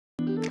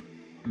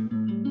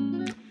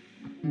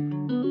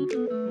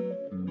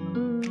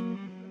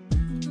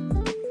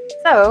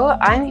So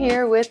I'm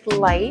here with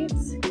Light.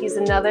 He's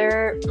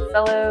another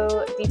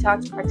fellow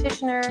detox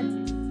practitioner,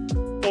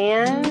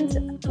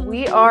 and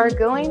we are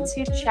going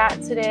to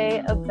chat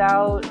today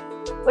about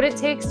what it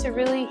takes to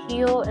really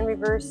heal and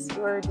reverse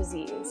your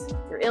disease,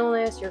 your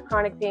illness, your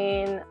chronic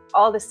pain,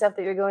 all the stuff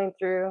that you're going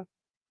through.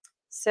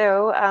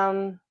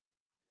 So,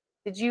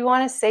 did you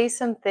want to say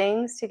some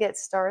things to get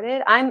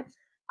started? I'm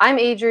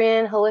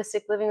Adrienne,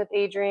 Holistic Living with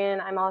Adrienne.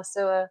 I'm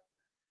also a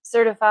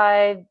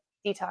certified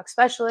detox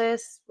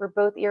specialist. We're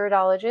both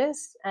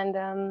iridologists,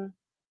 and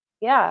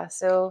yeah,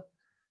 so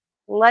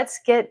let's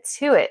get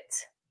to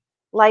it.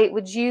 Light,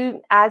 would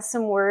you add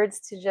some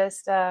words to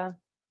just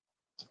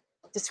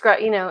describe,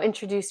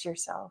 introduce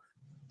yourself?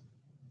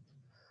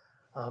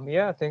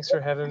 Yeah, thanks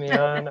for having me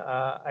on.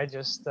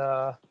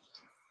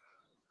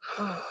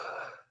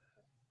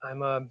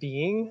 I'm a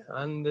being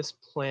on this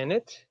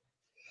planet,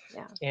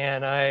 Yeah.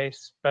 and I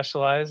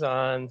specialize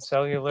on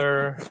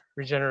cellular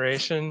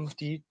regeneration,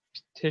 deep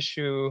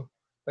tissue,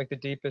 like the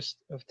deepest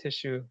of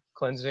tissue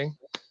cleansing.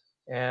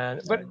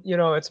 But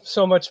it's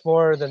so much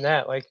more than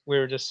that, like we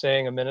were just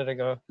saying a minute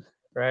ago,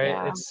 right?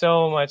 Yeah. It's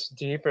so much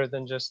deeper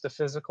than just the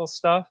physical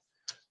stuff.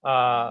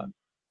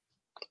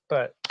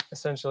 But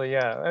essentially,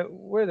 yeah,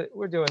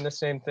 we're doing the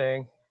same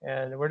thing,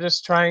 and we're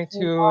just trying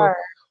to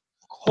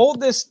hold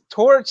this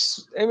torch.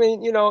 I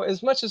mean,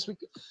 as much as we,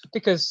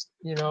 because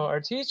our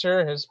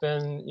teacher has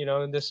been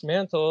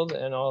dismantled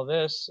and all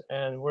this,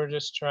 and we're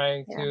just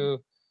trying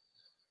to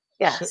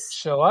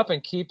show up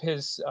and keep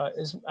his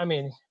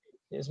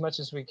as much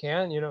as we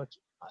can. His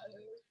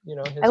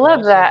I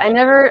love that.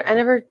 message. I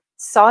never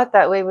saw it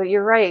that way, but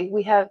you're right.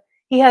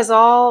 He has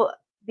all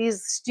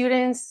these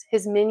students,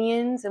 his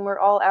minions, and we're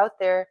all out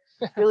there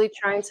really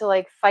trying to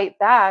like fight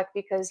back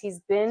because he's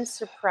been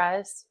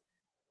suppressed.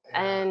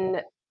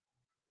 And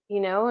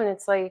and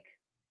it's like,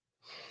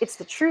 it's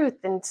the truth.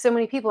 And so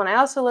many people, and I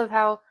also love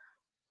how,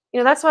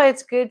 that's why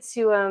it's good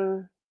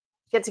to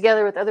get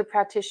together with other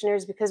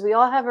practitioners, because we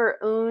all have our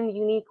own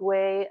unique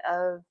way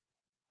of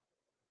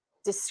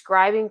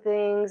describing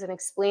things and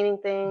explaining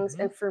things.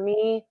 And for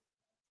me,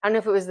 I don't know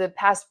if it was the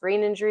past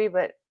brain injury,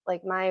 but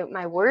like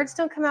my words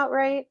don't come out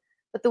right.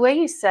 But the way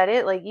you said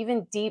it, like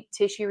even deep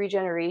tissue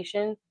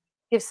regeneration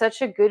gives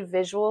such a good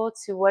visual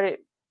to what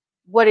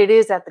it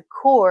is at the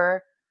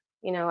core.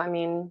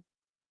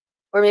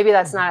 Or maybe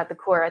that's not at the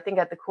core. I think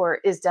at the core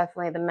is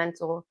definitely the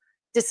mental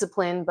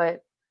discipline,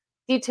 but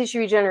deep tissue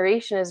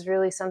regeneration is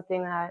really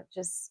something that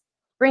just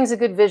brings a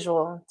good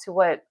visual to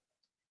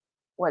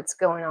what's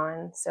going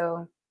on.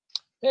 So,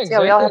 yeah,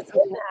 exactly. We all have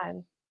something to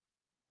add.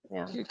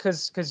 Yeah,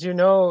 because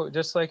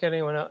just like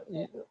anyone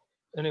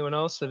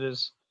else that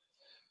has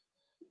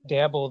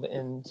dabbled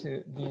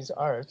into these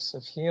arts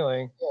of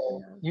healing,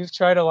 you've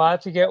tried a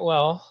lot to get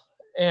well,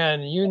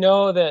 and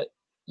that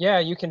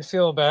you can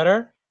feel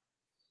better,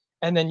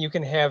 and then you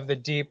can have the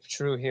deep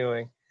true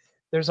healing.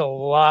 There's a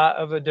lot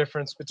of a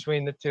difference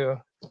between the two.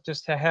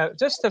 Just to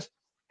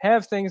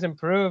have things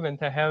improve and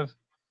to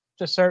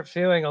start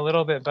feeling a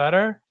little bit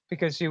better,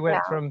 because you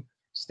went from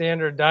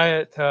standard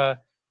diet to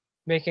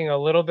making a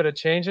little bit of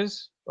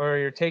changes, or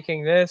you're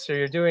taking this or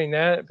you're doing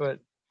that, but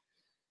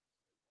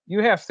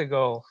you have to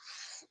go,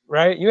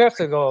 right? You have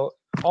to go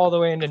all the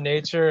way into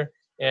nature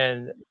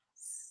and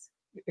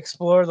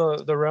explore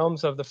the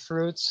realms of the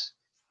fruits,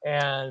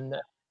 and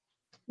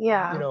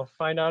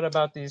find out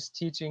about these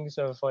teachings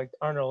of like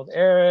Arnold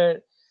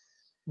Ehret,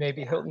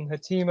 maybe Hilton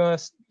Hatima,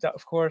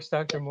 of course,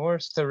 Dr.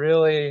 Morse, to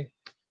really,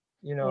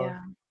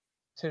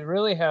 to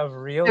really have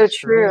real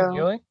true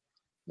healing.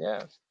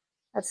 Yeah.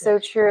 That's so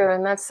true.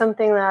 And that's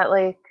something that,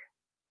 like,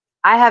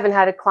 I haven't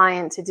had a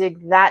client to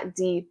dig that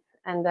deep.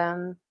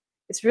 And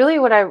it's really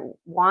what I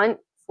want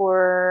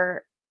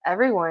for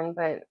everyone,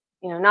 but,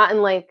 not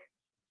in like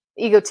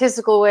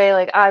egotistical way,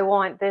 like I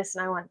want this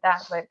and I want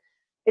that. But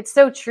it's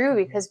so true,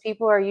 because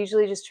people are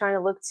usually just trying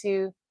to look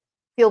to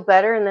feel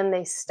better and then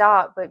they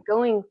stop. But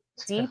going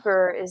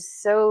deeper is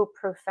so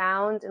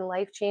profound and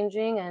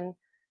life-changing. And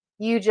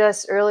you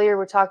just earlier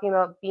were talking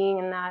about being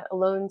in that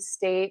alone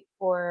state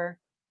for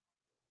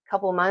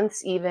couple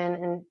months even,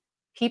 and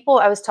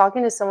I was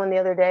talking to someone the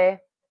other day,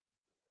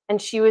 and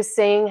she was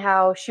saying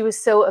how she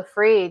was so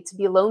afraid to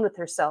be alone with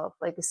herself.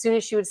 Like as soon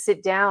as she would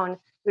sit down, it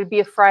would be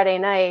a Friday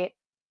night,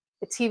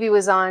 the TV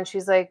was on,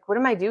 she's like, what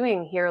am I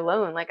doing here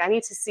alone? Like I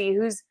need to see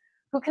who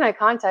can I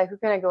contact, who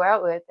can I go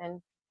out with?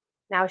 And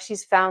now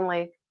she's found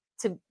like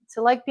to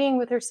like being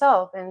with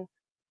herself. And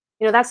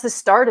that's the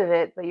start of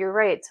it. But you're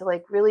right, to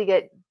like really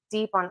get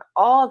deep on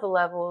all the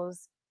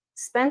levels,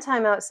 spend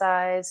time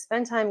outside,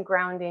 spend time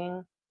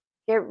grounding,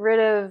 get rid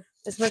of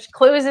as much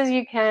clothes as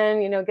you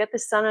can, get the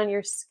sun on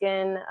your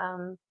skin.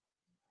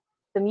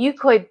 The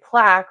mucoid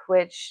plaque,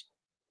 which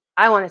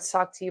I wanted to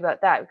talk to you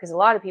about that, because a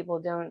lot of people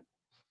don't.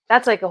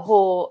 That's like a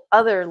whole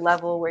other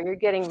level where you're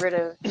getting rid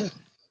of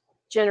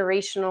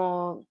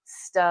generational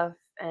stuff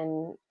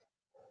and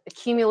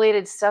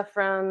accumulated stuff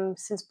from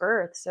since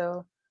birth.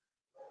 So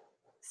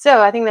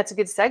I think that's a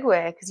good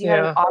segue, because you had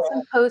an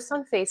awesome post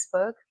on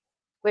Facebook,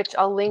 which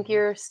I'll link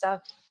your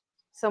stuff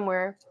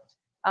somewhere.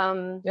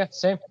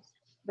 Same.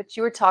 but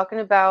you were talking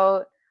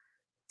about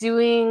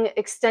doing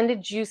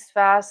extended juice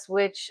fasts,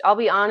 which I'll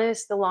be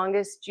honest, the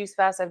longest juice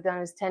fast I've done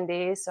is 10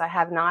 days. So I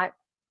have not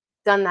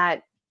done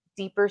that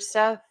deeper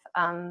stuff.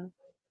 I've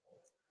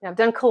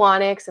done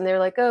colonics and they're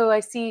like, oh, I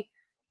see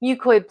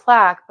mucoid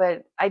plaque,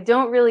 but I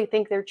don't really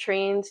think they're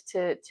trained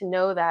to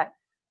know that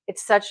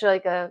it's such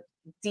like a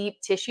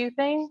deep tissue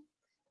thing.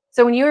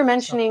 So when you were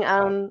mentioning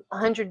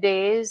 100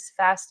 days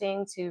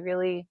fasting to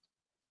really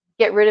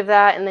get rid of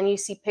that, and then you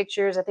see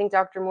pictures, I think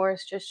Dr.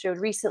 Morris just showed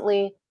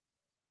recently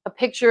a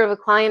picture of a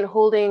client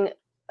holding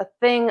a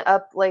thing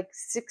up like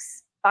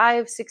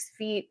 5, 6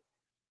 feet,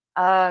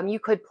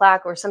 mucoid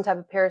plaque or some type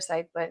of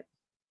parasite. But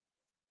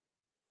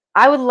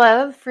I would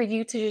love for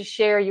you to just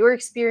share your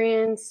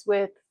experience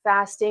with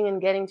fasting and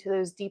getting to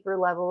those deeper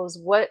levels.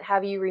 What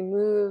have you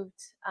removed?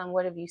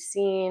 What have you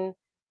seen?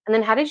 And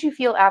then how did you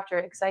feel after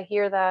it? Because I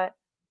hear that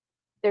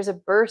there's a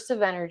burst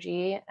of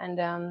energy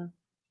and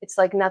it's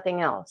like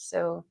nothing else.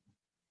 So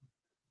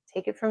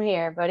take it from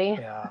here, buddy.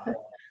 Yeah.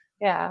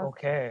 Yeah.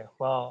 Okay.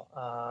 Well,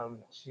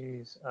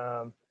 geez.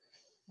 I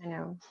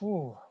know.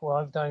 Well,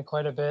 I've done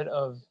quite a bit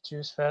of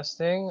juice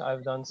fasting.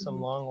 I've done some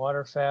long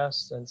water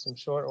fasts and some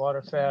short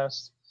water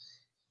fasts,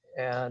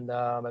 and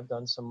I've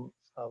done some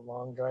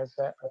long dry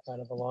fast, kind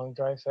of a long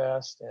dry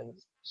fast and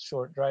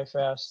short dry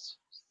fasts.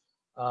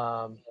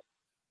 I've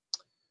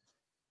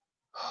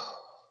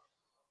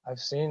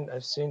seen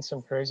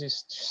some crazy,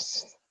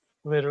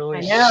 literally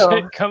I know.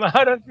 shit come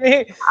out of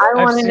me. I I've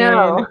want to seen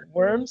know.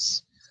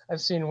 worms.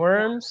 I've seen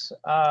worms.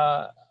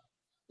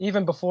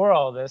 Even before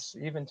all this,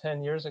 even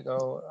 10 years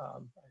ago,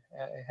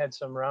 I had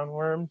some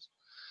roundworms.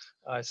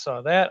 I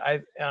saw that.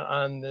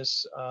 On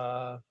this.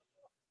 How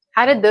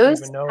did Even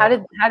those? know.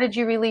 How did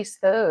you release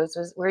those?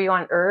 Were you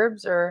on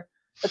herbs or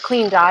a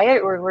clean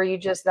diet, or were you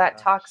just that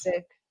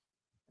toxic?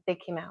 They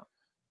came out.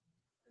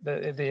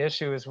 The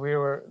issue is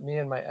me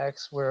and my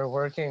ex were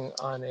working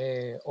on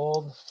a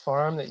old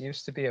farm that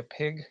used to be a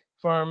pig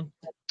farm,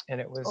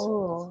 and it was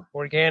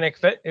organic.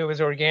 It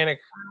was organic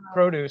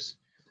produce.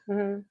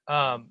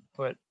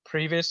 But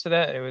previous to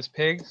that, it was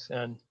pigs,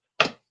 and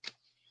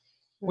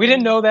we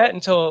didn't know that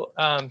until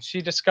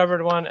she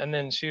discovered one, and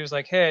then she was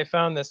like, "Hey, I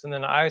found this," and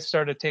then I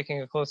started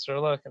taking a closer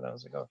look, and I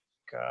was like, "Oh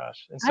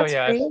gosh!" And so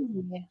That's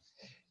crazy.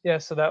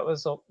 So that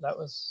was.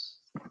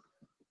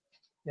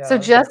 Yeah, So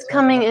just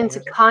coming into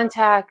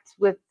contact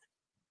with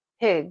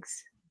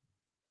pigs.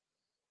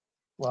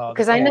 Well,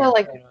 because I know,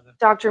 like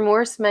Dr.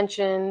 Morse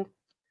mentioned,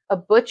 a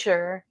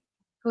butcher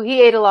who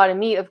he ate a lot of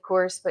meat, of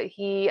course, but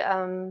he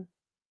had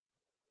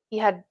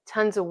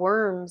tons of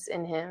worms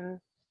in him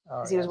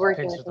because he was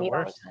working with meat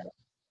all the time.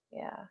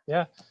 Yeah.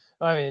 Yeah.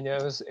 I mean,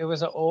 it was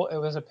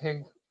a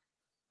pig.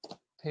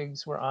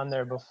 Pigs were on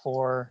there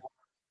before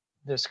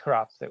this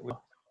crop that we.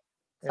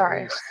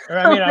 Sorry. Or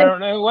I mean, I don't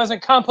know. It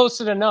wasn't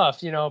composted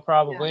enough,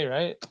 probably,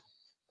 right?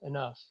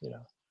 Enough,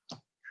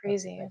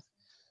 Crazy.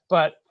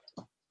 But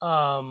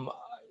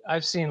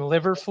I've seen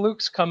liver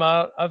flukes come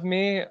out of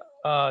me,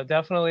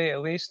 definitely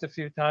at least a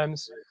few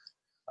times,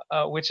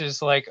 which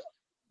is like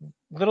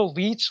little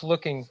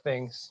leech-looking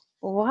things.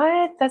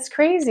 What? That's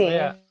crazy.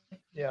 Oh,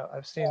 yeah,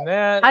 I've seen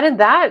that. How did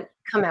that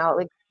come out?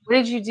 Like, what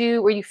did you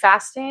do? Were you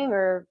fasting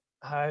or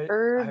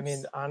herbs? I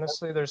mean,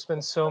 honestly, there's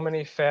been so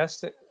many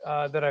fasts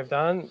that I've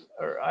done.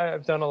 Or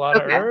I've done a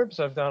lot of herbs.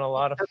 I've done a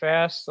lot of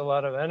fasts, a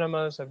lot of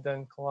enemas. I've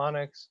done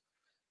colonics.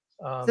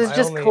 So it's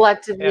just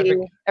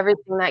collectively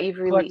everything that you've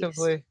released.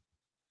 Collectively.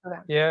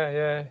 Okay.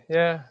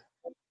 Yeah.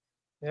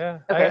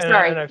 Okay,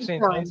 sorry. And I've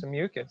seen tons of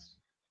mucus.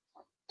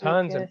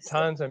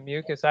 Tons of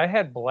mucus. I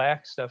had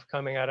black stuff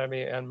coming out of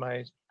me, and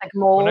my like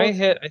mold. When I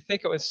hit, I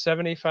think it was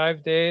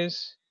 75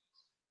 days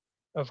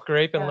of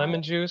grape and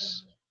lemon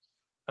juice.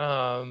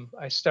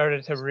 I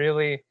started to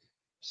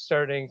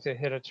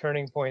hit a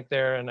turning point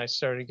there, and I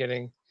started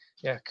getting,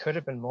 it could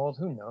have been mold.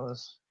 Who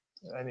knows?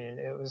 I mean,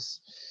 it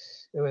was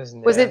nasty.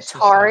 Was it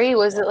tarry?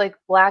 Was it like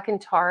black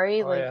and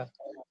tarry? Oh, like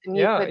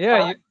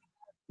yeah.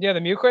 The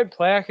mucoid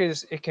plaque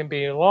it can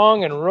be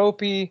long and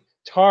ropey,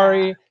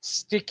 tarry,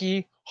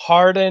 sticky,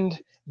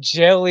 hardened,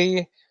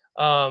 jelly.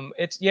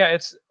 It's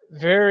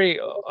very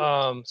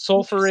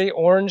sulfury,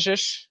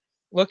 orangish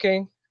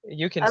looking.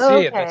 You can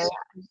see it.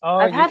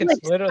 I've had like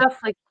stuff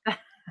like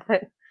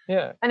that.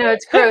 Yeah. I know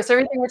it's gross.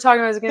 Everything we're talking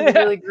about is going to be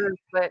really gross,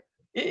 but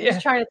I'm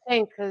just trying to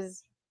think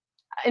because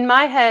in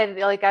my head,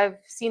 like I've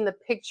seen the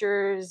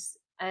pictures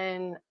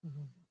and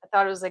I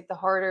thought it was like the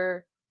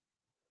harder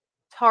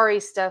tarry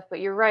stuff,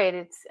 but you're right.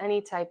 It's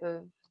any type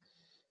of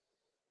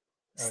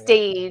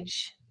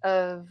stage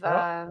of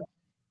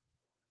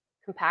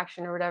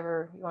compaction or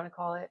whatever you want to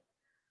call it.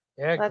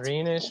 Yeah,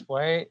 greenish,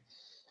 white.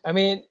 I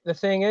mean, the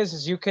thing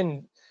is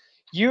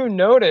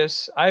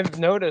I've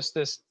noticed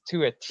this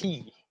to a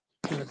T,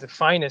 to the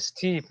finest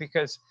T,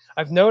 because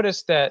I've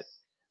noticed that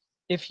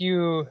if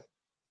you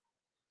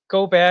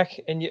go back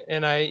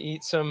and I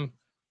eat some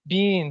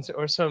beans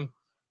or some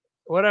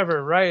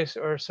whatever, rice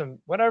or some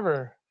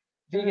whatever,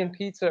 vegan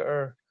pizza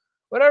or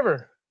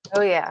whatever.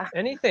 Oh yeah.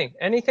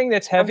 Anything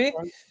that's heavy,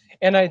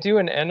 and I do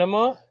an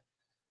enema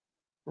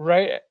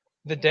right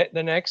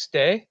the next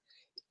day,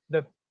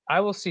 I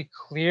will see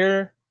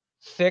clear,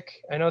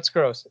 thick, I know it's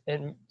gross,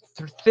 and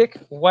thick,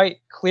 white,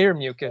 clear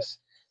mucus.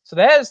 So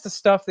that is the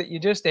stuff that you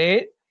just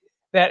ate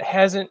that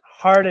hasn't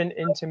hardened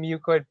into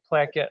mucoid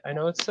plaque yet. I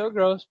know it's so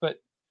gross, but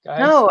guys,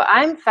 No,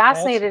 I'm that's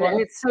fascinated, why.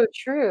 and it's so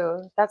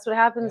true. That's what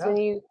happens Yeah. when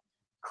you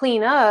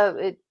clean up.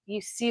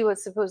 You see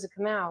what's supposed to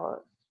come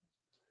out.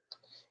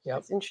 Yep.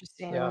 That's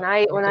interesting. Yeah.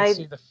 You When can I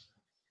see the.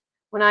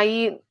 when I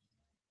eat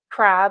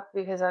crap,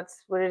 because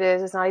that's what it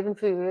is. It's not even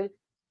food.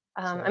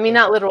 I mean, Exactly.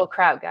 not literal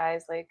crap,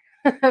 guys. Like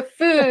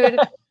food.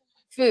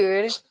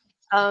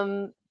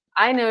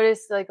 I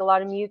noticed like a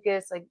lot of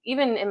mucus, like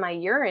even in my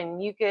urine,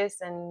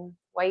 mucus and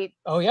white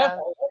Oh yeah. stuff.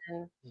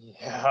 And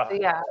Yeah. so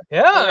yeah,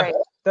 you're Yeah. right.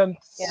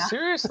 Yeah.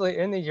 Seriously,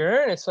 in the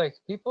urine, it's like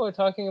people are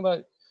talking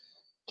about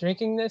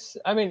drinking this.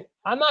 I mean,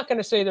 I'm not going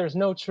to say there's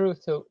no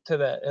truth to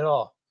that at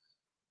all.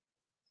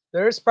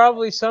 There's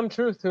probably some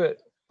truth to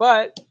it,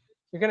 but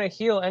you're going to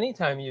heal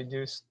anytime you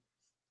do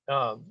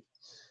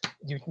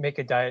you make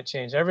a diet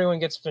change. Everyone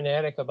gets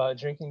fanatic about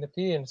drinking the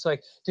pee, and it's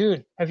like,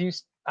 dude,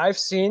 I've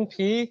seen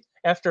pee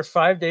after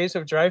 5 days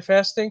of dry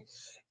fasting.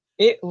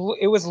 It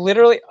was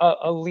literally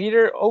a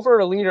liter, over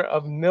a liter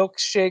of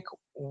milkshake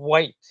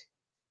white.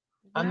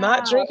 I'm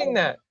not drinking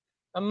Wow. that.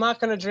 I'm not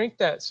going to drink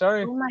that.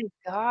 Sorry. Oh my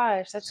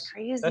gosh, that's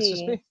That's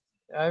just crazy. me.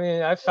 I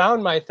mean, I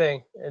found my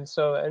thing. And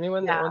so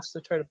anyone that Yeah, wants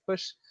to try to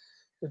push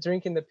the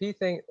drinking the pee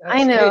thing,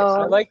 I that's, hey, I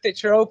know. like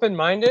that you're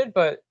open-minded,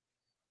 but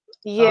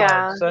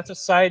Yeah. so that's a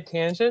side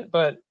tangent,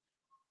 but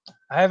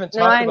I haven't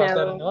No, talked I about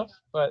that know. enough,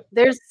 but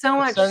There's so it's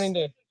much starting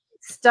to.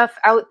 stuff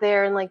out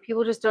there, and like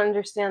people just don't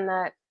understand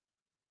that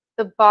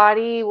the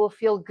body will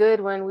feel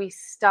good when we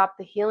stop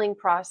the healing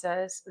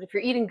process. But if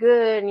you're eating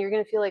good and you're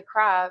gonna feel like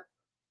crap,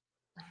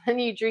 then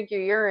you drink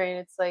your urine,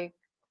 it's like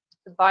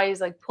the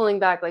body's like pulling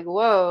back, like,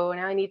 whoa,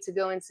 now I need to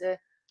go into,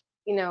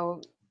 you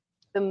know,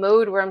 the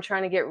mode where I'm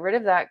trying to get rid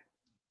of that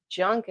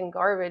junk and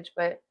garbage.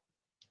 But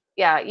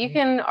yeah, you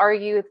can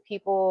argue with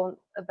people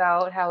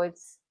about how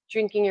it's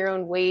drinking your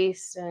own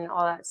waste and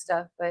all that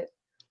stuff. But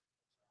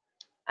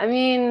I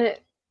mean,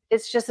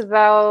 it's just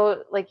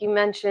about, like you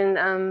mentioned,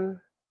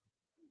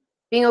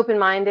 being open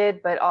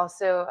minded, but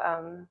also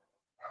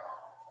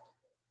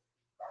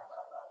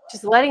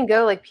just letting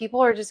go. Like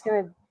people are just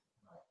going to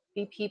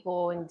be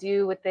people and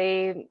do what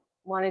they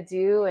want to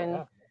do and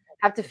Yeah,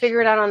 have to for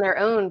figure it sure. out on their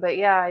own. But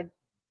yeah,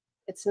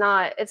 it's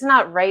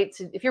not right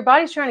to, if your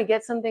body's trying to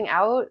get something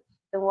out,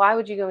 then why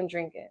would you go and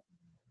drink it?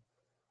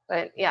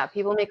 But yeah,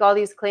 people make all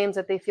these claims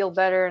that they feel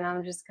better, and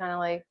I'm just kind of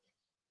like,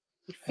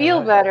 you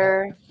feel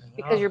better I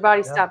because know. your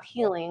body Yeah, stopped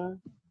healing.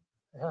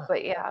 yeah.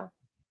 But yeah,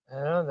 I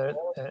know that,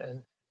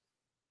 and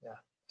yeah,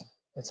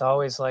 it's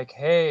always like,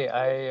 hey,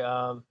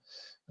 I'm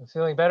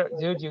feeling better,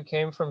 dude. You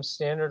came from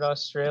standard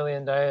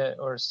Australian diet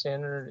or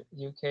standard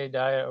UK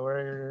diet,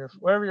 or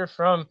wherever you're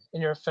from,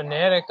 and you're a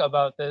fanatic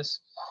about this,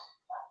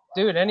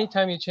 dude.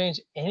 Anytime you change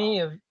any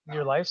of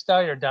your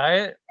lifestyle, your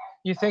diet,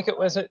 you think it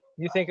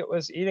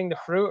was eating the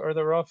fruit or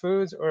the raw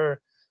foods,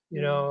 or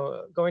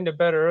mm, going to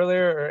bed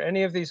earlier, or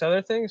any of these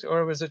other things,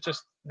 or was it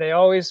just they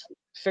always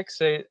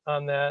fixate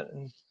on that,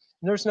 and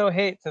there's no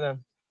hate to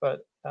them,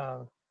 but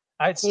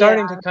it's yeah,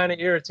 starting to kind of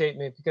irritate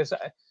me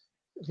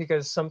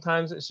because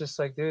sometimes it's just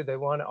like, dude, they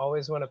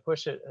always want to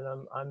push it, and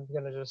I'm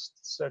gonna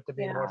just start to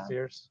be more yeah,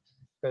 fierce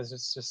because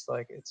it's just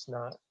like it's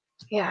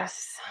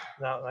yes.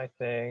 not my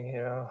thing.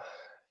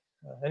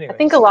 I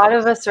think a Anyways, lot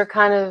of us are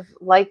kind of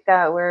like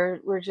that, where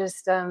we're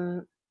just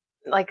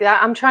like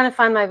that. I'm trying to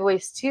find my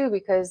voice too,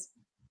 because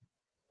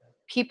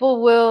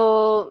people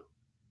will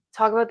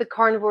talk about the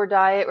carnivore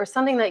diet or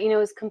something that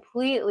is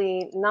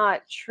completely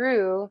not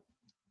true,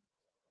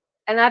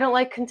 and I don't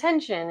like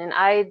contention, and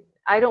I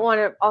don't want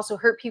to also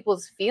hurt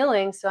people's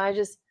feelings, so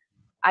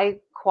I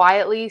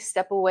quietly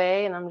step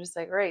away, and I'm just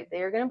like, right,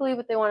 they're going to believe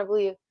what they want to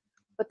believe.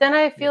 But then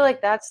I feel yeah,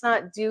 like that's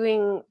not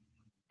doing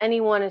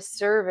anyone a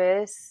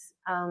service.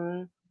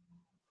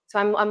 So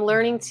I'm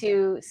learning mm,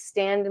 to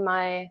stand in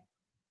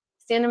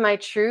my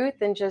truth,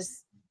 and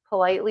just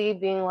politely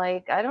being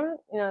like, I don't,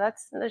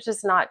 that's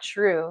just not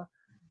true.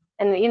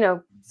 And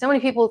so many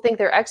people think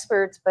they're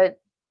experts, but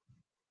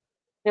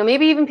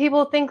maybe even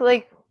people think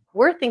like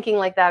we're thinking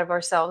like that of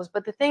ourselves.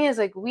 But the thing is,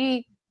 like,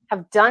 we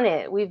have done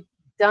it. We've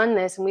done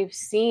this, and we've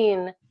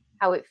seen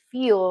how it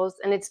feels,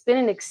 and it's been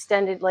an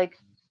extended, like,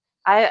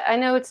 I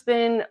know it's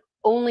been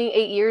only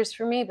 8 years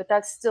for me, but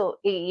that's still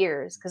 8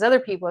 years because other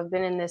people have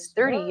been in this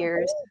 30 yeah,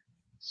 years.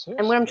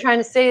 And what I'm seriously, trying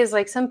to say is,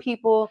 like, some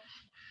people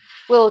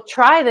will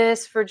try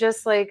this for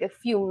just like a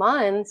few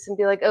months and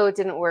be like, oh, it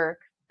didn't work.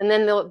 And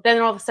then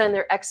all of a sudden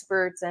they're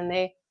experts, and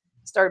they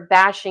start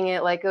bashing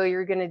it like, oh,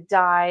 you're gonna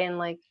die, and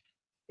like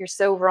you're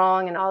so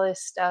wrong and all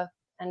this stuff.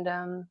 And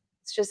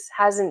it's just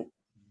hasn't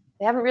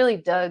they haven't really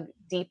dug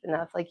deep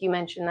enough. Like you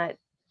mentioned, that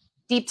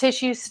deep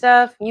tissue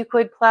stuff,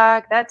 mucoid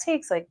plaque, that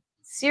takes like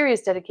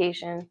serious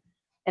dedication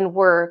and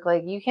work.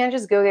 Like you can't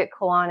just go get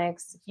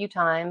colonics a few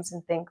times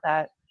and think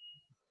that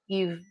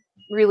you've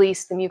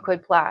released the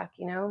mucoid plaque.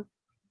 I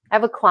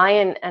have a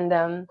client,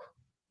 and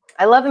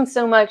I love him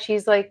so much.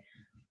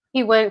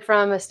 He went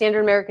from a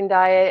standard American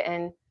diet,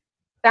 and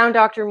found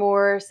Dr.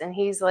 Morse, and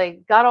he's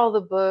like got all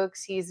the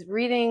books. He's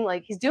reading,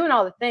 like he's doing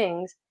all the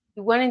things.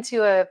 He went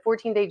into a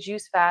 14-day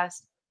juice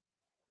fast,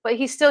 but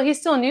he's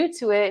still new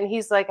to it. And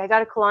he's like, I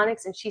got a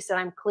colonics, and she said,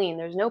 I'm clean.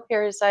 There's no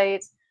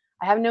parasites.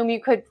 I have no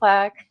mucoid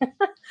plaque.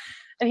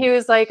 And he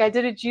was like, I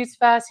did a juice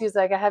fast. He was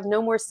like, I have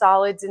no more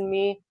solids in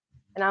me.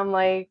 And I'm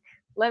like,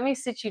 let me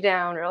sit you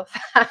down real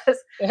fast.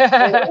 Like,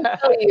 let me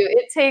tell you,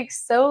 it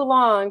takes so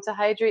long to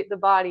hydrate the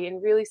body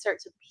and really start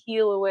to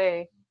peel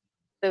away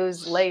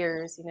those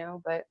layers, you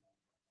know. But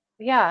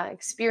yeah,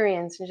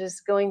 experience and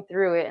just going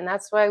through it. And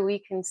that's why we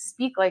can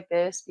speak like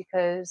this,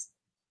 because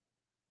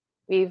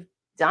we've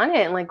done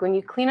it. And like when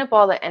you clean up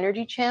all the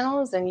energy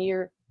channels and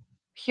you're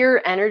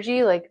pure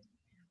energy, like,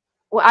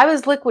 well, I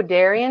was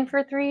liquidarian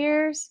for 3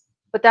 years,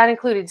 but that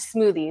included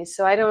smoothies.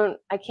 So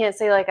I can't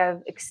say like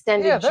I've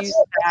extended juice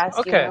fast,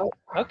 you okay. know.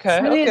 Okay.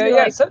 Smoothies Okay. are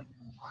Yeah. like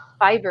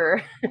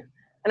fiber.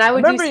 And I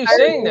would do remember you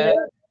saying that.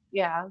 spirulina.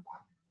 Yeah.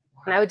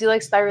 And I would do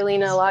like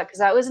spirulina a lot because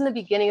that was in the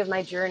beginning of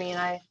my journey, and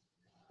I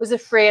was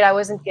afraid I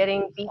wasn't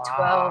getting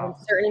B12 and Wow.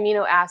 certain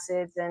amino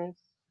acids, and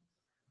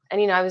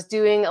you know, I was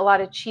doing a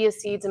lot of chia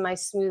seeds in my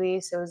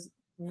smoothie, so it was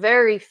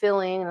very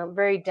filling and a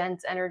very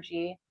dense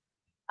energy.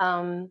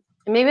 And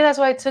maybe that's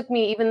why it took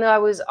me, even though I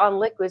was on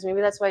liquids, maybe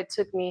that's why it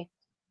took me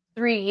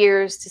 3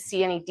 years to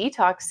see any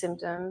detox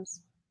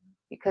symptoms,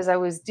 because I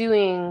was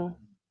doing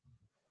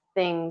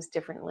things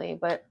differently.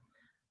 But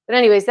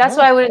anyways, that's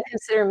why I wouldn't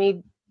consider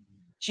me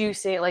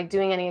juicing, like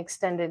doing any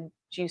extended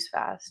juice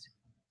fast.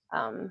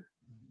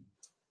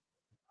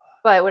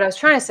 But what I was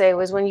trying to say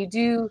was when you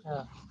do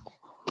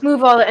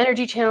move all the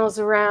energy channels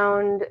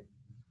around,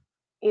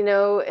 you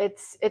know,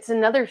 it's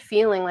another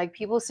feeling. Like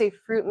people say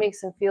fruit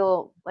makes them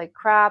feel like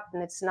crap,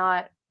 and it's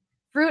not.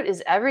 Fruit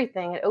is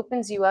everything. It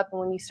opens you up, and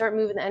when you start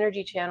moving the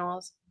energy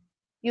channels,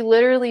 you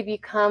literally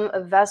become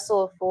a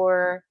vessel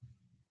for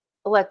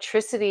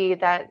electricity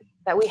that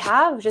we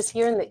have just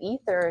here in the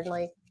ether. And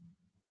like,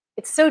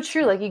 it's so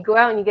true. Like you go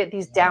out and you get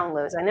these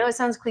downloads. I know it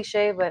sounds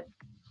cliche, but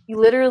you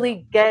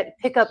literally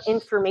pick up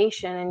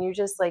information, and you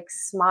just like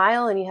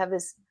smile, and you have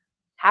this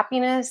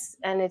happiness,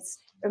 and it's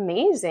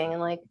amazing.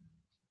 And like,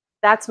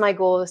 that's my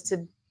goal, is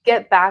to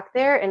get back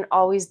there and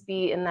always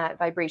be in that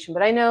vibration.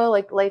 But I know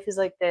like life is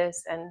like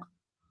this and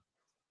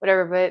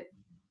whatever, but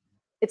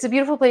it's a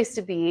beautiful place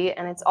to be,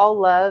 and it's all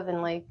love,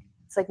 and like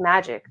it's like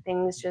magic.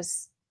 Things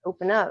just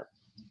open up.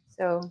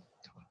 So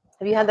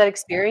have you had that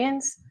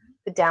experience?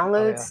 The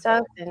download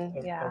stuff? And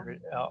yeah.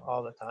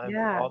 All the time.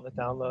 Yeah. All the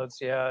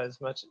downloads. Yeah. As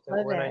much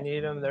Love when I it.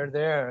 need them, they're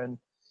there. And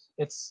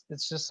it's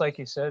just like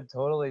you said,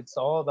 totally. It's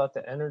all about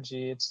the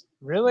energy. It's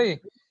really,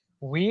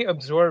 we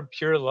absorb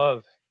pure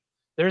love.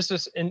 There's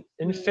this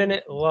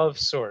infinite love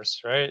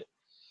source, right?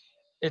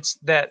 It's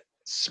that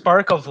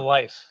spark of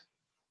life.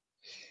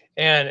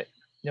 And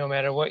no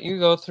matter what you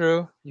go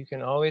through, you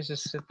can always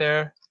just sit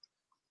there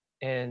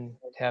and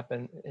tap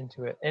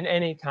into it in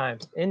any time,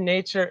 in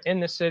nature,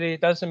 in the city.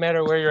 It doesn't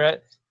matter where you're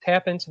at.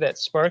 Tap into that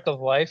spark of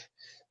life,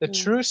 the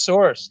true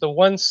source, the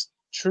one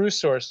true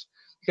source.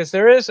 Because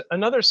there is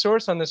another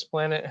source on this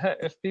planet,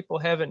 if people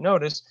haven't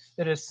noticed,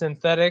 that is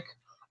synthetic,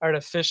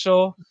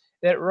 artificial,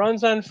 that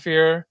runs on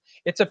fear.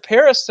 It's a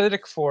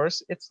parasitic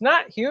force. It's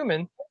not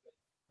human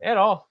at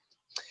all.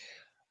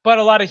 But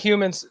a lot of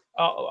humans,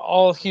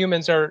 all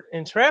humans are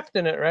entrapped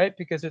in it, right?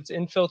 Because it's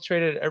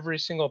infiltrated every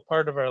single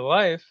part of our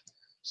life.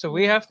 So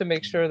we have to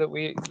make sure that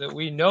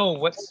we know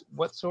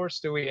what source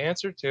do we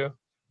answer to,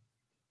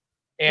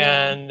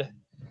 and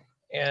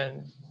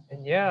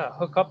yeah,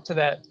 hook up to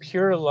that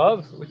pure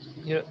love, which,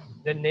 you know,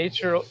 the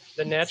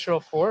natural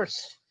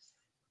force,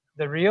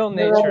 the real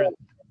nature,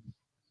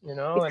 you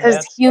know. And Because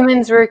that's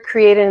humans were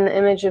created in the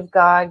image of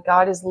God.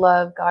 God is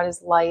love, God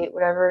is light,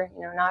 whatever,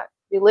 you know, not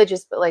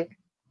religious, but like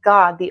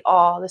God, the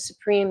all, the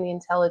supreme, the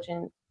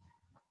intelligent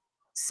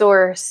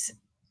source.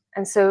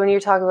 And so when you're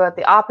talking about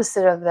the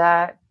opposite of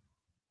that,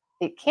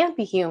 it can't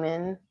be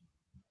human,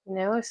 you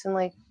know. So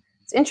like,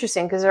 it's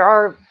interesting because there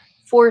are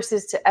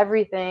forces to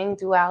everything,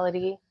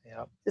 duality.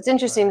 Yep. It's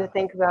interesting to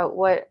think about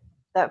what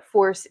that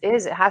force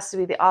is. It has to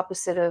be the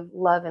opposite of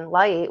love and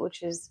light,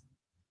 which is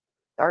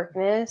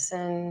darkness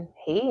and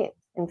hate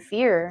and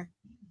fear.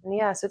 And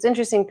yeah, so it's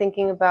interesting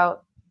thinking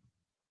about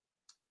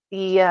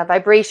the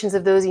vibrations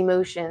of those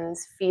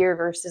emotions: fear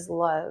versus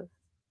love,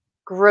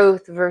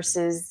 growth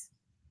versus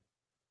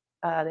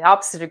the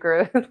opposite of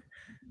growth,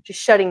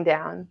 just shutting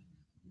down.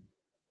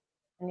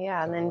 And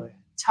yeah, and then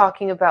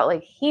talking about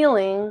like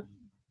healing,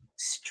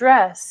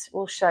 stress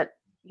will shut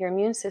your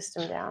immune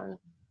system down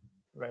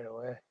right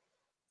away.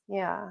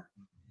 Yeah.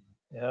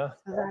 Yeah.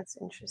 So that's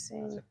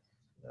interesting.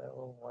 That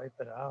will wipe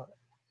it out.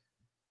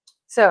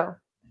 So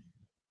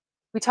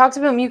we talked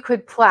about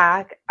mucoid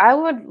plaque. I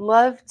would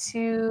love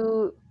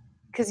to,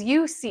 because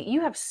you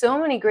have so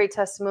many great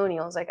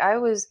testimonials. Like I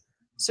was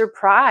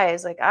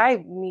surprised. Like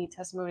I need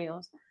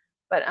testimonials,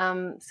 but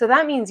so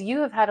that means you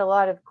have had a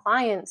lot of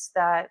clients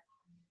that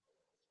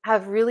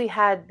have really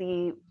had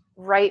the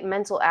right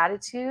mental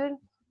attitude,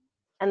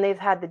 and they've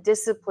had the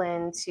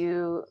discipline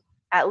to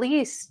at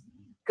least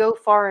go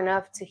far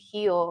enough to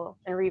heal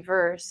and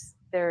reverse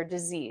their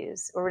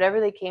disease or whatever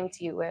they came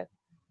to you with.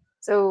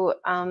 So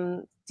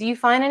do you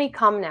find any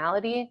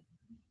commonality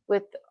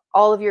with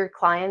all of your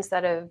clients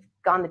that have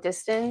gone the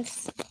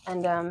distance?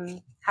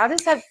 And how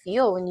does that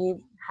feel when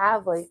you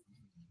have like,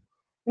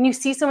 when you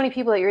see so many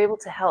people that you're able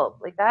to help?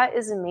 Like, that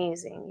is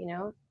amazing, you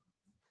know?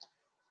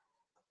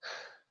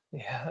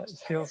 Yeah, it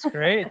feels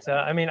great.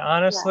 I mean, Yeah.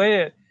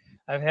 honestly,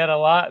 I've had a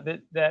lot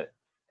that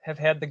have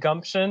had the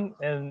gumption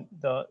and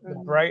the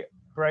Mhm.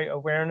 bright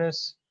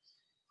awareness,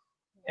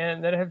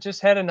 and that have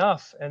just had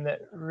enough, and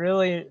that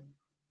really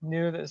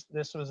knew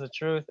this was the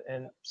truth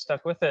and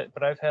stuck with it.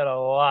 But I've had a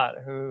lot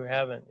who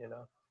haven't,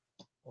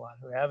 a lot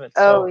who haven't.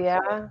 Oh, So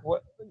yeah.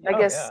 what? I Oh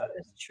guess yeah,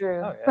 it's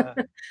true. oh yeah.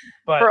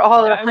 But For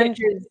all the I mean,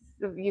 hundreds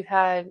you've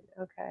had.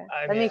 Okay.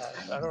 I That mean, makes I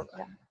sense. don't.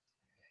 Yeah.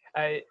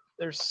 I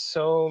There's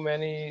so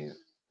many,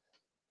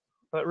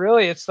 but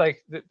really, it's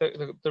like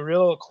the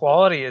real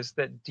quality is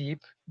that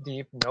deep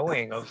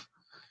knowing of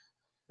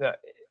that.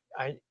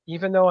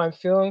 Even though I'm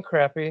feeling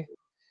crappy,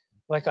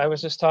 like I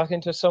was just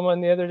talking to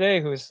someone the other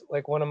day who's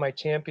like one of my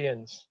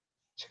champions,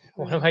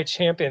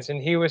 Mm,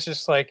 and he was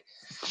just like,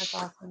 that's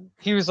awesome.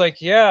 he was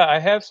like, yeah, I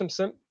have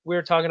we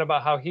were talking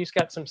about how he's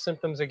got some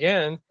symptoms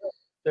again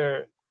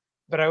there,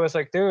 but I was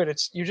like, dude,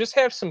 it's you just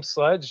have some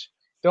sludge.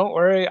 Don't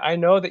worry. I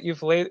know that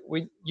you've laid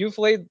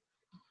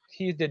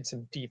he did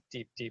some deep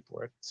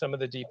work, some of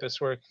the deepest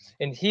work.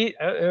 And it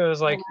was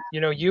Yeah. like,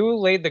 you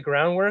laid the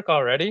groundwork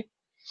already.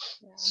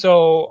 Yeah.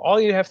 So all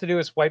you have to do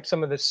is wipe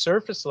some of the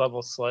surface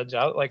level sludge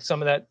out, like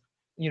some of that,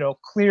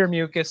 clear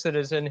mucus that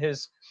is in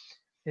his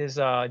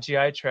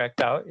GI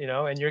tract out,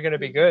 and you're going to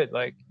be Mhm. good.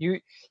 Like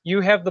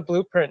you have the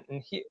blueprint,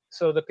 and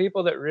so the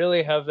people that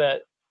really have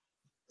that,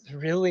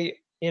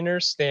 really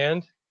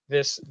understand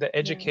the Yeah.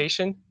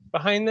 education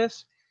behind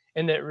this,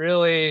 and that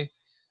really,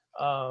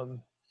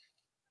 um,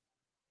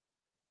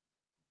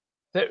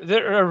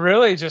 they're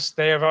really just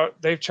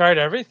they've tried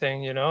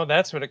everything,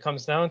 that's what it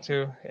comes down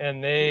to,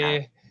 and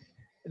Yeah.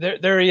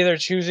 they're either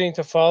choosing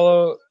to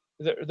follow,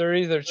 they're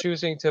either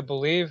choosing to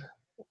believe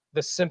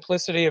the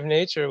simplicity of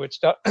nature,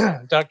 which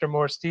Dr.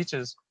 Morse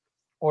teaches,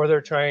 or they're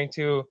trying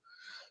to,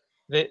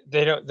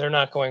 they're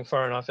not going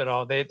far enough at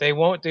all. They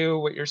won't do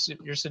what you're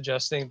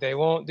suggesting. They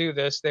won't do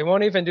this. They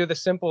won't even do the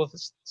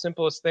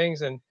simplest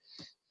things, and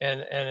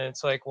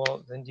it's like,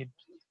 well, then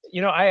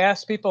I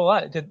ask people a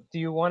lot, do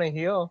you want to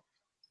heal?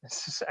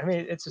 I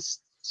mean, it's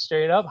just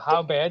straight up,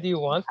 how bad do you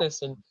want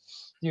this? And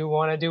do you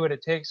want to do what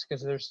it takes?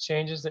 Because there's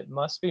changes that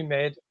must be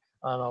made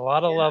on a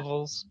lot of Yeah.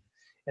 levels.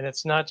 And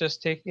it's not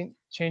just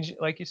changing,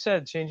 like you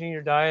said, changing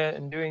your diet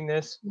and doing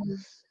this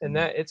Mhm. and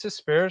that. It's a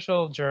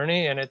spiritual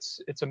journey, and it's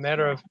a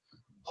matter Yeah. of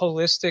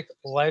holistic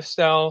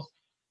lifestyle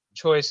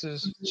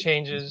choices, Mhm.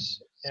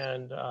 changes.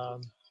 And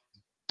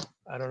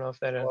I don't know if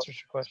that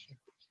answers your question.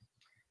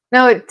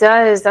 No, it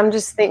does. I'm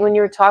just thinking when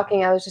you were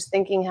talking, I was just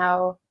thinking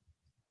how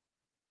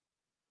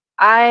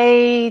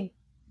I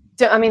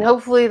mean,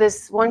 hopefully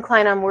this one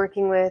client I'm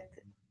working with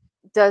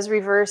does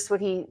reverse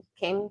what he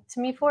came to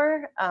me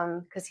for,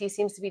 because he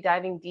seems to be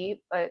diving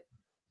deep. But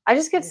I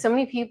just get Cool. so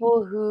many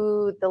people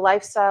who the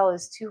lifestyle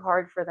is too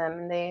hard for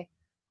them, and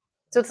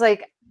so it's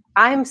like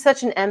I'm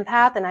such an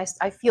empath, and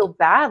I feel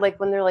bad like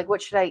when they're like,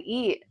 "What should I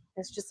eat?"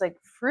 It's just like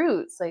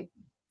fruits, like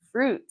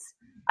fruits.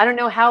 I don't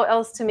know how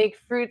else to make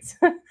fruits.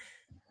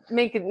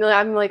 Make it.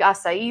 I'm like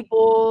acai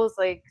bowls,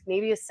 like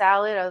maybe a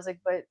salad. I was like,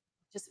 but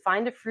just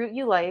find a fruit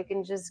you like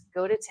and just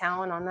go to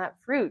town on that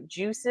fruit,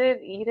 juice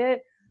it, eat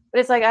it. But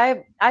it's like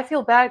I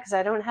feel bad because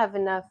I don't have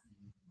enough.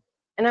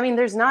 And I mean,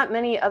 there's not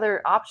many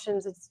other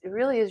options. It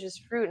really is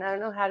just fruit, and I don't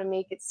know how to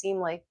make it seem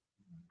like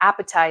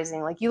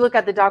appetizing. Like you look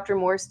at the Dr.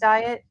 Morse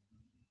diet,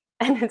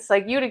 and it's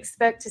like you'd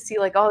expect to see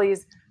like all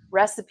these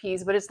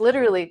recipes, but it's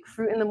literally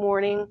fruit in the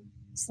morning,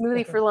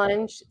 smoothie for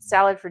lunch,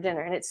 salad for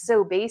dinner, and it's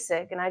so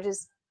basic. And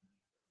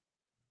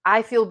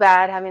I feel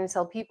bad having to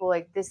tell people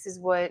like this is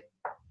what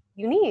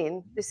you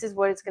need. This is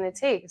what it's going to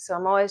take. So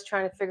I'm always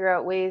trying to figure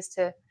out ways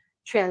to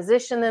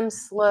transition them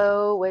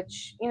slow,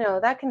 which,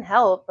 that can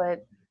help,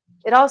 but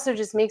it also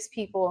just makes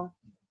people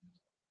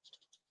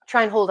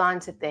try and hold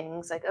on to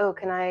things like, oh,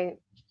 can I,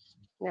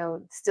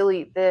 still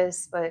eat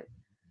this? But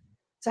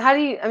so how do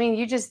you, I mean,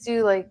 you just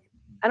do like,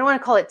 I don't want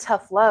to call it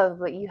tough love,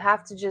 but you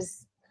have to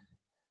just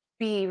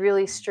be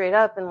really straight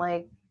up and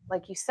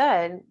like you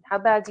said, how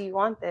bad do you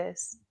want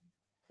this?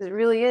 It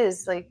really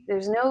is like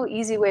there's no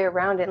easy way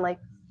around it. And like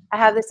I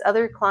have this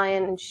other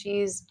client and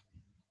she's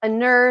a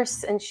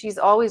nurse and she's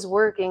always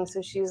working.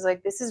 So she's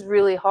like, this is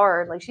really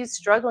hard. Like she's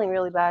struggling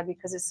really bad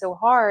because it's so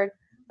hard.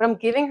 But I'm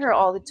giving her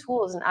all the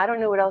tools and I don't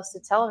know what else to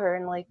tell her.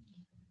 And like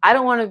I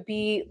don't want to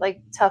be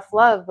like tough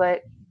love,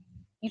 but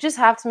you just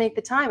have to make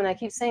the time. And I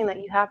keep saying that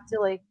you have to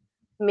like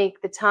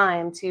make the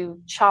time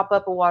to chop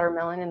up a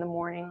watermelon in the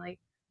morning. Like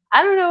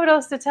I don't know what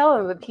else to tell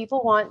them, but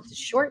people want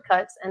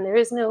shortcuts and there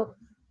is no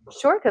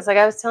shortcuts. Like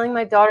I was telling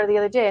my daughter the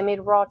other day, I made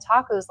raw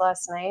tacos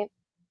last night.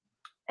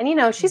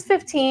 And she's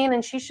 15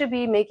 and she should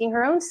be making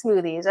her own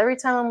smoothies. Every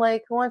time I'm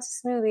like, who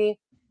wants a smoothie?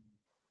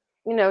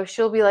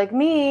 She'll be like,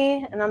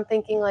 me. And I'm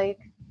thinking like,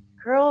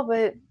 girl,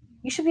 but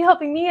you should be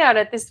helping me out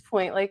at this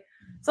point. Like,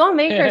 So I'll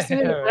make her a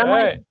smoothie. But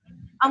Right.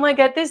 I'm like,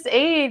 at this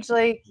age,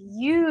 like,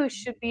 you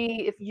should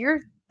be, if you're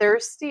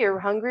thirsty or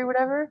hungry,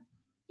 whatever,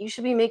 you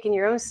should be making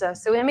your own stuff.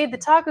 So I made the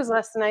tacos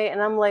last night,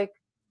 and I'm like,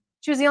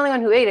 she was the only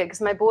one who ate it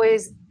because my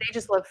boys, they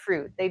just love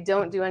fruit. They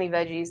don't do any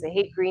veggies. They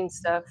hate green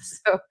stuff.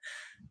 So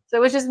it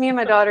was just me and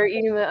my daughter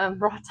eating the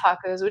raw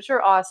tacos, which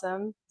are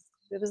awesome.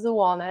 It was the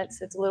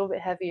walnuts. It's a little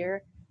bit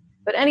heavier.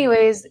 But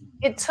anyways,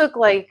 it took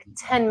like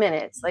 10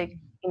 minutes. Like,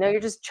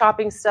 you're just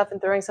chopping stuff and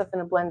throwing stuff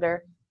in a blender.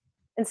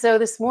 And so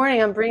this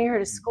morning I'm bringing her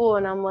to school,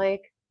 and I'm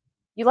like,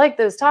 you like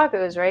those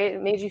tacos, right?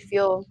 It made you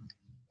feel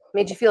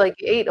like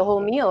you ate a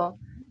whole meal.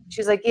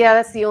 She was like, yeah,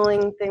 that's the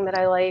only thing that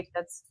I like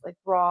that's like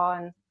raw.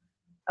 And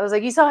I was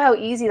like, you saw how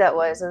easy that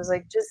was. I was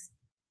like,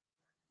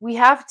 we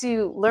have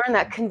to learn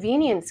that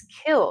convenience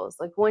kills.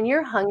 Like, when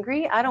you're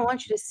hungry, I don't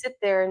want you to sit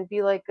there and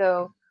be like,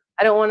 oh,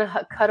 I don't want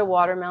to cut a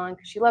watermelon,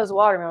 because she loves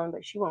watermelon,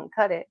 but she won't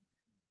cut it.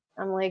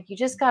 I'm like, you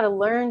just got to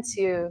learn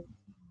to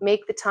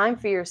make the time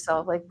for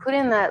yourself. Like, put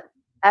in that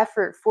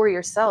effort for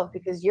yourself,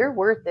 because you're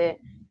worth it.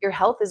 Your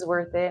health is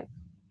worth it.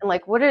 And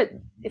like,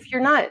 if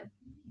you're not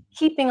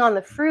keeping on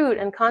the fruit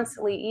and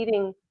constantly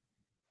eating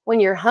when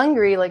you're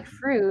hungry, like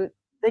fruit,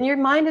 then your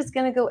mind is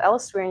going to go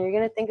elsewhere, and you're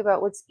going to think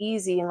about what's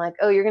easy, and like,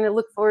 oh, you're going to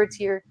look forward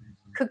to your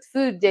cooked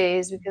food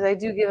days, because I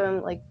do give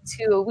them like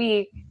 2 a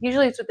week.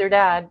 Usually it's with their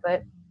dad,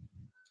 but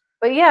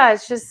yeah,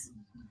 it's just,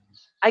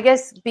 I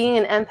guess, being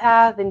an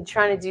empath and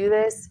trying to do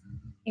this,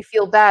 you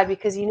feel bad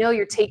because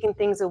you're taking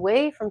things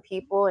away from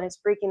people and it's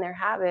breaking their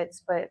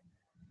habits, but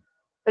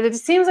it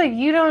seems like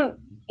you don't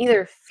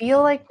either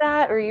feel like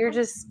that, or you're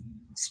just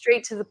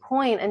straight to the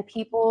point. And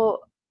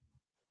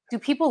do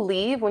people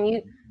leave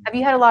when have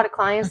you had a lot of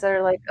clients that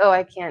are like, oh,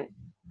 I can't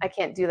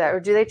do that,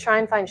 or do they try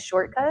and find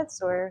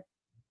shortcuts, or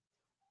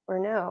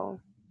no?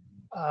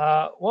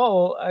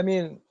 Well, I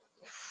mean,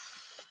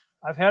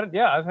 I've had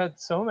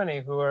so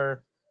many who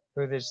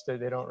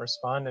they don't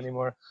respond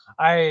anymore.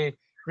 I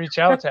reach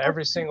out to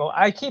every single.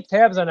 I keep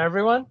tabs on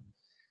everyone.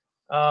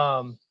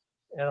 And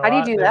a How do you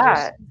lot do they're just.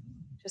 that?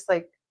 Just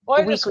like Well,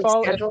 a I just weekly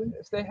follow schedule?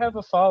 if they have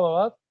a follow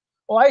up.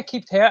 Well, I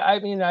keep tab. I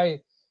mean,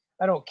 I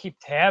don't keep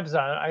tabs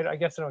on. I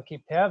guess I don't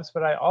keep tabs,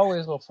 but I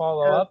always will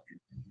follow Oh, up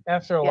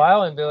after a yeah,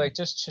 while and be like,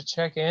 just to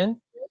check in.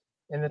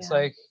 And it's yeah,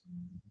 like,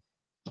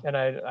 and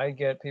I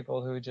get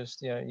people who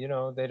just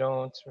they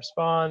don't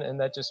respond, and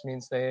that just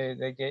means they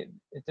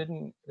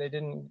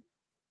didn't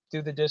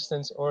do the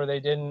distance, or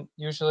they didn't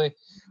usually,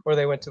 or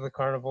they went to the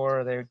carnivore,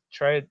 or they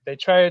tried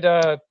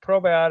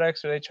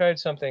probiotics, or they tried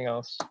something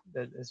else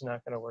that is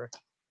not going to work.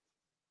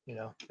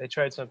 They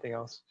tried something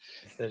else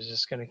that's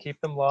just going to keep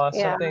them lost,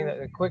 yeah, something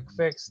that a quick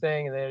fix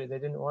thing, and they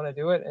didn't want to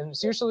do it. And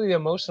it's usually the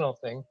emotional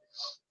thing.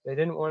 They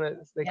didn't want to,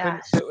 they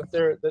couldn't yes, sit with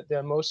the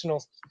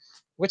emotional,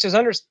 which is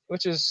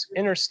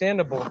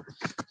understandable.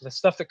 The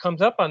stuff that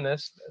comes up on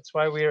this, that's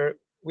why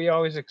we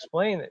always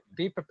explain it.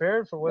 Be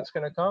prepared for what's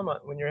going to come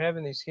when you're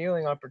having these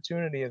healing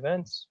opportunity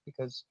events,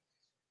 because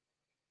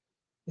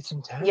it's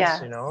intense.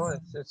 yes,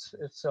 It's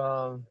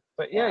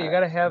but yeah,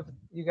 yeah,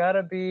 you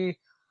gotta be.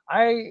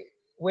 I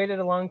waited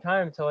a long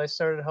time until I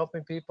started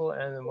helping people,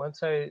 and then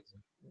once I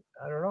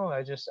don't know,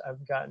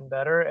 I've gotten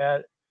better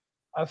at.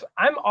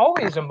 I'm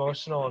always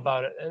emotional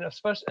about it, and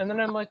especially, and then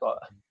I'm like, oh,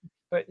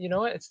 but you know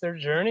what? It's their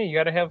journey. You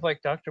got to have,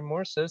 like Dr.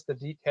 Moore says, the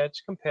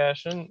detached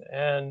compassion.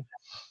 And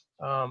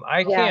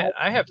I yeah, can't.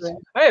 I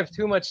have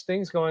too much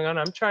things going on.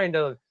 I'm trying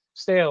to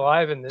stay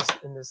alive in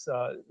this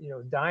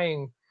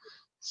dying,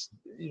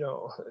 you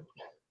know,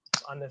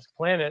 on this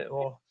planet.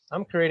 Well,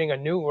 I'm creating a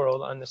new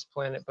world on this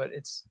planet, but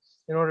it's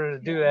in order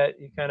to do that,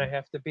 you kind of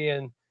have to be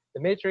in the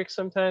matrix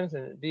sometimes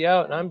and be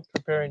out. And I'm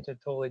preparing to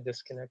totally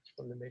disconnect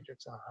from the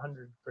matrix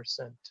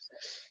 100%.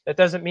 That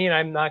doesn't mean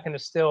I'm not going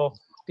to still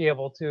be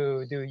able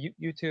to do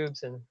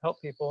YouTubes and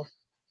help people,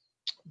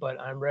 but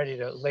I'm ready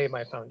to lay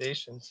my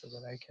foundation so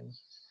that I can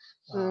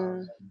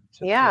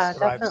yeah, just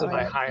arrive to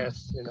definitely. my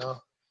highest.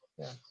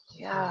 Yeah.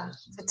 Yeah,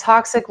 it's a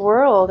toxic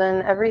world,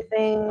 and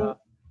everything.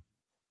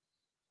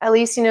 At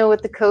least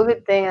with the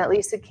COVID thing, at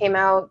least it came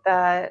out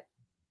that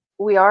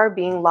we are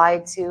being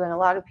lied to, and a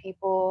lot of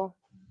people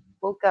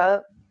woke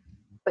up.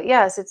 But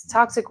yes, it's a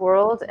toxic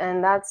world,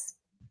 and I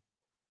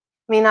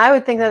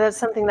would think that that's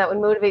something that would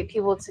motivate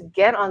people to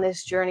get on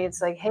this journey.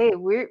 It's like, hey,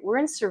 we're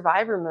in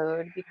survivor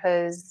mode,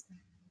 because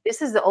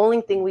this is the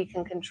only thing we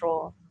can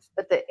control.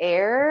 But the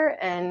air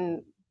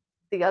and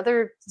the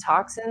other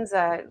toxins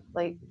that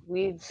like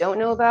we don't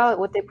know about,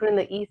 what they put in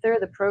the ether,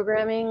 the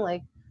programming,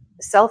 like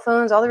the cell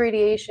phones, all the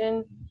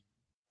radiation,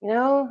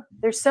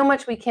 there's so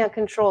much we can't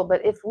control.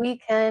 But if we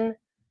can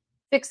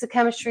fix the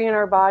chemistry in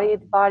our body,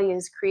 the body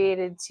is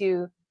created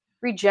to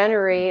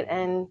regenerate,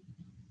 and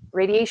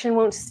radiation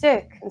won't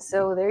stick. And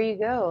so there you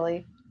go.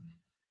 Like,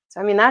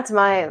 so that's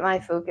my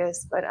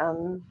focus. But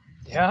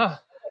Yeah.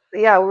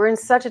 yeah, we're in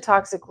such a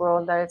toxic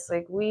world that it's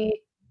like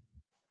we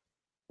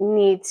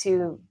need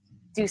to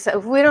do so.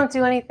 If we don't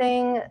do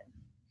anything,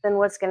 then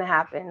what's going to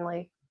happen?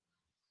 Like,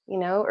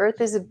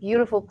 Earth is a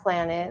beautiful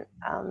planet.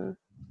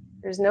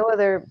 There's no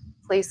other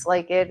place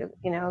like it.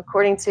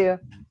 According to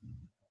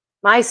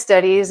my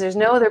studies, there's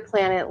no other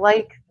planet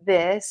like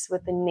this,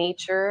 with the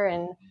nature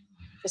and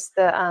just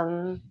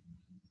the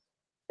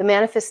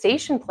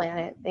manifestation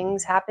planet.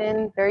 Things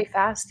happen very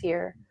fast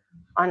here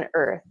on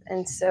Earth.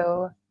 And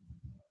so,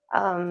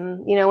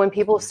 you know, when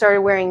people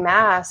started wearing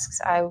masks,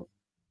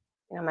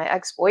 you know, my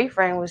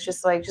ex-boyfriend was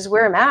just like, just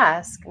wear a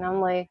mask. And I'm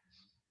like,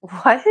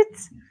 what?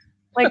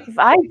 Like, if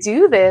I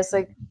do this,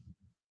 like,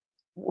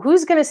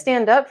 who's going to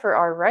stand up for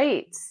our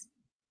rights?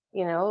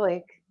 You know,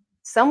 like,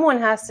 someone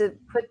has to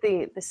put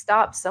the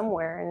stop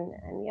somewhere.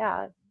 And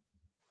yeah,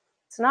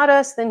 it's not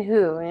us, then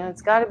who? You know,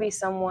 it's got to be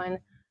someone.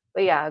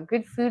 But yeah,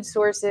 good food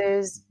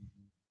sources.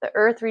 The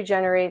earth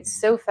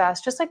regenerates so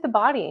fast, just like the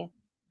body.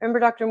 Remember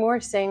Dr. Moore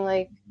saying,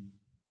 like,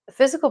 the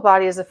physical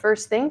body is the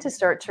first thing to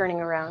start turning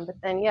around, but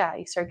then yeah,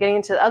 you start getting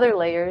into the other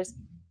layers.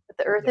 But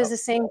the earth is the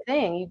same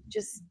thing. You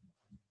just,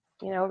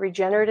 you know,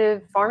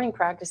 regenerative farming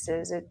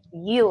practices, it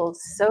yields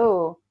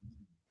so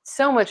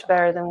much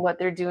better than what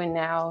they're doing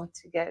now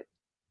to get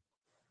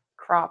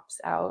crops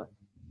out.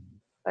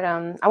 But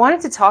I wanted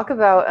to talk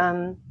about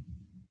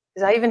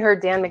because I even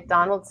heard Dan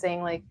McDonald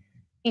saying, like,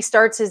 he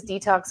starts his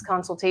detox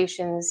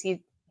consultations,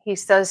 he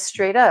says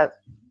straight up,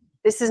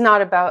 this is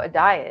not about a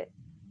diet.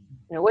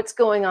 You know, what's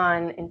going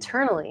on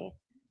internally,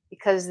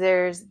 because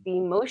there's the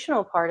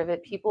emotional part of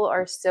it. People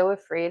are so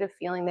afraid of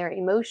feeling their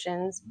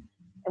emotions,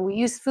 and we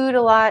use food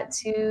a lot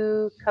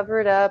to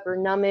cover it up or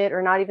numb it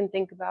or not even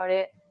think about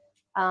it.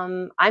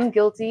 I'm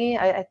guilty.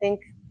 I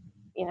think,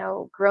 you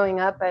know,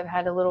 growing up, I've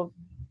had a little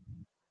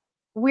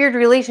weird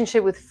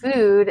relationship with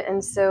food,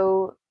 and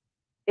so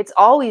it's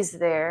always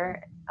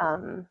there,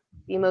 the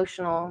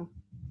emotional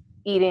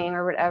eating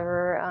or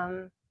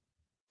whatever.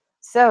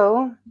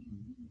 So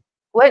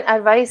what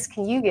advice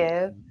can you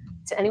give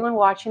to anyone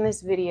watching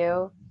this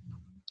video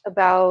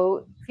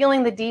about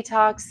feeling the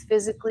detox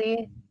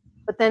physically,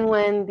 but then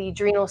when the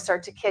adrenals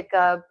start to kick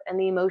up and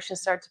the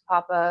emotions start to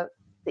pop up,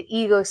 the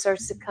ego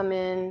starts to come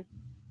in,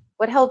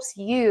 what helps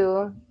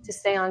you to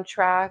stay on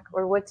track,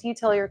 or what do you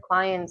tell your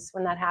clients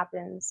when that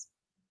happens?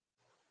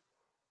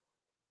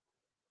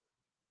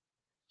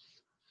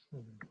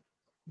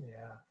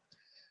 Yeah,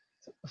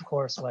 of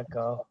course, let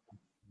go.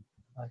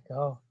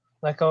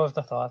 Let go of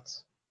the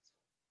thoughts.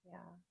 Yeah.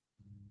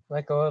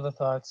 Let go of the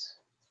thoughts.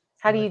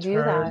 How do you do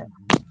that?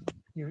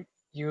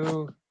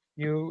 You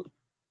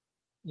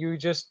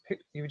just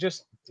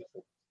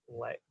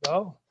let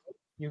go.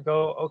 You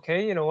go,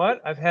 okay, you know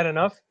what? I've had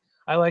enough.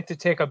 I like to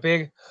take a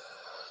big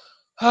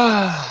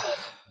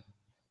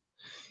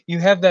you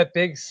have that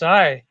big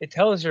sigh. It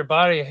tells your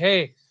body,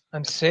 hey,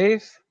 I'm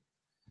safe.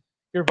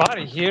 Your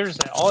body hears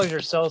that. All of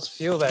your cells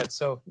feel that.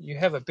 So you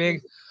have a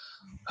big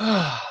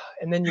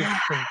and then you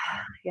can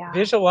Yeah.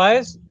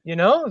 visualize, you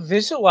know,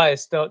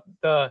 visualize the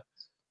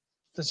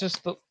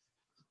just the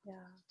Yeah.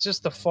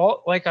 just the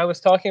fault, like I was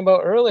talking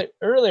about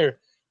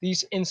earlier,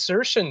 these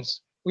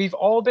insertions. We've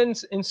all been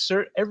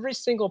every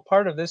single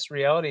part of this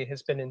reality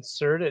has been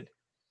inserted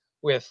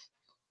with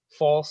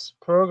false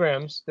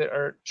programs that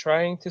are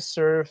trying to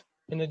serve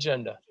an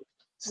agenda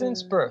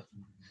since birth.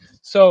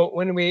 So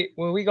when we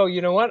go,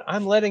 you know what,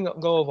 I'm letting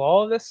go of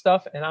all of this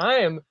stuff, and I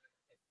am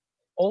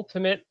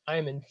ultimate, I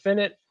am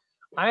infinite,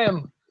 I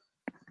am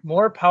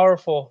more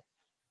powerful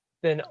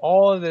than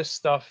all of this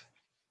stuff,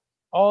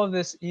 all of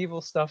this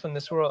evil stuff in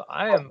this world.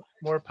 I am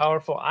more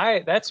powerful.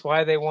 That's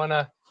why they want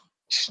to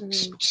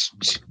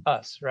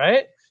us,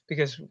 right?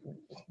 Because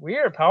we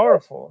are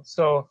powerful.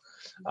 So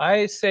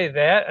I say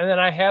that, and then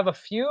I have a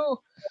few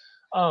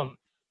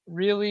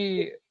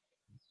really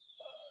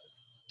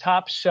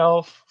top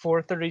shelf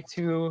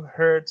 432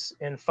 hertz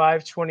and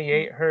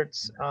 528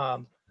 hertz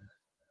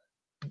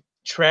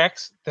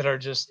tracks that are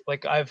just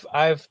like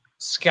I've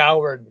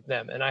scoured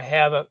them, and I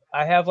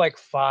have like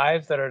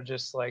 5 that are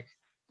just like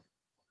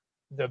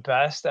the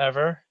best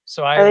ever.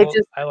 So Are they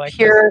just I like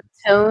pure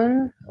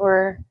tone,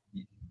 or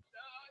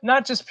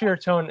not just pure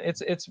tone.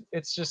 It's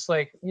just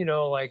like, you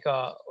know, like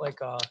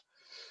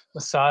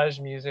massage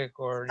music,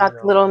 or you got the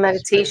know, little like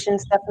meditation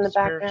stuff in the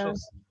spiritual background?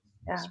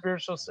 Yeah.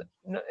 spiritual.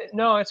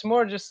 No, it's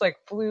more just like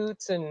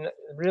flutes and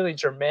really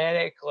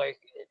dramatic, like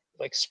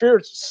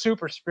spirit,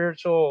 super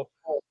spiritual.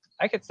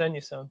 I could send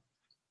you some.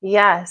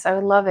 Yes, I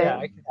would love Yeah,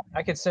 it.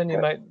 I could send you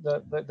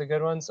the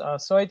good ones.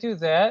 So I do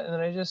that, and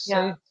then I just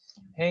Yeah. say,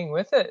 hang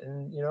with it,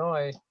 and you know,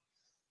 I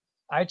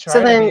So try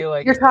to then be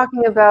like, you're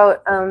talking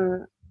about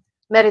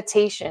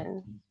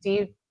meditation.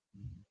 Do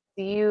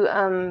you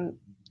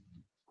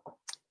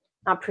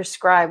not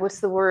prescribe, what's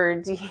the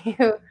word? Do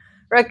you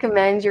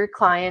recommend your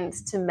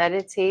clients to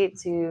meditate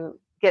to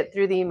get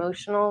through the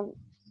emotional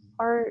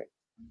part?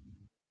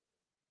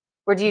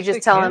 Or do you if they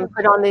just tell them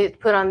can.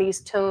 put on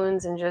these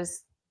tones and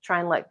just try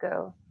and let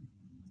go?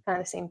 Kind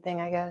of the same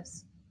thing, I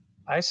guess.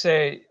 I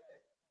say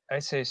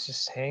it's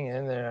just hang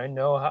in there. I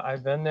know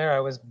I've been there. I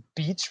was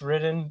beach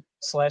ridden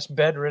 /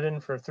 bedridden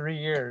for 3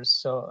 years,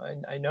 so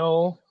I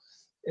know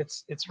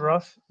it's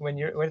rough when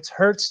it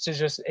hurts to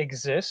just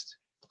exist.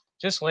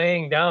 Just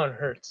laying down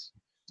hurts.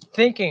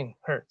 Thinking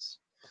hurts.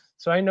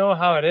 So I know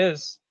how it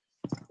is,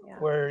 Yeah.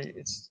 where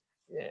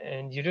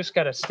and you just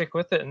got to stick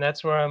with it. And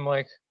that's where I'm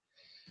like,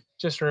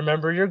 just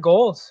remember your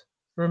goals.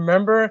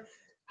 remember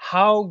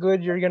how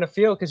good you're going to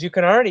feel, because you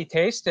can already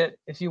taste it.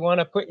 If you want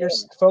to put your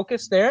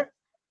focus there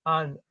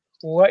on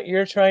what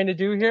you're trying to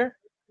do here,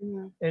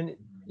 Mhm. and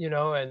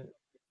and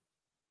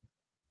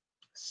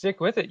stick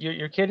with it.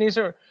 Your kidneys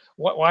are,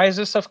 why is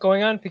this stuff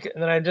going on? Because,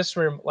 and then I just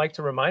like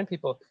to remind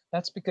people,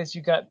 that's because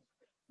you got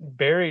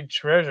buried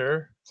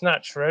treasure. It's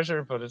not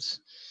treasure, but it's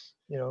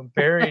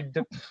buried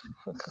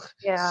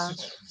Yeah.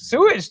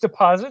 sewage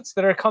deposits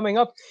that are coming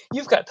up.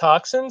 You've got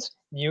toxins,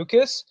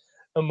 mucus,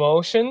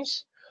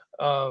 emotions,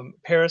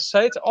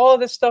 parasites, all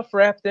of this stuff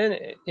wrapped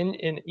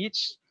in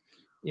each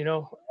you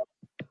know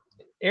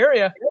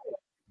area.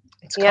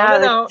 It's Yeah,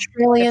 coming the out. It's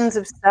trillions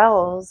of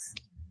cells.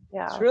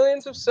 Yeah.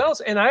 trillions of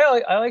cells. And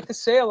I like to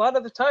say, a lot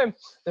of the time,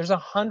 there's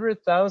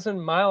 100,000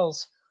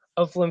 miles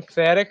of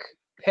lymphatic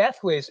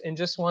pathways in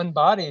just one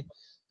body.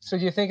 So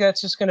do you think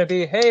that's just going to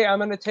be, hey, I'm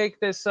going to take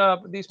these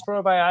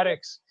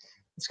probiotics,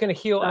 it's going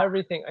to heal Ugh,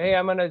 everything. Hey,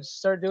 I'm going to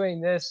start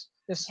doing these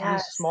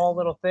yes. small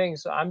little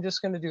things. So I'm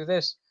just going to do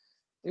this.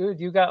 Dude,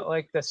 you got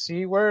like the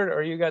C word,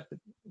 or you got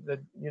the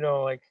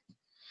like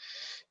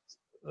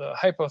the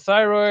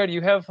hypothyroid, you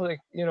have like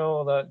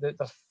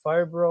the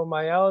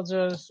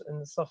fibromyalgias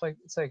and stuff, like,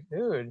 it's like,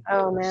 dude,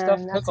 Oh this stuff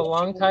man, took that's a a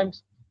long shame. time.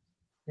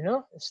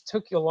 It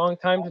took you a long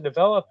time to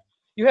develop.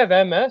 You have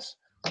MS.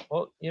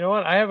 Well, you know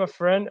what, I have a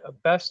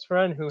best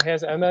friend who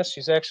has MS.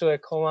 She's actually a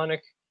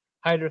colonic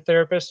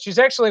hydrotherapist. She's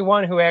actually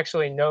one who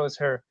actually knows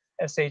her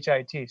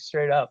shit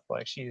straight up.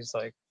 Like, she's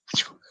like,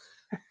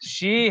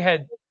 she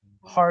had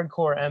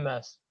hardcore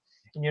MS.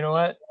 And you know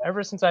what?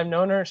 Ever since I've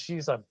known her,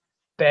 she's a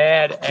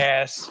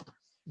badass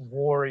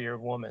warrior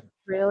woman.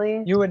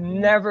 Really? You would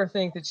never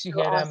think that she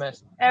So had awesome.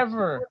 MS,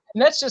 ever.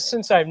 And that's just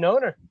since I've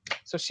known her.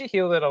 So she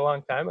healed it a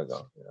long time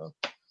ago.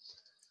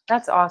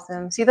 That's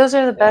awesome. See, those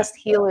are the Yeah. best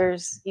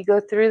healers. You go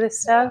through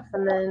this stuff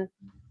and then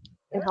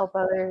can Yeah. help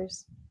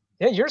others.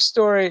 Yeah, your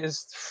story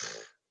is,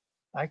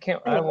 I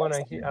can't, I want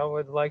Thanks. to, I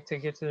would like to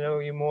get to know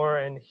you more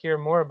and hear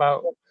more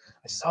about,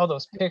 I saw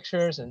those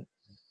pictures and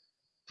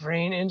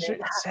brain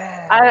injury.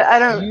 Sad. I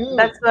don't, You,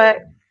 that's what,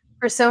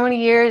 for so many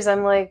years,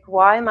 I'm like,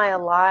 why am I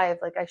alive?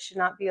 Like, I should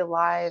not be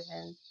alive.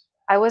 And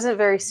I wasn't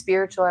very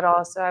spiritual at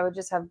all. So I would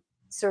just have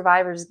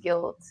survivor's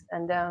guilt.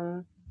 And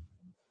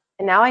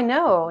now I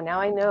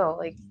know,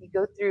 like, you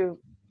go through,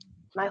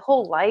 my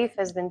whole life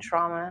has been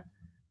trauma.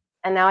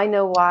 And now I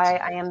know why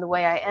I am the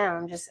way I am.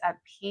 I'm just at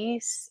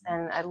peace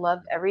and I love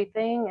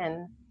everything.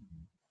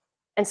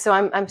 And so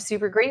I'm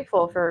super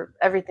grateful for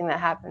everything that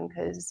happened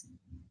because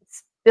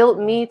it's built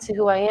me to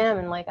who I am,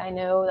 and like I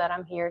know that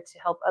I'm here to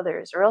help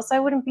others, or else I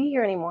wouldn't be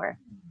here anymore,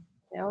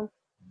 you know.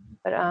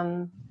 But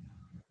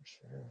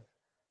sure.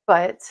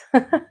 but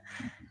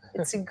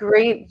it's a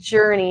great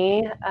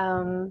journey.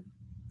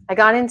 I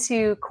got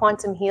into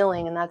quantum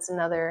healing, and that's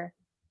another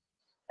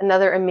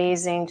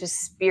amazing,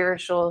 just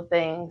spiritual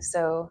thing.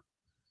 So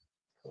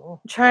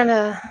Cool.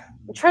 I'm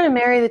trying to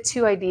marry the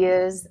two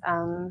ideas.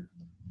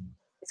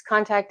 It's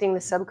contacting the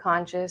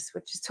subconscious,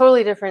 which is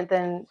totally different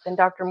than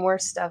Dr.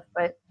 Moore's stuff,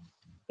 but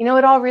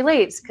it all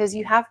relates because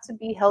you have to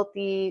be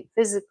healthy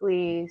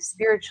physically,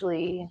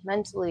 spiritually,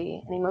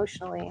 mentally, and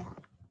emotionally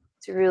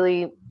to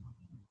really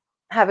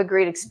have a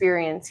great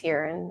experience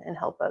here and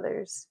help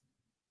others.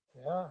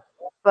 Yeah.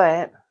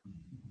 But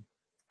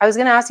I was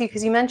going to ask you,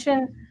 because you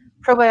mentioned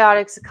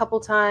probiotics a couple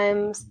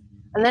times,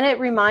 and then it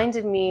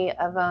reminded me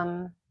of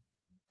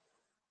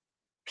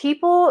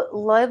people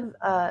love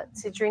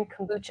to drink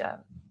kombucha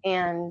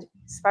and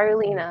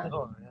spirulina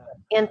Oh,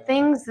 yeah. and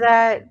things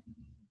that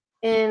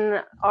in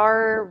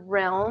our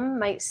realm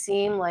might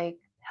seem like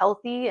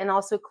healthy, and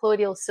also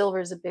colloidal silver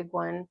is a big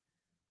one.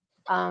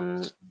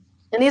 And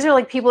these are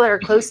like people that are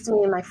close to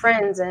me and my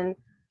friends, and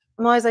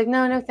I'm always like,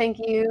 no, no, thank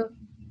you.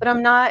 But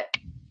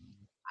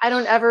I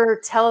don't ever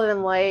tell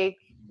them like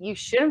you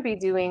shouldn't be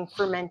doing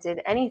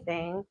fermented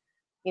anything.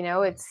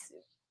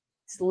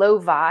 It's low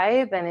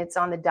vibe and it's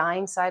on the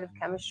dying side of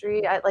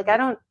chemistry. I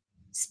don't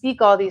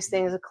speak all these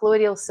things, the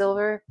colloidal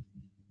silver,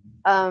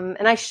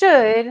 and I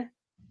should,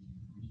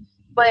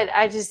 but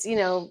I just,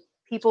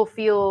 people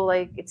feel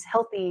like it's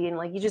healthy and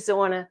like you just don't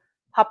want to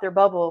pop their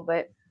bubble.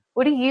 But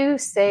what do you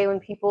say when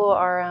people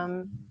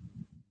are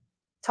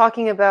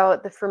talking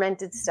about the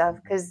fermented stuff?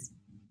 Because,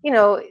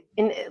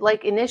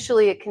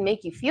 initially it can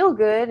make you feel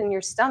good in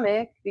your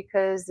stomach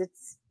because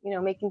it's,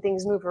 making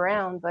things move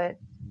around, but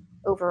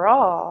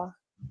overall,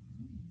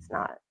 it's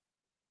not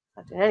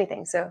doing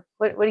anything. So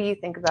what do you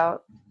think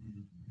about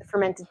the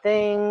fermented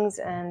things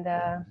and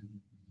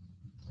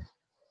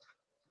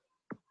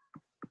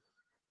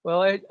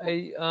Well, I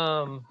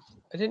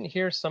didn't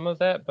hear some of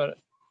that, but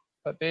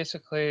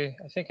basically,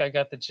 I think I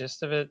got the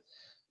gist of it.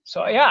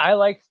 So yeah, I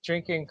like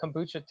drinking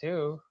kombucha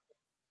too.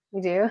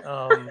 you do?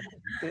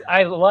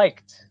 I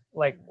liked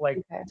like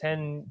Okay.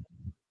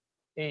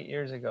 8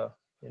 years ago,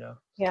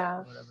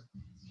 Yeah. whatever.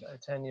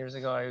 10 years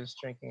ago, I was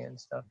drinking it and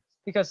stuff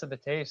because of the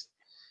taste.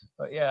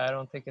 But yeah, I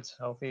don't think it's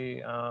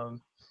healthy.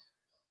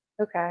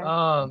 Okay.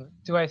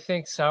 Do I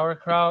think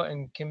sauerkraut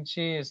and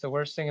kimchi is the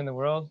worst thing in the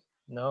world?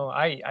 No,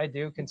 I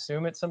do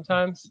consume it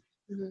sometimes.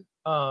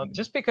 Mhm.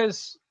 Just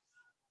because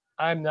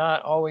I'm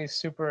not always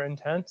super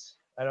intense.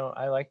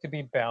 I like to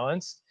be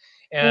balanced.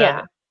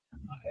 Yeah.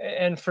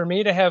 And for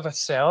me to have a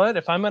salad,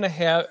 if I'm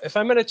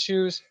gonna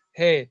choose,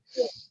 hey,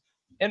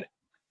 and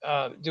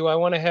do I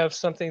want to have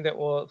something that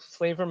will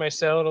flavor my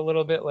salad a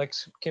little bit, like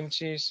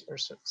kimchi or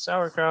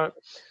sauerkraut,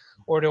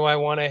 or do I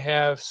want to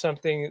have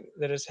something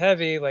that is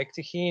heavy, like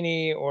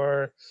tahini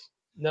or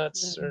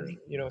nuts or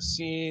Mhm.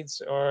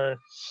 seeds or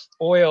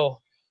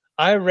oil?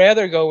 I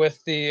rather go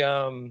with the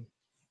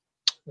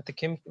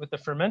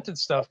fermented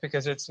stuff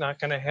because it's not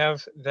going to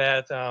have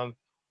that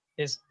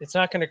it's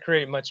not going to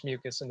create much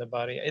mucus in the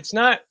body. It's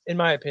not, in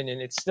my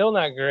opinion, it's still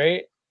not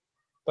great,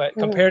 but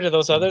compared Mhm. to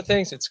those other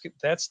things,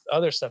 that's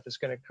other stuff is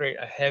going to create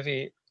a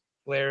heavy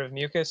layer of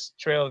mucus,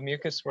 trail of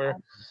mucus. Where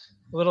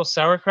a little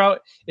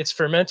sauerkraut, it's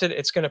fermented,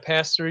 it's going to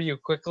pass through you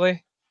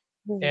quickly,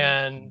 Mhm.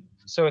 and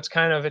so it's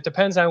kind of, it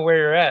depends on where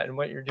you're at and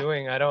what you're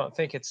doing. I don't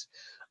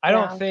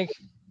Yeah. think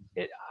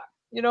it,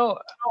 you know,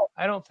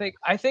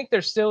 I think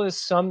there still is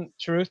some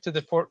truth to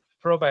the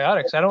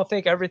probiotics. I don't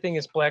think everything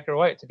is black or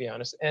white, to be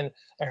honest. And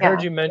I heard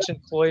Yeah. you mention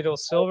colloidal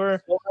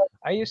silver.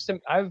 I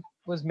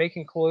was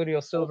making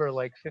colloidal silver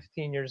like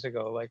 15 years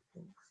ago.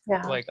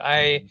 Yeah. Like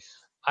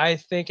I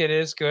think it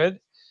is good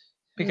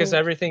because Mhm.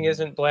 everything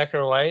isn't black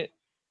or white.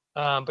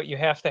 But you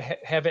have to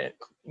have it,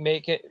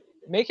 make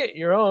it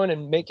your own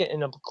and make it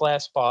in a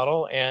glass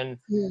bottle. And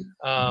Mhm.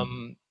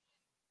 um,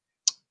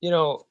 you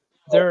know,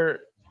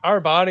 our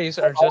bodies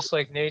are just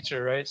like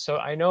nature, right? So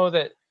I know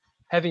that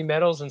heavy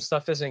metals and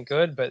stuff isn't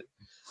good, but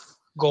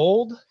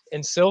gold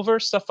and silver,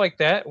 stuff like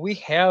that, we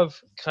have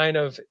kind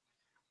of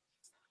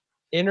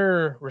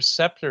inner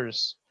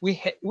receptors. We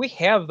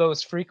have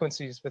those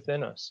frequencies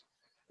within us.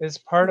 It's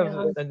part of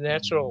Yeah. the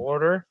natural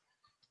order.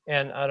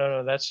 And I don't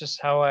know, that's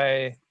just how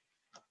I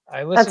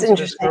That's listened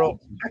to this interesting. girl,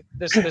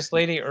 this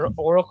lady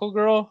Oracle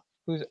girl,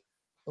 who's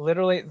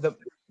literally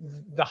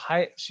the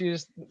high.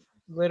 She's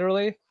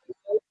literally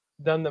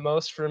done the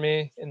most for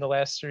me in the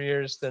last 3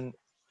 years, than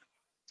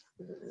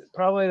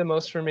probably the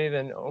most for me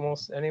than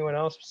almost anyone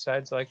else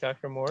besides like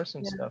Dr. Morris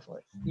and Yeah. stuff.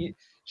 And she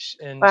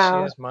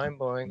Wow. is mind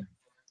blowing.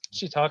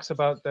 She talks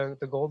about the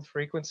gold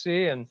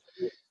frequency and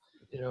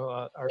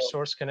our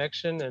source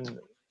connection and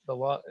the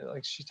law.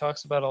 Like she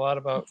talks about a lot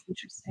about That's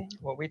interesting.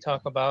 what we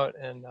talk about.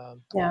 And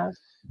Yeah.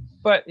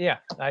 but yeah,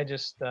 I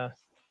just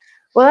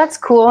Well, that's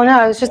cool. No,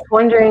 I was just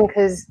wondering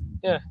because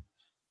yeah.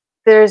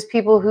 there's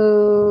people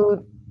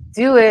who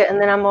do it, and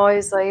then I'm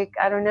always like,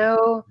 I don't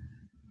know.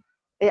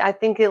 I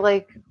think it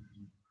like,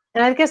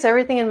 and I guess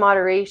everything in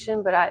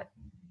moderation, but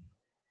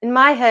in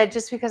my head,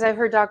 just because I've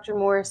heard Dr.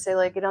 Morris say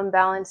like it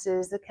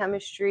unbalances the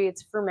chemistry,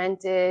 it's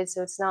fermented,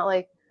 so it's not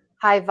like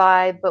high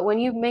vibe. But when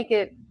you make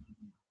it,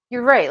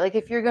 you're right. Like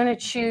if you're going to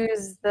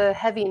choose the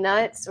heavy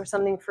nuts or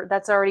something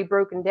that's already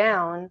broken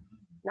down,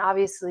 and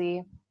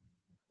obviously,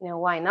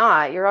 why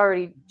not? You're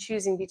already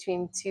choosing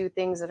between two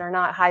things that are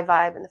not high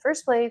vibe in the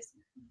first place.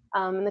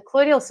 And the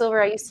colloidal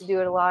silver, I used to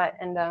do it a lot,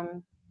 and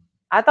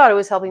I thought it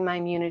was helping my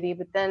immunity.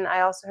 But then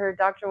I also heard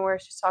Dr.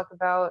 Morris just talk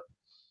about,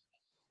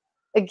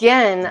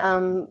 again,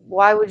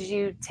 why would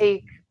you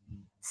take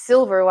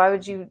silver? Why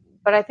would you?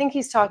 But I think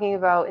he's talking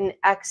about in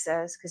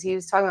excess because he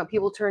was talking about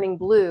people turning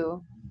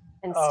blue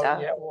and Oh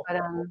stuff. yeah.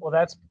 But Well,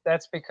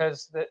 that's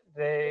because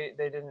they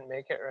didn't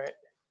make it right.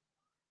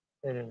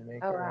 They didn't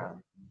make oh it right.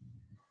 wow,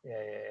 Yeah,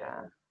 yeah, yeah,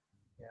 yeah.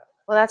 yeah.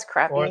 Well, that's Or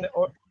crappy. the,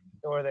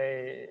 or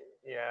they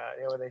yeah,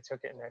 or they took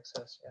it in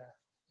excess.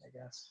 Yeah, I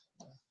guess.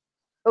 Yeah.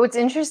 But what's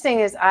interesting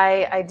is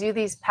I do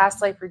these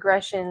past life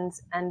regressions,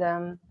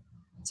 and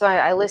so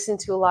I listen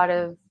to a lot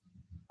of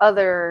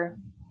other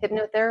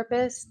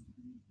hypnotherapists.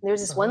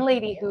 There's this Uh-huh. one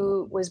lady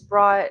who was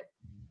brought.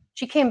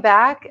 She came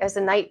back as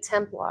a Knight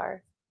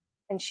Templar,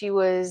 and she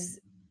was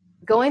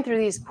going through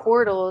these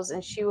portals,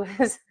 and she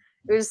was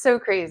it was so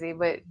crazy,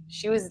 but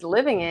she was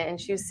living it, and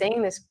she was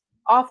saying this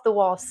off the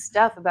wall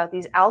stuff about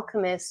these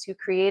alchemists who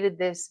created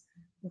this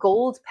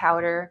gold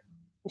powder.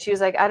 And she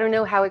was like, I don't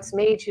know how it's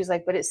made. She was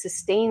like, but it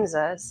sustains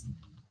us,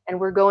 and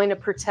we're going to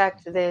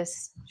protect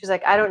this. She's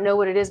like, I don't know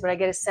what it is, but I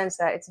get a sense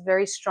that it's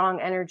very strong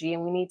energy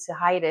and we need to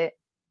hide it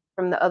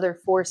from the other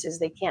forces.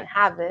 They can't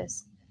have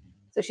this.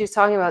 So she was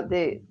talking about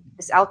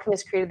this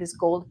alchemist created this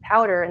gold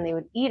powder and they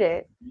would eat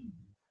it.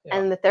 Yeah.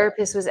 And the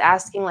therapist was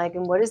asking, like,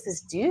 and what does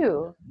this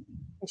do?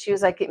 And she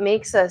was like, it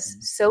makes us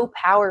so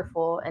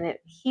powerful and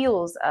it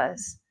heals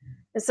us.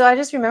 And so I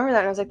just remember that.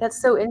 And I was like,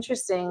 that's so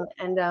interesting.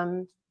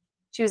 And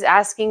she was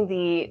asking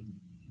the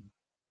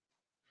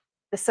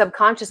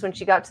subconscious when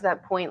she got to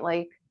that point,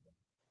 like,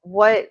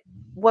 what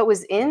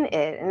was in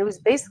it? And it was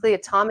basically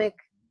atomic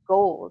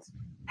gold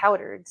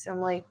powdered. So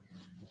I'm like,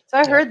 so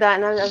I Yep. heard that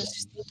and I was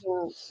just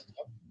thinking,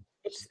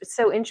 it's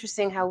so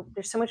interesting how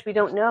there's so much we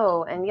don't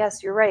know. And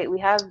yes, you're right. We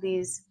have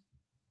these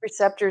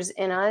receptors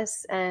in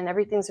us and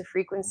everything's a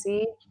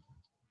frequency.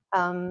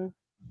 Um,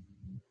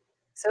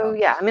 so Yeah.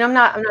 yeah, I mean, I'm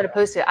not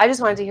opposed to it. I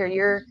just wanted to hear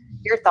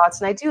your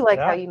thoughts. And I do like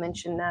how Yeah. you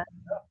mentioned that,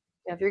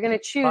 if you're going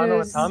to choose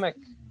Monoatomic.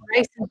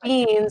 rice and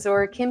beans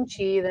or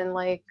kimchi, then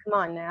like, come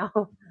on now,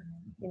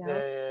 you Yeah, know?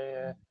 yeah,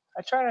 yeah.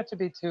 I try not to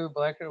be too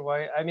black or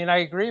white. I mean, I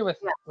agree Yeah.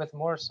 with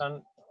more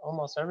sun.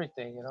 almost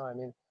everything, you know. I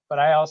mean, but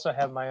I also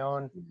have my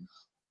own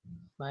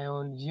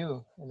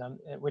view, and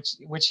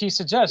which he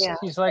suggests. Yeah.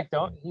 He's like,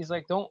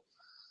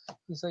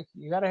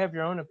 you got to have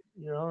your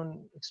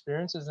own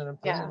experiences and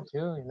Yeah. opinion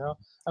too, you know.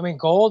 I mean,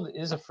 gold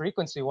is a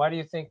frequency. Why do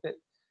you think that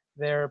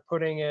they're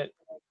putting it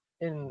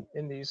in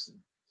these,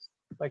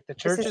 like the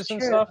This is churches and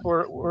true. stuff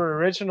were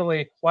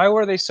originally, why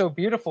were they so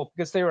beautiful?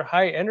 Because they were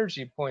high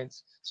energy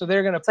points. So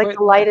they're going to It's like put the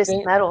the lightest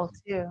thing. metal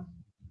too.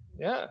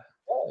 Yeah.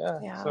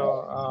 Yeah.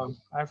 So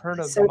I've heard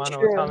of the So true.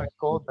 monoatomic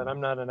gold, but I'm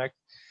not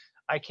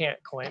I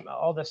can't claim.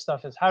 All this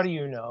stuff is, how do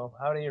you know?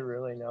 How do you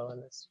really know?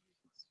 And it's,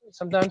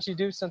 sometimes you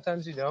do,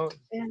 sometimes you don't.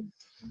 Yeah.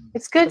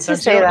 It's good to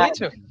Sometimes you say don't that.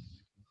 need to.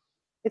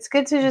 It's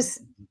good to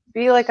just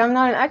be like, I'm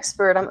not an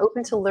expert. I'm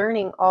open to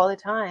learning all the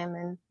time.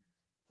 And,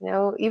 you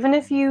know, even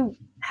if you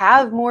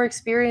have more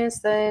experience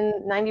than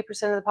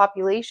 90% of the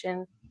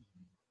population,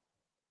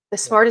 the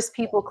smartest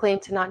people claim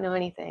to not know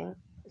anything.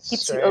 Keeps you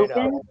Straight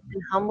open up.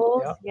 and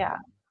humbled. Yep. Yeah.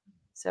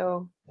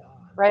 So Yeah,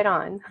 right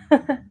on. yeah,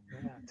 But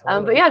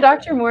totally. yeah,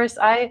 Dr. Morse,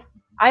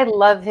 I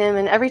love him.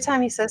 And every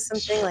time he says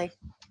something, like,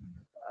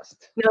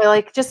 you know,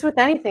 like just with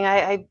anything,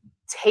 I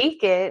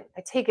take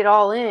it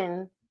all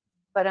in.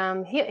 But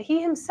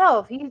he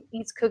himself, he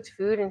eats cooked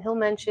food, and he'll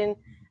mention,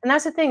 and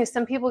that's the thing, is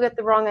some people get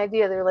the wrong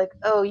idea. They're like,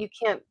 oh, you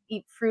can't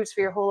eat fruits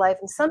for your whole life.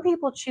 And some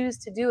people choose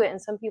to do it, and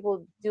some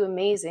people do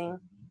amazing.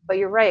 But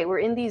you're right, we're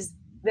in these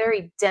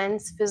very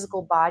dense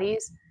physical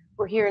bodies.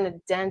 We're here in a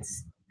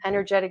dense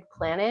energetic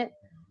planet.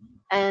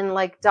 And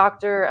like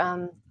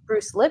Dr.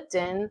 Bruce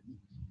Lipton,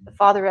 the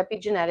father of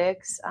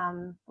epigenetics,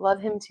 love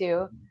him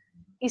too.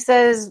 He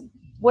says,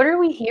 what are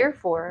we here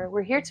for?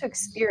 We're here to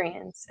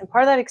experience. And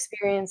part of that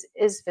experience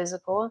is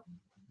physical.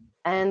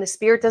 And the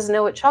spirit doesn't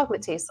know what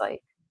chocolate tastes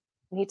like.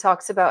 And he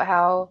talks about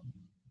how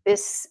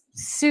this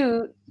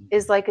suit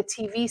is like a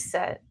TV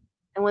set.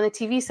 And when the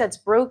TV set's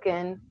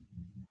broken,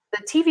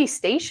 the TV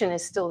station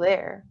is still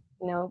there.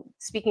 You know,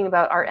 speaking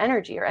about our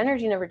energy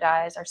never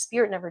dies, our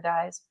spirit never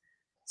dies.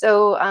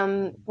 So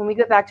when we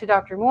get back to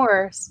Dr.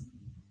 Morse,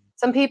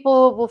 some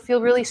people will feel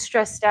really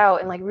stressed out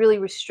and like really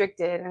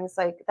restricted. And it's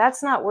like,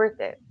 that's not worth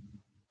it.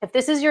 If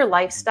this is your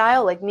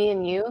lifestyle, like me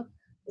and you,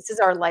 this is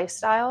our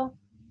lifestyle.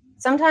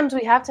 Sometimes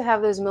we have to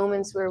have those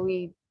moments where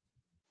we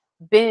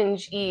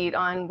binge eat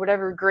on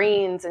whatever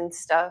grains and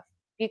stuff,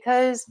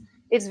 because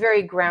it's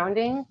very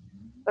grounding.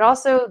 But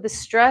also the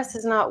stress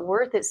is not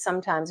worth it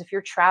sometimes. If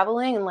you're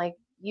traveling and like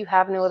you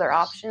have no other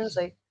options,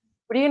 like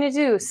what are you gonna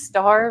do?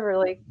 Starve? Or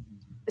like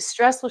the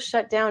stress will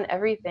shut down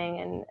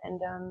everything.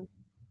 And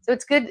so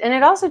it's good. And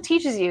it also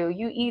teaches you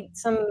eat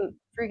some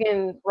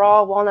freaking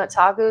raw walnut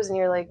tacos and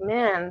you're like,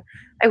 man,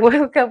 I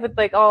woke up with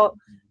like all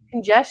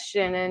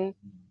congestion. And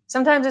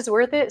sometimes it's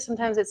worth it,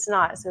 sometimes it's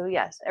not. So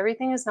yes,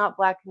 everything is not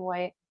black and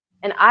white.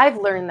 And I've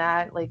learned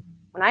that, like,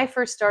 when I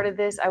first started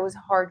this, I was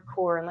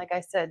hardcore. And like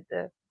I said,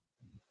 the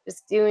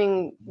just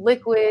doing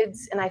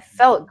liquids, and I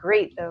felt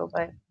great though.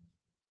 But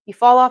you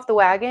fall off the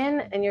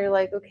wagon and you're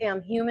like, okay,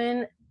 I'm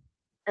human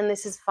and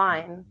this is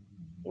fine.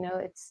 You know,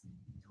 it's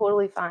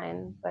totally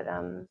fine. But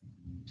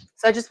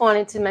so I just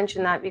wanted to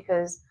mention that,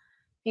 because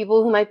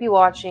people who might be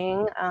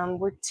watching,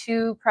 we're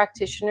two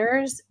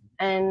practitioners.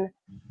 And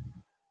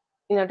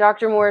you know,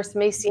 Dr. Morris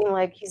may seem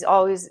like he's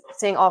always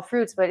saying all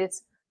fruits, but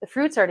it's, the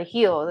fruits are to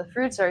heal. The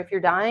fruits are, if you're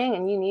dying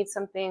and you need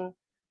something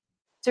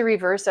to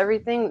reverse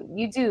everything,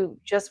 you do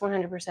just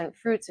 100%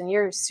 fruits, and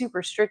you're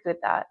super strict with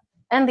that.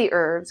 And the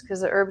herbs, because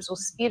the herbs will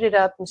speed it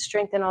up and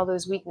strengthen all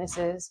those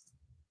weaknesses.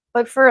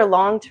 But for a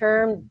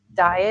long-term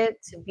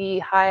diet to be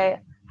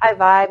high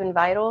vibe and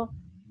vital,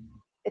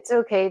 it's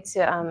okay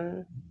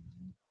to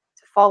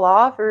fall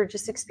off or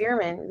just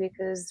experiment,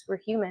 because we're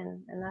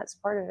human and that's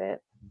part of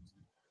it.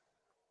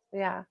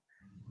 Yeah,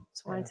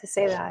 just wanted to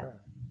say that.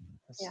 Sure.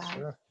 That's Yeah.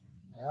 true.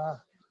 Yeah.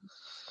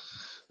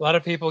 A lot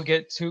of people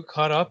get too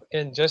caught up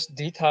in just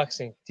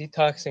detoxing.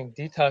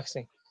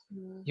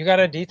 Mm. You got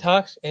to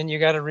detox and you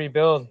got to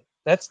rebuild.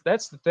 That's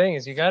the thing,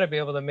 is you got to be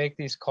able to make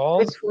these Good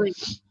calls. point.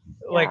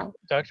 Like Yeah.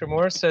 Dr.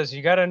 Morris says,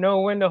 you got to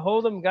know when to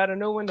hold them, got to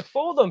know when to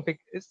fold them.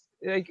 It's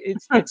like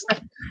it's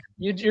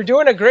you're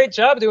doing a great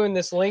job doing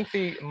this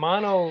lengthy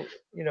mono,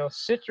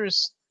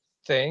 citrus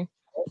thing,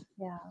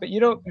 Yeah. but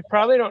you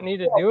probably don't need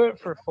to do it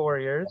for 4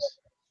 years.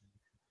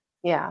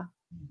 Yeah.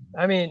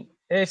 I mean,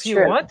 if It's you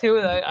true. want to,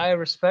 I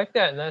respect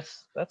that, and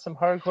that's some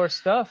hardcore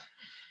stuff.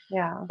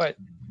 Yeah. But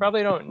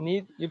probably don't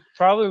need. You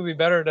probably would be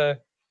better to.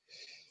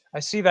 I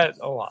see that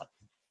a lot.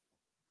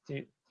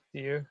 Do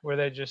you?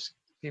 Where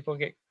people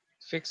get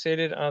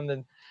fixated on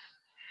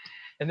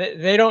and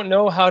they don't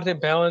know how to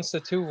balance the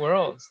two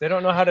worlds. They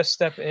don't know how to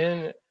step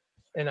in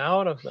and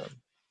out of them.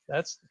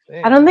 That's the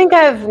thing. I don't think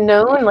I've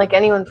known like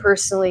anyone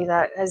personally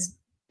that has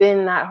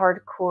been that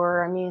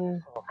hardcore. I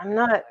mean,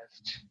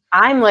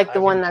 I'm like the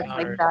I've one that's like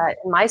encountered. that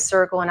in my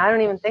circle, and I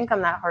don't even think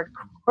I'm that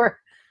hardcore.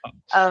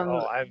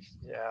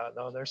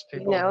 There's You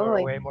people who know, are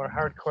like way more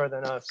hardcore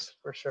than us,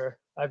 for sure.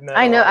 I've met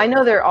I a lot of know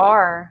them. there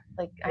are.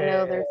 Like I know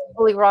Yeah. there's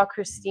Fully Raw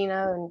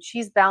Christina, and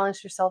she's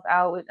balanced herself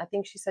out with, I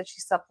think she said she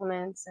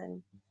supplements,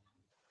 and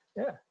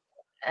Yeah.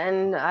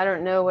 and I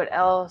don't know what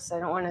else. I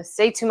don't want to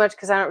say too much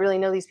because I don't really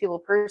know these people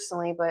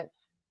personally, but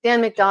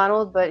Dan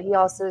McDonald, but he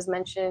also has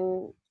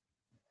mentioned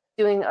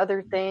doing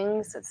other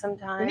things at And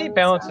he sometimes.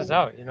 balances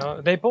out, you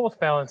know, they both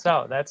balance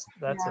out. That's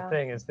the Yeah,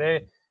 thing, is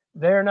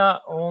they're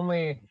not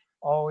only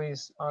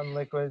always on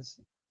liquids.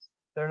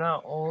 They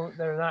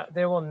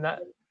will not,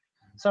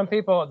 some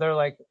people, they're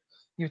like,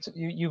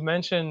 you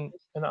mention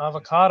an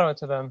avocado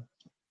to them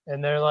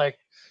and they're like,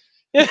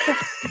 you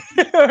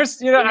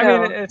know, I I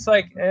mean, know. it's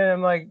like,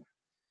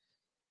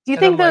 Do you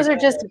and I'm think those like,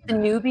 are just the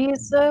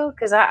newbies though?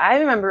 Because I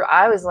remember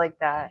I was like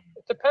that.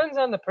 it depends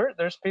on the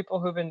there's people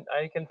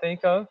I can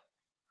think of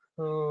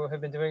who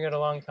have been doing it a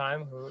long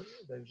time, who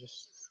they're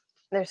just,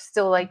 They're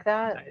still like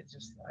that. I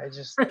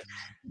just,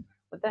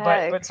 What the but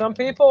heck? some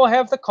people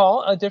have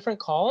a different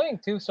calling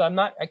too. So I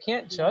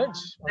can't Yeah,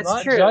 judge. I'm that's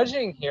not true.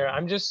 judging here.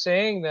 I'm just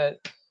saying that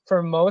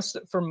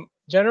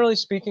generally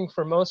speaking,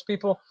 for most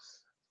people,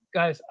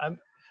 guys,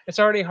 it's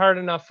already hard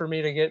enough for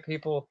me to get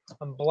people,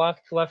 I'm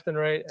blocked left and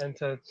right, and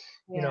to,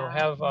 you know, Yeah,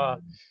 have,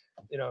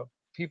 you know,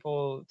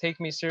 people take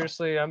me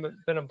seriously.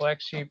 Been a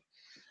black sheep.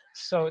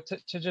 So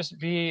to just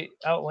be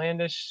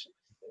outlandish,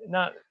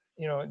 not,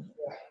 you know,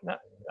 not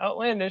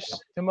outlandish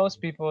to most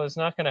people is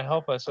not going to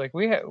help us. Like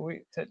I'm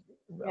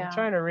yeah,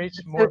 trying to reach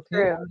that's so more people,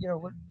 true. you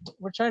know,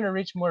 we're trying to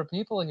reach more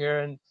people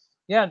here. And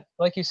yeah,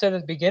 like you said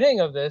at the beginning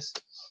of this,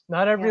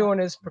 not Yeah, everyone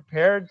is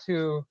prepared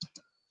to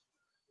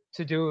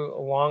do a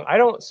long, I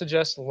don't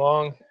suggest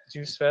long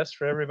juice fast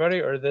for everybody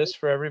or this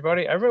for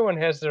everybody. Everyone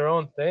has their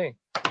own thing,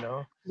 you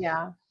know.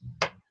 yeah.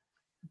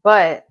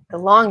 But the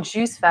long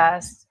juice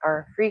fasts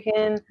are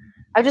freaking.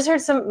 I've just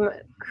heard some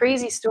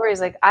crazy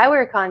stories. Like I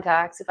wear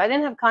contacts. If I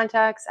didn't have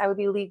contacts, I would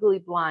be legally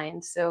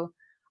blind. So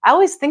I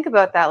always think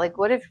about that. Like,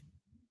 what if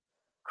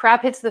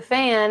crap hits the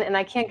fan and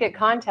I can't get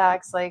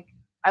contacts? Like,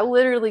 I will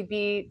literally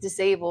be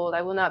disabled.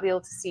 I will not be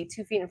able to see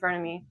 2 feet in front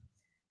of me.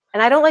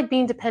 And I don't like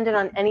being dependent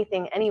on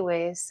anything,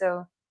 anyways.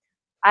 So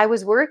I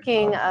was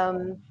working.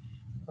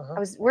 Uh-huh. I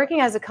was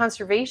working as a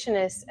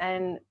conservationist,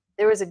 and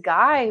there was a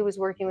guy who was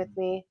working with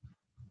me,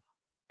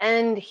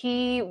 and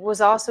he was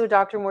also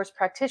Dr. Moore's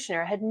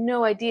practitioner. I had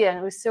no idea, and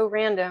it was so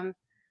random.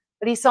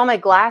 But he saw my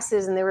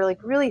glasses, and they were like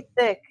really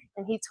thick,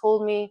 and he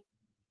told me,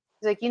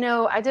 he's like,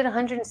 I did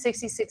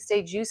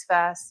 166-day juice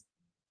fast,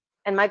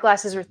 and my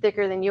glasses were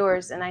thicker than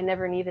yours, and I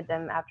never needed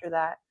them after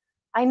that.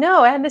 I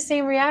know, I had the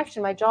same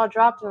reaction. My jaw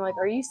dropped, and I'm like,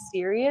 are you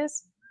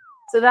serious?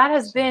 So that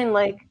has been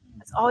like,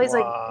 it's always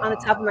like on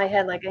the top of my Wow.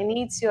 head. Like I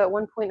need to, at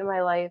one point in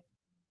my life,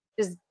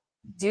 just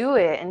do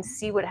it and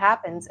see what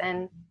happens.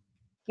 And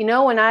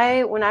when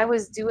I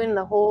was doing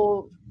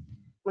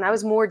when I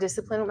was more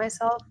disciplined with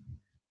myself,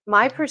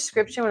 my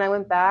prescription when I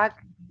went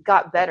back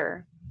got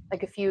better,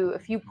 like a few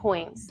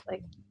points.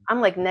 Like I'm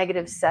like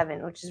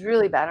 -7, which is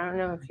really bad. I don't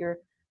know if you're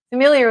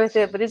familiar with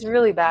it, but it's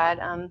really bad.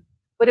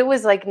 But it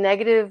was like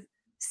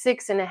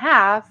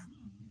 -6.5,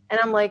 and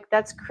I'm like,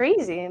 that's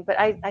crazy. But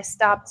I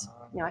stopped.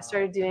 I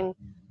started doing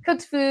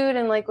cooked food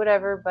and like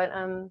whatever. But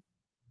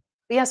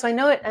yeah, so I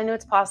know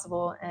it's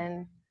possible,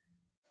 and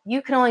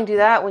you can only do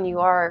that when you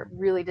are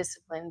really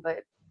disciplined.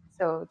 But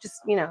so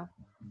just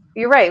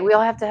you're right. We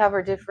all have to have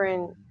our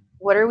different.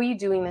 What are we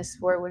doing this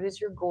for? What is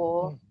your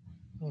goal?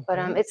 But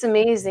Mm-hmm. it's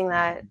amazing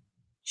that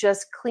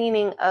just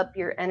cleaning up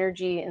your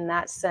energy in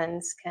that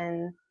sense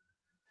can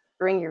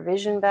bring your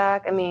vision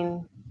back. I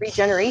mean,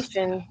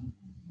 regeneration.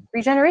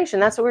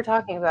 That's what we're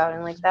talking about,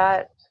 and like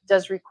that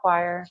does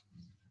require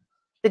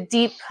the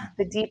deep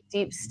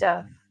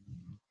stuff.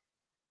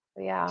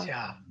 But yeah.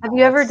 Yeah, Have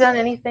you ever that's, done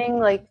anything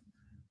like?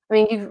 I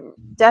mean, you've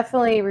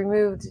definitely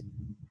removed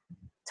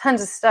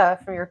tons of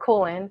stuff from your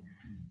colon,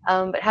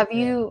 but have yeah.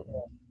 you?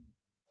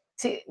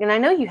 And I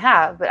know you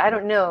have, but I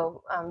don't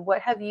know. What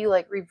have you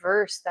like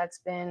reversed that's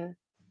been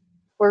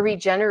or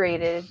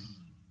regenerated?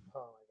 Oh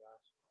my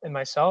gosh. And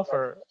myself,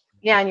 or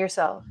Yeah, and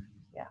yourself.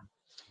 Yeah.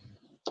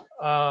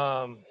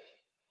 um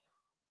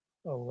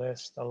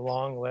a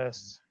long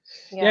list.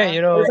 Yeah, Yeah.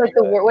 you What know, is like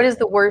what is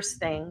the worst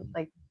thing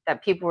like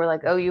that people were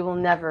like, oh, you will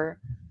never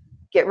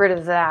get rid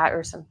of that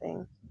or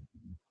something?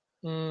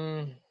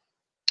 mm,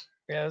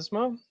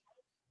 asthma,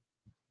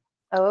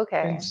 Oh,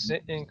 okay.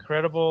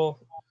 incredible.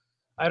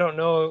 I don't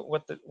know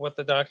what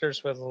the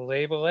doctors would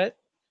label it,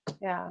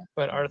 Yeah.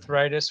 but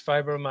arthritis,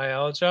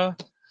 fibromyalgia,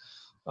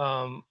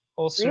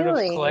 ulcerative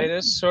Really?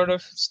 colitis sort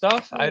of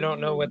stuff. I Oh,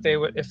 don't know what they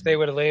would, if they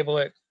would label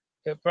it.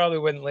 It probably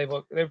wouldn't label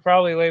it. They'd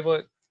probably label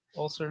it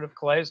ulcerative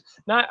colitis.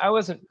 Not, I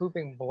wasn't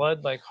pooping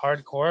blood like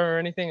hardcore or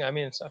anything. I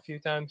mean, it's a few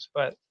times,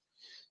 but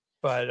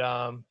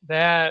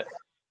that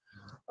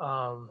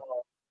um,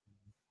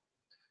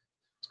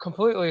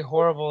 completely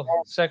horrible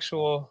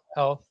sexual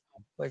health,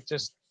 like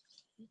just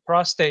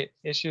prostate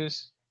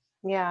issues.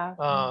 yeah.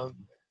 Um,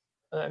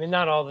 I mean,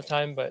 not all the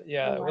time, but Oh,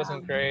 yeah, it wow.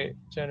 wasn't great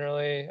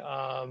generally.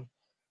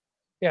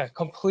 Yeah,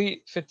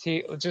 complete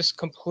fatigue, just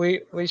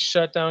completely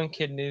shut down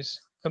kidneys,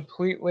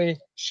 completely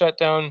shut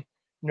down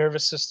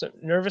nervous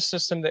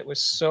system that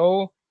was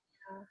so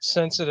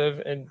sensitive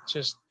and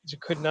just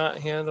could not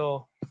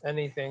handle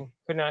anything,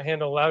 could not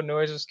handle loud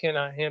noises,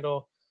 cannot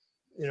handle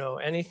you know,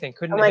 anything. Oh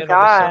Couldn't my handle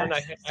the sun.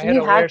 gosh. I So had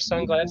you to had wear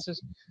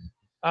sunglasses.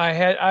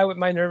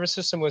 My nervous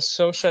system was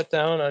so shut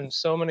down on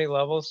so many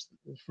levels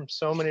from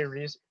so many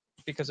reasons,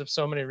 because of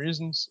so many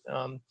reasons.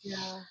 yeah.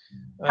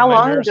 How My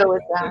long nerves, ago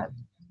was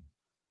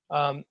that?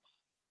 um,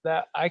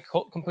 that I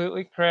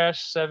completely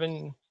crashed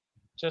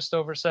just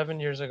over 7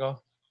 years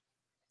ago.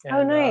 Oh,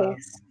 And,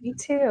 nice. Me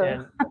too.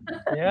 and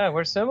yeah,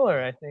 we're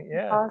similar, I think.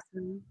 That's Yeah.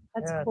 awesome.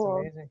 That's Yeah. It's cool.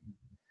 amazing.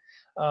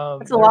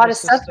 That's a lot of Nervous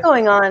stuff system,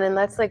 going on, and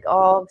that's like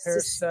all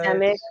systemic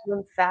parasites.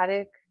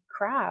 lymphatic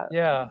crap.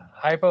 Yeah,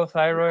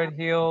 hypothyroid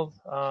healed.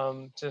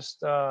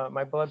 Just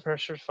my blood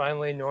pressure's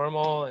finally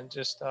normal, and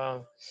just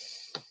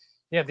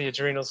yeah, the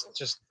adrenals.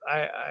 Just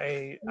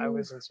I Mm.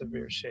 was in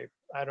severe shape.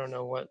 I don't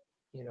know what,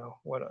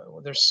 what.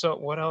 There's so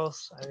what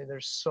else. I mean,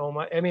 there's so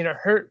much. I mean, it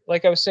hurt.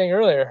 Like I was saying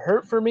earlier, it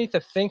hurt for me to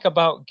think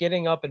about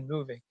getting up and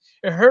moving.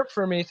 It hurt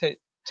for me Oh to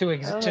my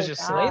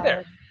just lay there.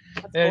 God.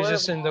 That's And it's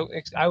just horrible.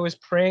 in the. I was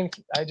praying.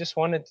 I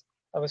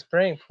was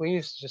praying,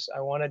 please, just I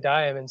want to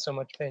die. I'm in so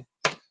much pain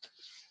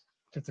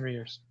for 3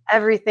 years.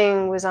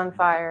 Everything was on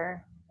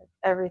fire.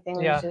 Everything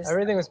was Yeah, just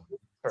everything was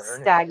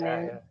burning. Yeah,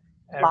 stagnant,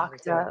 yeah.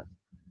 locked Everything. up.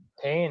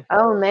 Pain.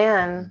 Oh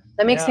man,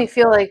 that makes Yeah. me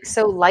feel like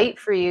so light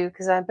for you,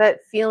 because I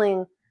bet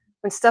feeling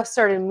when stuff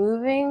started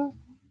moving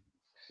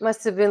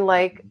must have been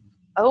like,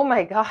 oh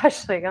my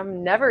gosh, like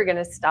I'm never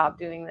gonna stop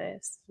doing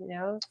this, you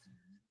know?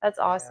 That's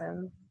Yeah.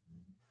 awesome.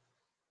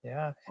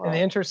 Yeah. And the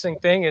Well, interesting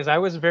thing is I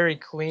was very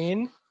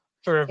clean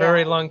for a yeah.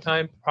 very long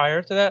time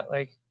prior to that,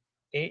 like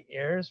 8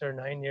 years or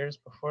 9 years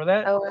before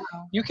that. Oh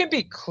wow. You can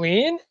be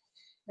clean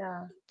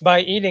Yeah.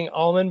 by eating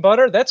almond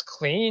butter. That's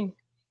clean,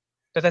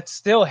 but that's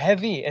still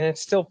heavy, and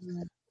it's still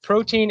Mm,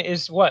 protein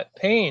is what?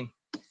 Pain.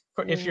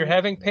 If you're mm,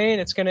 having pain,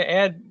 it's going to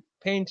add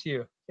pain to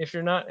you. If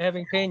you're not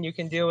having pain, you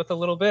can deal with a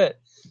little bit.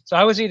 So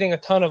I was eating a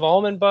ton of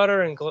almond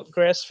butter and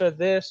grass-fed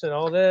this and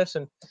all this,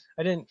 and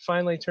I didn't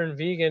finally turn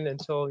vegan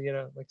until,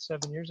 like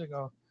 7 years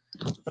ago.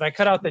 But I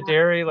cut out the yeah.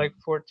 dairy like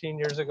 14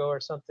 years ago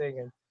or something,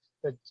 and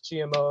the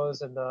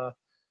GMOs and the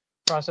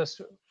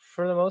processed,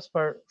 for the most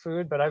part,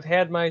 food. But I've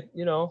had my,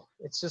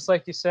 it's just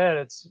like you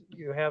said,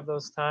 you have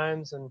those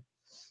times, and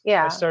I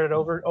Yeah. started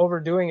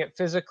overdoing it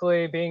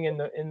physically, being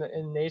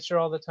in nature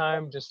all the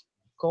time, just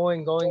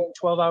going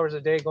 12 hours a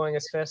day, going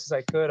as fast as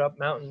I could up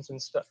mountains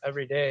and stuff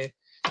every day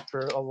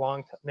for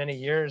many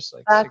years,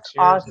 like That's 6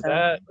 years of awesome.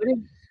 that.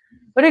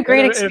 What a And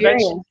great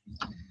experience.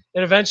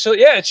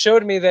 yeah, it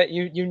showed me that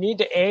you need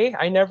to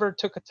I never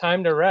took a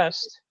time to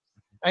rest.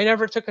 I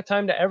never took a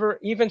time to ever,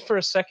 even for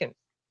a second.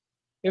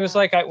 It was Yeah.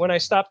 like when I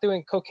stopped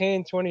doing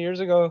cocaine 20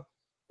 years ago,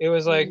 it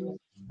was like Mm,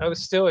 I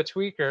was still a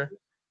tweaker,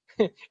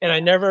 and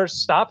I never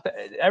stopped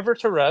ever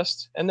to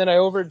rest. And then I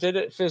overdid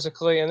it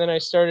physically, and then I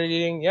started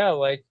eating,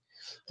 like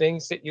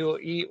things that you'll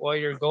eat while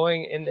you're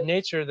going in the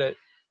nature that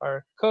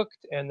are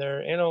cooked, and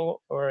they're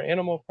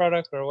animal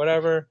product or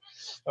whatever.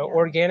 yeah.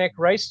 Organic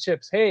rice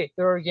chips. Hey,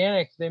 they're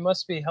organic. They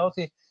must be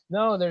healthy.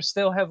 No, they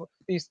still have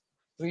these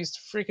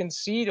freaking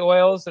seed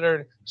oils that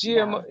are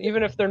GMO. Yeah.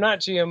 Even if they're not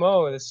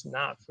GMO, it's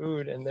not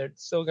food, and they're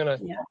still gonna.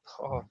 Yeah.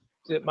 Oh,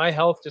 my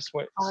health just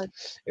went. God.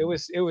 It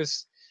was.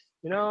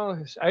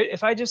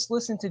 If I just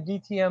listened to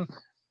DTM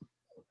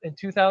in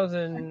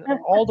 2000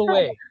 all the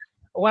way,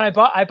 when I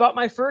bought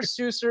my first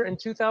juicer in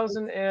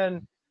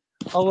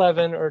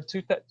 2011 or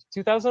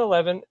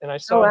 2011, and I Oh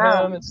saw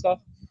wow. him and stuff.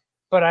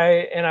 But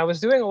I was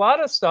doing a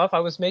lot of stuff. I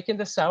was making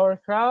the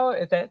sauerkraut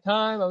at that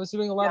time. I was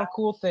doing a lot Yeah. of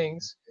cool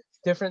things,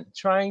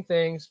 trying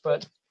things.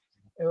 But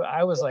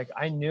I was like,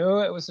 I knew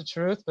it was the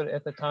truth, but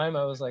at the time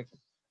I was like,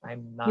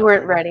 I'm You not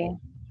weren't ready. ready.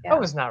 I Yeah.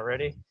 was not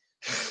ready.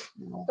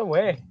 No. No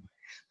way.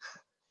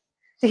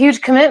 It's a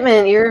huge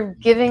commitment. You're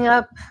giving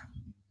up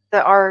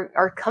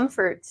our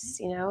comforts,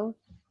 you know.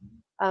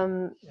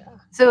 Yeah.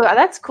 So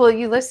that's cool.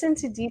 You listened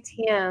to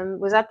DTM.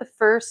 Was that the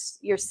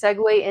first your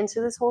segue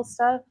into this whole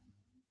stuff?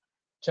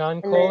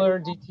 John And then Kohler,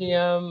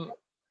 DTM.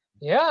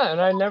 Yeah,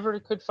 and I never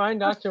could find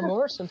Dr.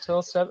 Morse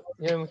until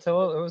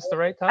until it was the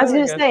right I was time, I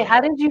gonna guess. say, how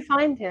did you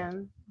find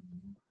him?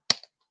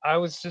 I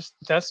was just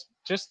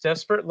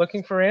desperate,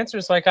 looking for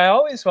answers, like I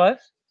always was.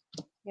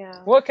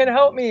 Yeah. What can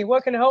help me?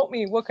 What can help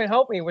me? What can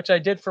help me? Which I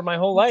did for my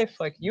whole life.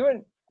 Like you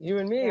and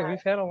me, Yeah.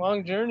 we've had a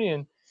long journey,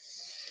 and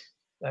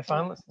I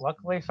Yeah.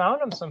 luckily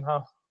found him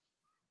somehow.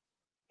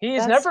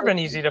 He's That's never so been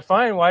cool. easy to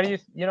find. Why do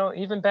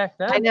even back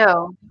I then?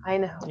 know. I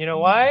know. You know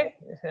why?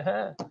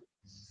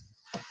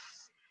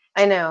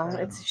 I know. Yeah,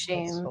 It's a it's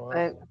shame, but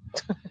horrible.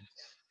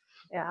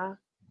 yeah.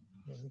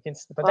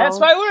 But that's Well,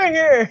 why we're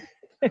here.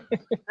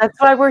 that's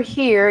why we're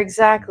here.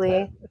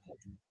 Exactly.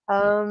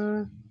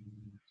 Um,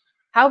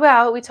 how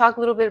about we talk a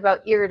little bit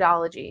about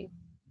iridology?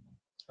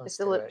 Let's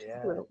do it. Just a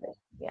Yeah, little bit.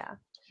 Yeah.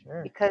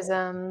 sure. Because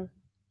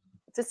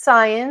it's a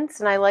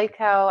science, and I like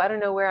how, I don't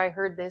know where I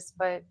heard this,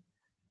 but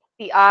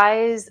the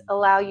eyes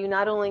allow you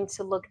not only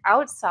to look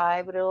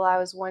outside, but it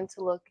allows one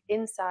to look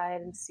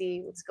inside and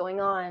see what's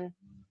going on.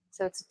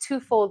 So it's a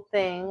twofold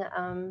thing.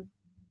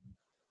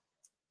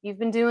 You've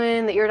been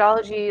doing the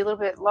iridology a little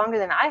bit longer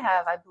than I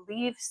have, I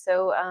believe.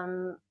 So,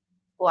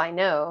 well, I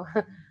know.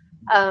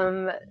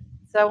 um,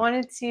 so I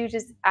wanted to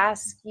just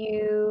ask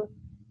you.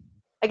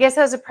 I guess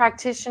as a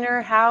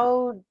practitioner,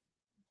 how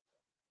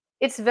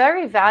it's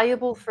very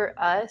valuable for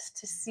us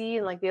to see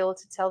and like be able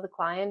to tell the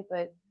client,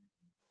 but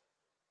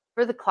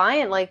for the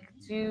client, like,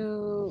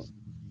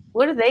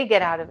 what do they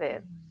get out of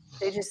it?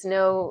 They just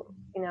know,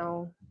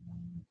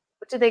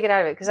 what do they get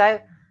out of it?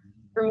 Because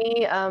for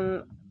me,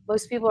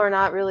 most people are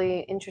not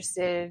really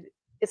interested.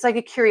 It's like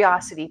a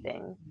curiosity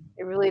thing.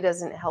 It really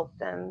doesn't help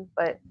them,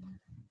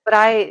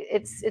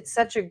 it's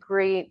such a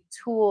great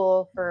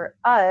tool for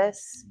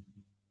us,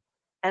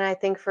 and I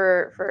think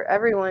for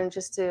everyone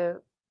just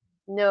to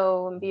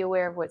know and be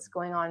aware of what's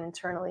going on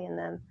internally in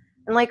them,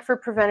 and like for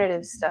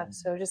preventative stuff.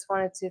 So just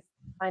wanted to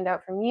find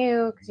out from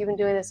you, because you've been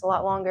doing this a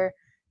lot longer.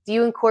 Do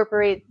you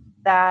incorporate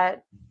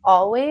that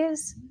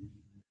always?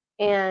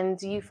 And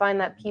do you find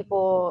that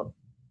people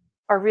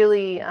are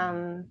really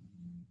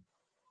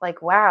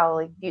like, wow,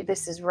 like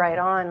this is right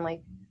on,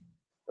 like,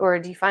 or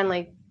do you find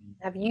like,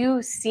 have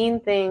you seen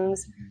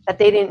things that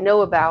they didn't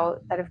know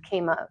about that have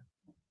came up?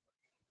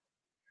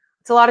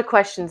 It's a lot of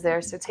questions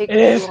there, so take It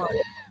what is. you want.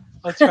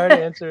 I'll try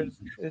to answer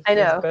it I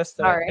as know. best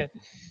that I Sorry. can.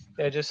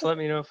 Yeah, just let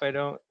me know if I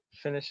don't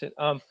finish it.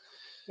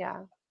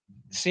 Yeah.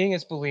 Seeing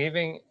is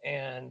believing,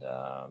 and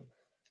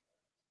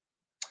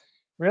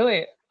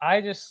really,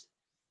 I just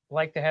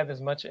like to have as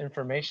much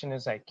information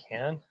as I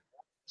can.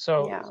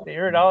 So Yeah. the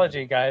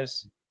iridology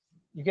guys,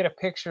 you get a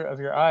picture of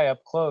your eye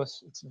up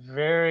close. It's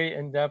very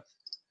in depth,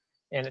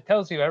 and it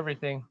tells you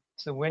everything.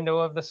 It's the window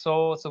of the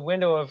soul. It's the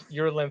window of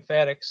your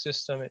lymphatic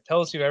system. It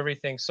tells you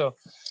everything. So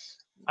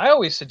I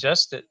always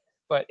suggest it,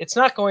 but it's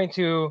not going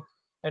to.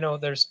 I know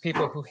there's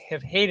people who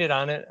have hated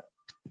on it,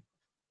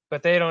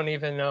 but they don't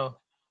even know,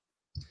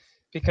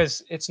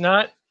 because it's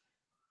not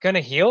going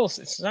to heal.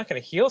 It's not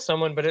going to heal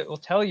someone, but it will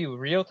tell you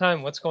real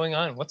time what's going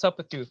on, what's up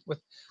with you, with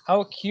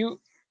how acute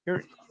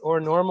your or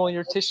normal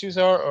your tissues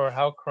are, or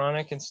how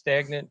chronic and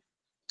stagnant,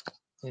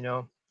 you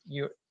know,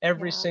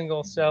 every Yeah.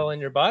 single cell in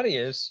your body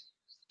is.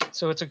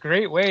 So it's a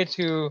great way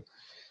to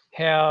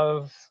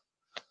have.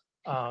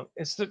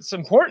 It's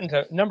important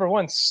to, number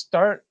one,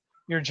 start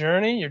your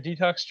journey, your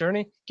detox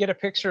journey. Get a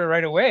picture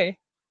right away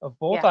of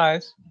both Yeah.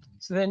 eyes,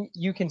 so then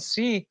you can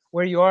see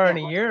where you are Yeah. in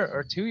a year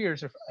or 2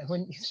 years. Or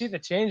when you see the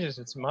changes,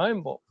 it's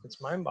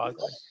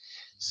mind-boggling. Yeah.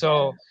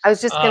 So I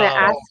was just gonna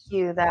um, ask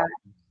you that.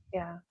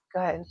 Yeah.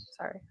 Go ahead.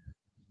 Sorry.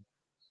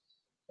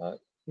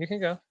 you can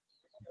go.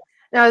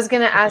 No, I was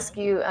gonna Okay. ask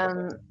you,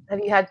 have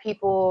you had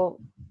people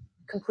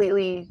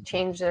completely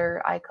change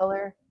their eye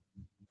color?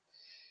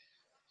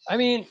 I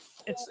mean,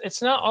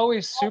 it's not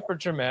always super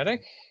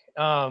dramatic.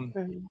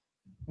 Mhm.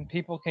 And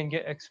people can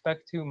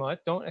expect too much.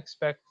 Don't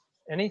expect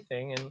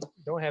anything, and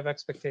don't have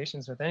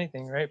expectations with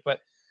anything, right?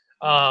 But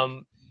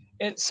um,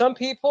 and some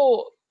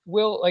people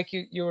will, like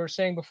you were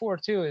saying before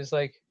too, is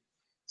like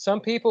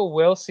some people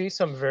will see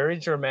some very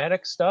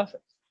dramatic stuff,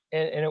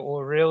 and it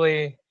will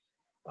really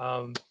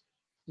um,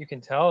 you can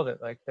tell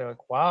that, like, they're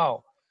like,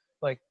 wow,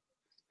 like,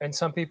 and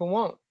some people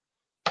won't.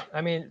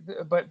 I mean,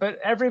 but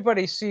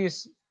everybody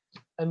sees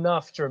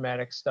enough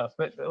dramatic stuff,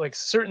 but like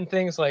certain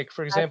things, like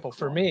for That's example,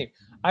 for cool. me,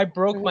 I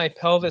broke Mhm. my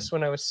pelvis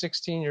when I was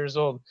 16 years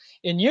old.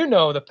 And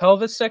the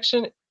pelvis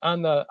section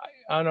on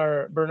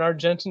our Bernard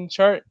Jensen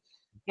chart,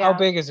 how Yeah.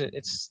 big is it?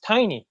 It's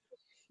tiny.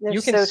 They're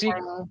You can so see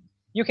tiny.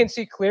 you can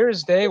see clear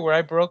as day where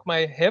I broke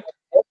my hip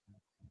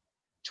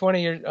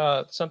 20 years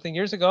something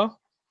years ago.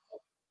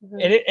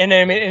 Mhm.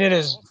 I mean, and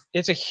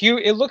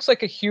it looks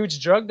like a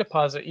huge drug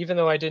deposit, even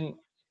though I didn't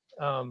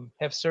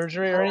have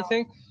surgery or Wow.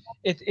 anything.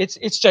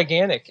 It's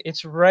gigantic.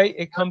 It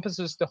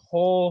encompasses the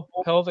whole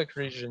pelvic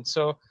region.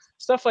 So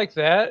stuff like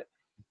that.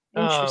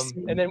 And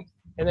Interesting.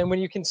 then when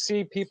you can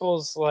see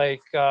people's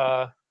like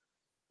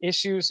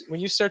issues,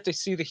 when you start to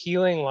see the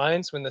healing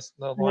lines, when the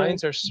Mhm.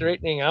 lines are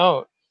straightening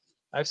out,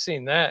 I've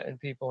seen that in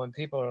people, and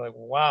people are like,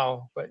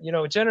 wow. But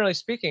generally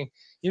speaking,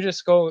 you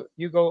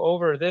go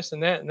over this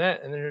and that and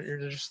that, and then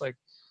you're just like,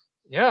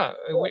 yeah.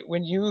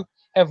 When you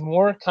have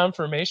more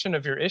confirmation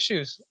of your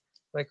issues,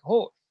 like,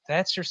 oh,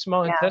 that's your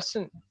small Yeah.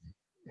 intestine.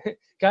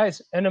 Guys,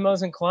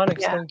 enemas and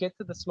colonics Yeah. don't get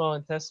to the small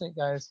intestine,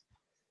 guys.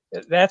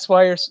 That's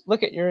why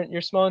look at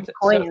your small Good intestine.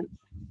 So point.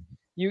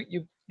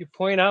 you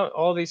point out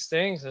all these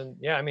things, and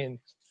yeah, I mean,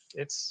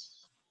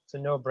 it's a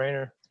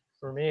no-brainer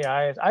for me.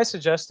 I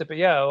suggest it, but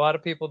yeah, a lot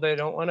of people, they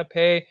don't want to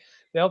pay.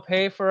 They'll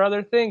pay for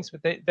other things,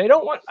 but they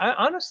don't want.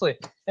 Honestly,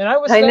 and I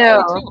was I that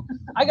way know. too.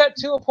 I got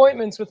 2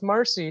 appointments with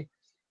Marcy.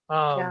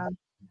 Um, Yeah.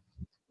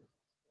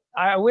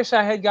 I wish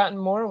I had gotten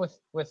more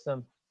with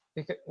them,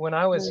 because when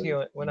I was Mm.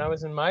 healing, when I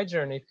was in my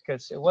journey,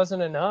 because it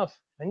wasn't enough.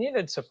 I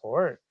needed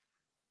support.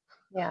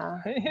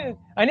 Yeah.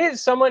 I needed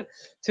someone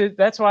to.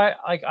 That's why,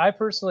 like, I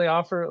personally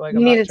offer. Like, You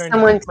I'm not needed trying to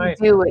someone make to my.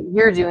 do what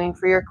you're doing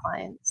for your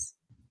clients.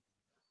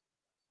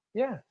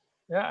 Yeah,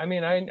 yeah. I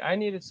mean, I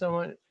needed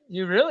someone.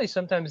 You really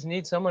sometimes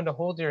need someone to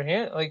hold your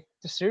hand, like,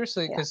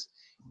 seriously, Yeah. because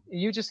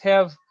you just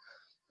have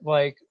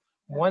like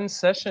Yeah. one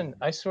session.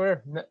 I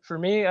swear, for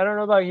me, I don't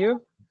know about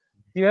you.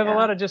 You have a Yeah.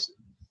 lot of just.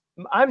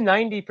 I'm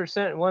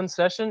 90% one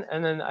session,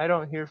 and then I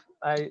don't hear.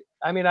 I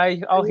mean,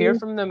 I'll hear Really?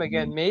 from them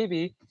again.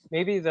 Maybe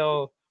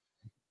they'll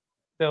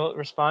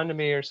respond to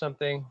me or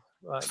something.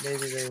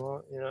 maybe they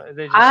won't. You know,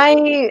 they just.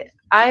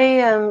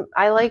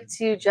 I like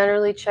to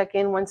generally check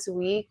in once a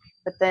week,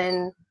 but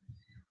then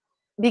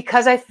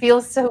because I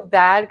feel so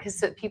bad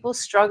because people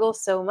struggle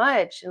so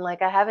much, and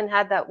like I haven't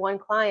had that one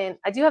client.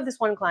 I do have this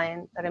one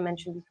client that I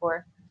mentioned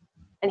before,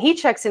 and he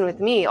checks in with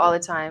me all the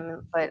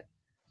time. But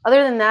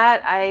other than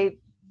that, I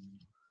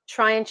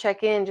try and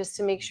check in just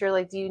to make sure,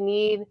 like, do you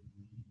need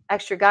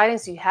extra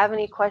guidance? Do you have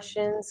any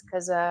questions?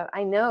 Because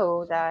I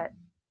know that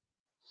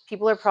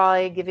people are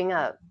probably giving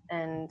up,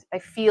 and I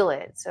feel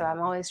it. So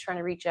I'm always trying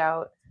to reach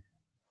out.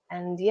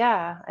 And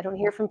yeah, I don't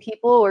hear from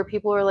people, or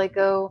people are like,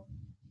 oh,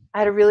 I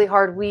had a really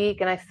hard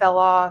week and I fell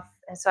off.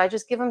 And so I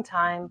just give them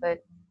time. But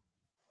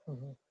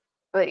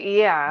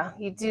yeah,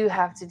 you do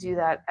have to do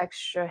that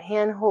extra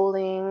hand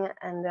holding.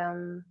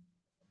 And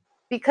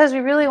because we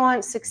really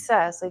want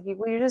success, like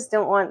we just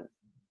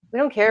we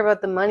don't care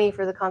about the money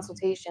for the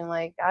consultation.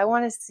 Like, I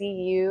want to see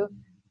you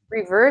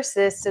reverse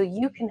this so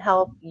you can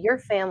help your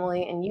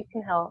family and you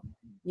can help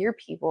your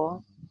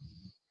people,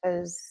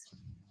 because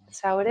that's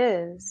how it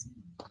is.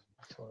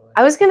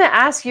 I was going to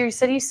ask you, you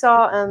said you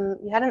saw,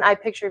 you had an eye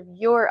picture of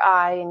your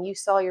eye and you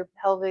saw your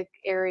pelvic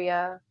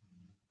area.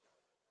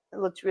 It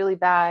looked really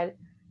bad.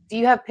 Do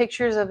you have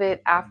pictures of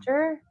it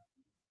after?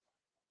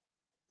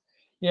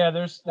 Yeah,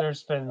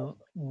 there's been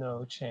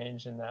no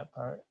change in that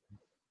part.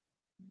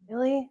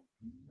 Really?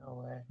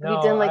 No way. Have No,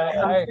 you done like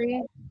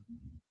comfrey?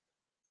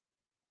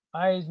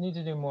 I need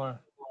to do more.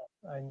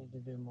 I need to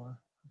do more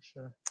for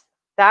sure.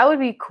 That would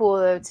be cool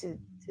though to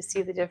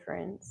see the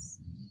difference.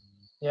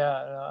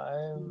 Yeah,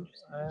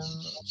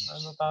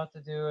 I'm about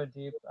to do a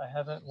deep. I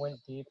haven't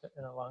went deep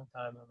in a long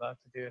time. I'm about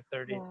to do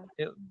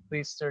at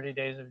least 30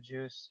 days of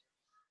juice.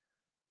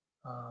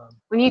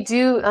 When you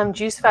do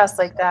juice fast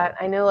like that,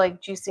 I know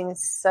like juicing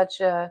is such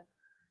a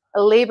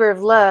labor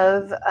of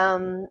love.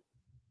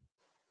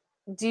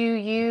 Do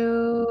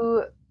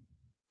you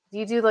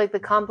do like the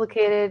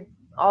complicated,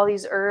 all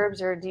these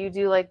herbs, or do you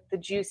do like the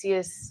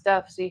juiciest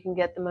stuff so you can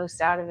get the most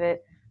out of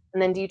it?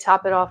 And then do you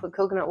top it off with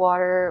coconut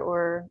water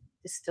or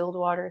distilled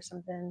water or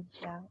something?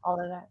 Yeah, all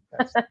of that.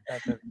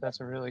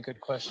 That's a really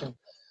good question.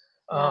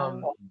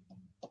 Yeah.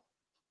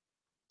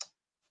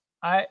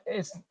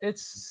 It's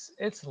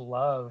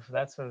love.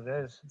 That's what it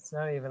is. It's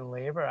not even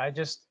labor.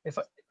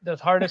 The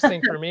hardest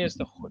thing for me is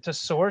to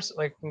source.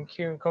 Like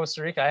here in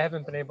Costa Rica, I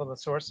haven't been able to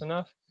source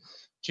enough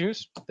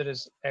juice that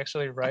is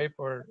actually ripe,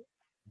 or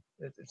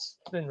it's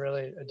been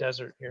really a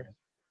desert here.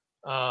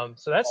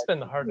 So that's been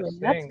the hardest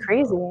thing. That's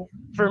crazy.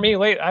 For me,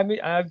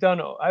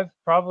 I've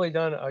probably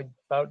done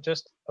about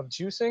just of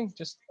juicing,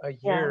 just a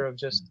year of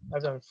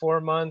I've done 4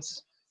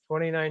 months,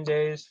 29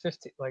 days,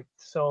 50, like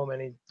so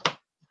many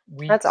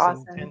weeks. That's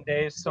awesome. And 10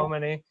 days, so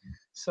many.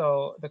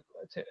 So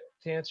to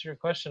answer your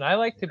question, I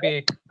like to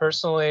be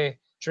personally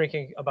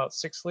drinking about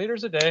 6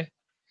 liters a day.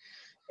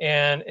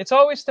 And it's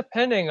always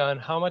depending on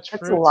how much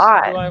fruits do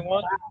I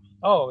want.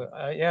 Oh,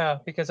 yeah,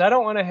 because I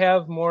don't want to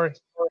have more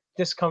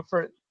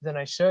discomfort than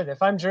I should.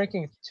 If I'm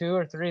drinking 2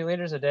 or 3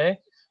 liters a day,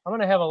 I'm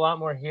going to have a lot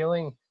more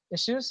healing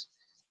issues.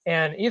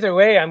 And either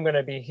way, I'm going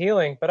to be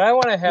healing. But I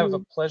want to have a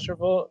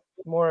pleasurable,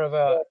 more of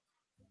a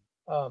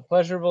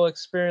pleasurable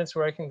experience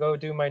where I can go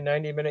do my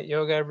 90-minute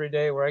yoga every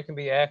day, where I can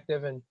be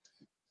active and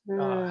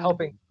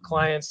helping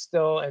clients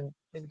still, and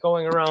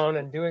going around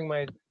and doing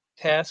my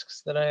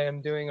tasks that I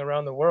am doing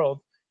around the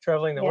world,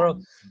 traveling the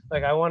world.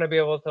 Like I want to be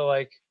able to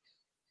like,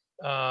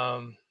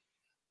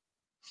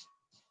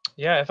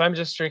 if I'm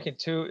just drinking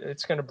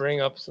it's going to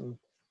bring up some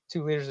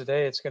 2 liters a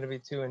day. It's going to be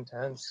too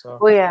intense. So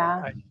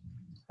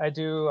I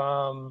do.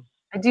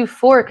 I do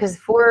 4 because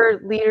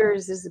 4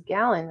 liters is a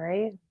gallon,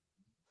 right?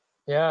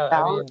 Yeah,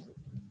 I mean,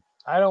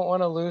 I don't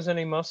want to lose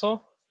any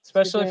muscle,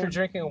 especially if you're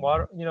drinking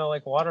water. You know,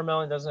 like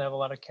watermelon doesn't have a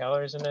lot of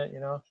calories in it. You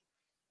know,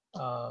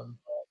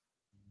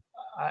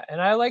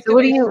 I like to.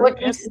 What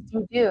juices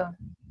do you do?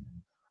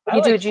 I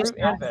like fruit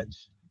and veg.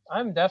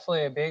 I'm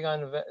definitely big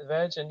on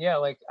veg, and yeah,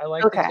 like I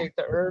like to take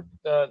the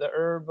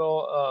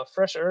herbal,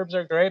 fresh herbs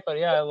are great, but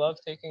yeah, I love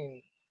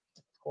taking,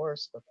 of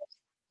course,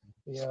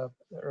 the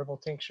herbal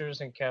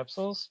tinctures and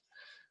capsules.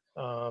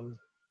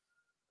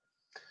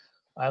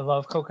 I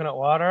love coconut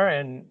water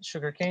and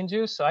sugarcane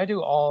juice, so I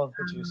do all of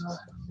the juices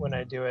when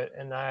I do it,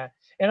 and I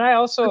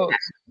also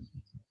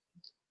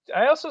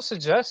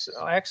suggest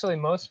actually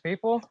most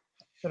people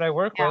that I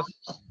work with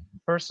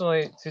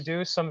personally to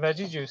do some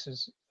veggie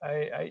juices.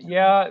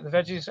 The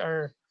veggies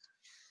are.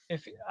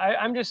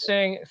 I'm just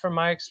saying from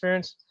my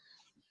experience,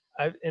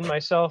 in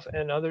myself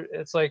and other,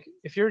 it's like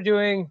if you're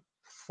doing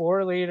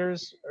 4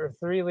 liters or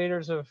 3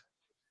 liters of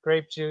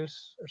grape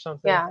juice or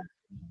something,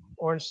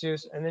 orange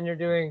juice, and then you're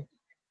doing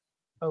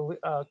a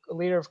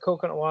liter of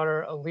coconut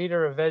water, a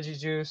liter of veggie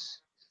juice,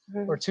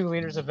 or 2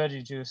 liters of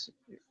veggie juice,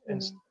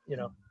 and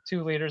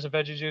 2 liters of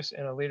veggie juice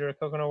and a liter of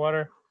coconut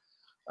water.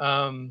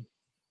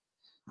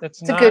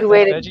 It's a good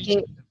way to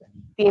keep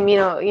the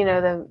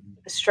the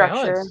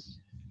structure. Balance.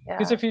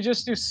 Because if you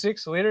just do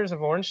 6 liters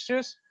of orange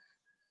juice,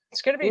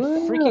 it's going to be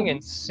freaking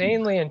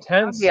insanely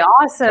intense. That'd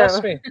be awesome.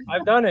 Trust me,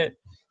 I've done it.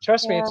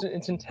 Trust me,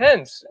 it's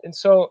intense. And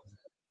so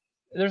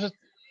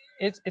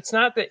it's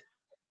not that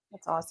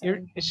That's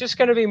awesome. it's just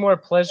going to be more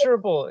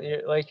pleasurable.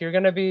 You're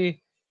going to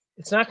be,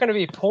 it's not going to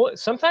be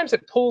sometimes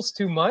it pulls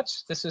too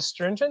much, this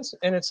astringence,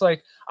 and it's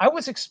like I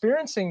was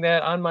experiencing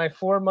that on my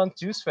 4-month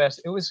juice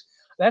fast.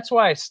 That's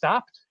why I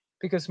stopped,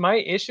 because my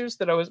issues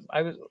that I was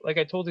like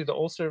I told you, the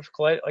ulcerative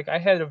colitis, like I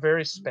had a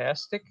very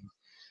spastic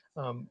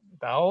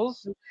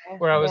bowels, Okay.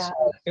 where Yeah.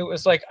 it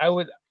was like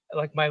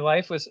my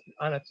life was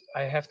I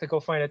have to go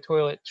find a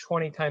toilet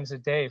 20 times a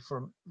day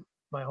for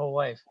my whole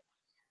life.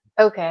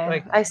 Okay.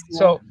 Like, I see.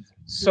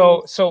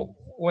 so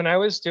when I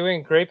was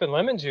doing grape and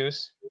lemon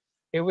juice,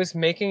 it was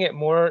making it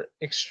more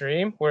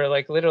extreme, where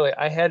like literally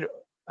I had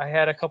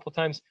a couple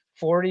times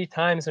 40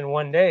 times in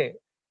one day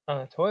on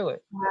the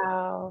toilet,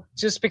 Wow.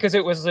 just because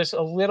it was just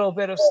a little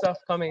bit of stuff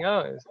coming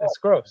out. It's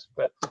gross,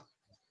 but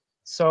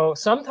so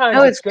sometimes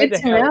Oh, it's it's good good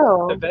to to have the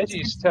know. It's good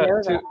veggies to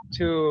know that.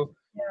 to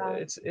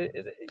Yeah.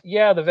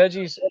 yeah, the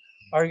veggies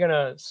are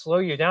gonna slow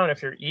you down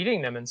if you're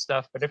eating them and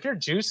stuff, but if you're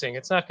juicing,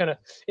 it's not gonna,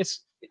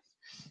 it's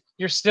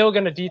you're still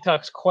gonna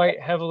detox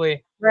quite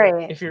heavily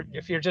Right. if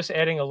you're just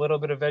adding a little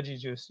bit of veggie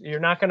juice. You're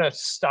not gonna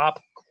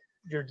stop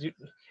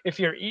if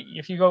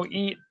you go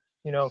eat,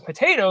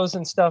 potatoes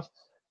and stuff.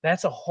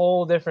 That's a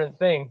whole different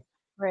thing,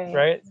 Right.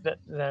 right?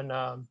 Then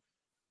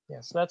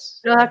yes,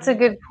 No, that's a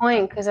good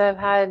point, because I've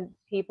had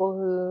people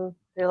who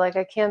they're like,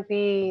 I can't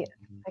be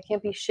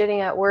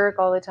shitting at work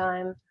all the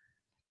time.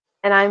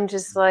 And I'm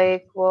just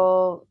like,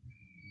 well,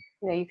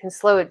 you can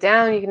slow it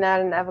down. You can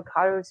add an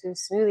avocado to a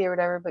smoothie or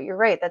whatever. But you're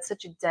right. That's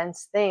such a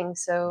dense thing.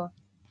 So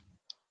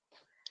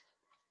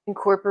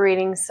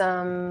incorporating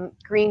some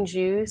green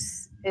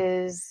juice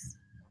is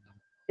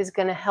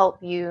going to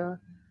help you,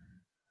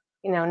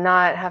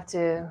 not have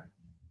to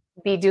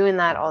be doing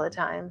that all the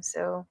time.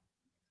 So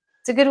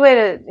it's a good way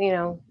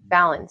to,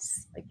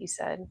 balance, like you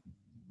said.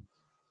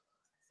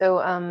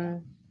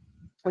 So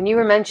when you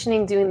were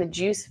mentioning doing the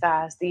juice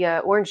fast, the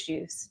orange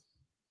juice,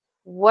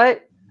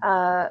 what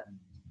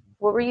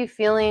what were you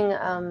feeling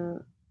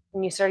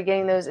when you started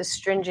getting those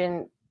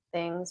astringent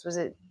things? Was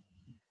it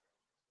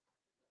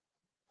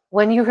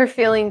when you were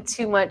feeling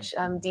too much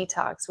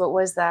detox? What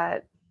was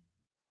that?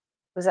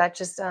 Was that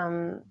just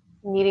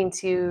needing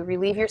to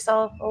relieve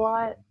yourself a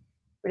lot,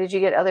 or did you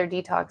get other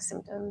detox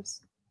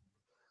symptoms?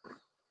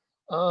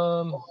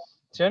 um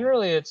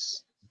generally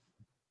it's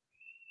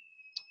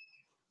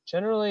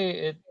generally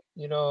it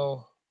you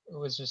know it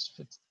was just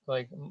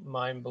like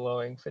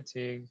mind-blowing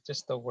fatigue,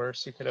 just the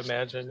worst you could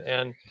imagine,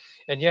 and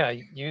yeah,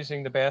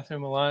 using the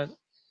bathroom a lot,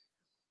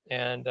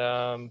 and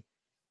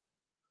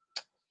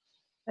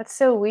That's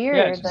so yeah,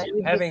 weird just that you'd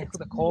get having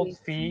the cold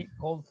fatigue. feet,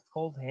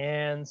 cold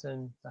hands,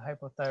 and the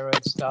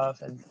hypothyroid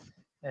stuff,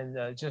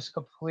 and just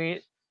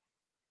complete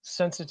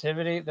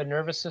sensitivity. The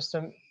nervous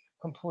system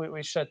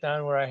completely shut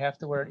down, where I have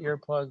to wear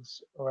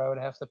earplugs, or I would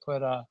have to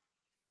put a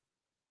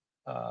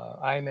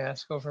eye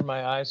mask over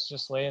my eyes,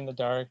 just lay in the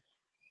dark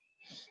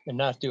and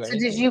not do So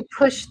did anything. you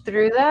push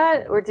through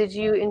that, or did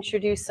you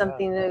introduce Yeah.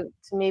 something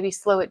to maybe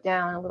slow it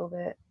down a little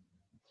bit?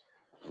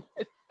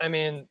 I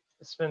mean,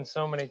 it's been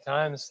so many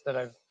times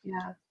that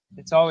Yeah,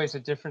 it's always a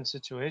different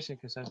situation,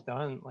 because I've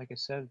done, like I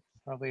said,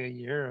 probably a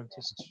year of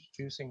just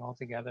juicing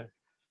altogether.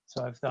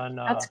 So I've done,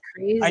 that's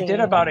I did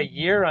crazy. about a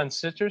year on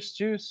citrus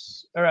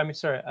juice, or I mean,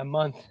 sorry, a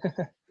month,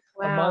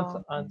 a month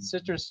Wow, on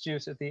citrus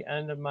juice at the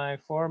end of my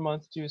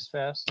 4-month juice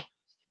fast,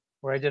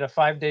 where I did a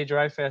 5-day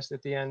dry fast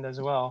at the end as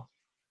well.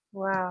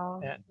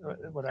 wow, And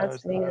what I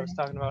that's was amazing.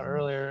 talking about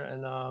earlier,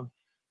 and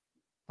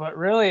but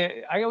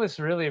really, I was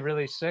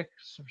really sick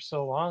for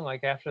so long.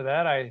 Like after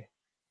that, I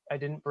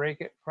didn't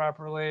break it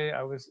properly.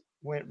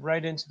 Went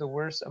right into the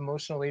worst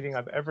emotional eating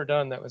I've ever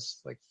done. That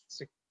was like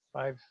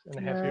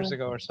 5.5 years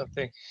ago or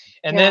something.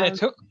 And then Yeah, it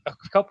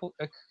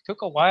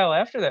took a while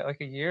after that,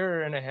 like a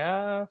year and a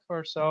half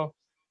or so,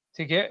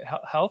 to get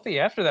healthy.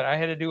 After that, I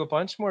had to do a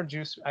bunch more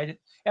juice. I did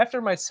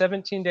after my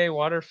 17-day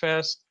water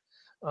fast.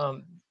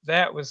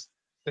 That was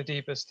the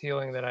deepest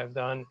healing that I've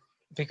done,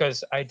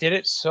 because I did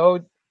it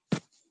so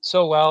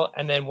well.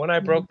 And then when I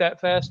mhm. broke that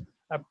fast,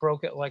 I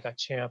broke it like a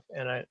champ.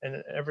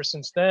 And ever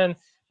since then,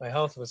 my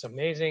health was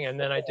amazing. And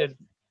then I did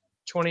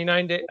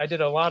 29 day. I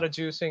did a lot of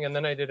juicing, and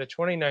then I did a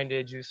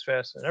 29-day juice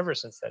fast. And ever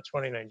since that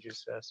 29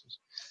 juice fast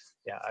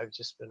yeah, I've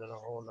just been in a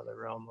whole nother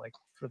realm. Like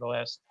for the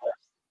last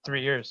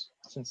 3 years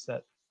since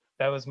that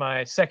was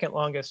my second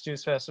longest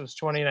juice fast. It was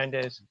 29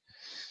 days.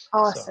 So,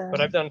 Awesome.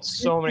 but I've done Good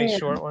so for many you.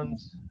 short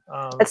ones.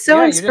 It's so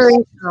Yeah, you just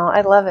inspirational.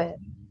 I love it.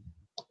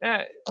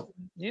 yeah,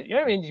 yeah.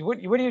 I mean, what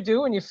do you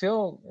do when you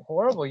feel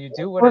horrible? You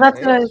do what Well, it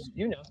takes.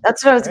 You know,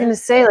 that's what I was right? gonna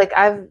say. Like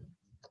I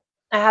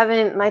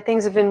haven't. My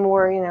things have been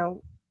more,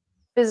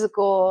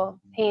 physical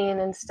pain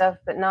and stuff,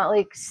 but not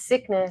like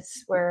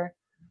sickness where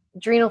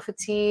adrenal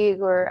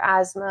fatigue or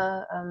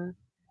asthma.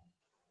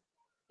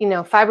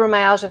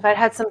 Fibromyalgia. If I'd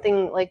had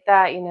something like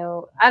that,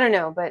 I don't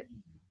know. But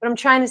what I'm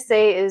trying to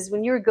say is,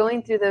 when you were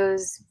going through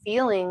those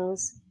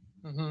feelings,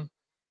 Hmm.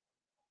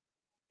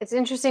 it's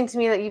interesting to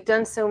me that you've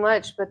done so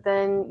much, but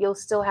then you'll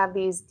still have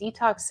these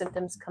detox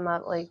symptoms come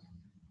up. Like,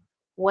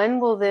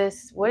 what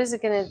is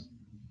it going to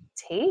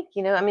take?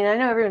 I mean, I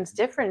know everyone's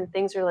different.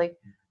 Things are like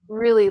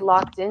really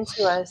locked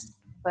into us.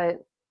 But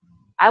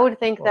I would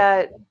think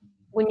that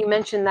when you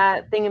mentioned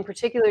that thing in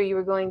particular you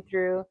were going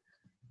through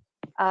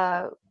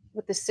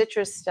with the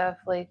citrus stuff,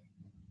 like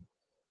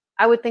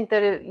I would think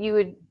that you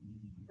would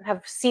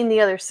have seen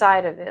the other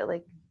side of it,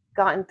 like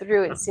gotten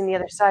through it and seen the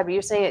other side. But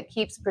you're saying it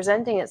keeps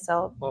presenting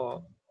itself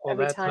Well,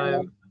 every that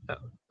time. time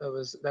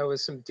that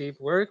was some deep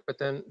work. But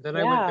then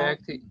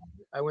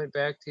I went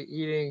back to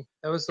eating.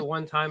 That was the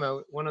one time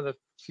one of the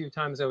few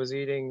times I was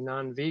eating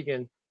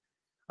non-vegan.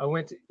 I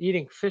went to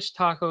eating fish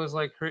tacos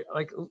like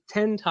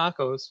 10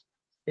 tacos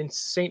in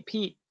St.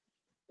 Pete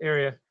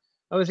area.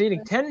 I was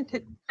eating 10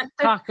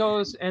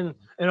 tacos and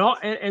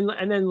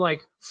then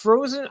like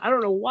frozen. I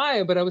don't know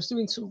why, but I was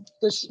doing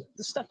the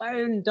stuff I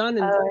hadn't done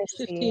in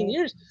 15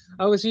 years.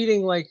 I was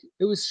eating like,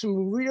 it was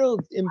some real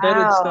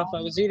embedded stuff.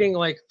 I was eating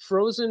like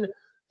frozen.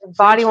 Your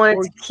body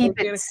wanted to keep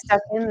it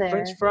stuck in there.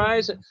 French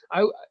fries.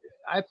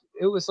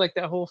 It was like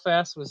that whole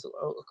fast was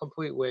a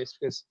complete waste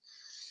because,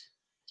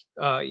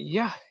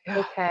 yeah.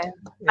 Okay,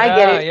 I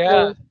get it.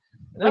 Yeah.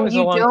 When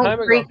you don't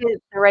break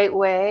it the right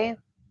way,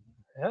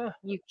 yeah,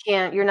 you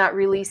can't. You're not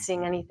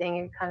releasing anything.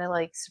 You're kind of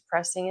like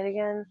suppressing it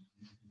again.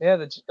 Yeah,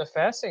 the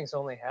fasting is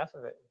only half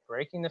of it.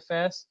 Breaking the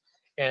fast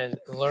and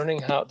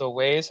learning how the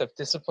ways of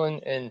discipline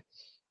and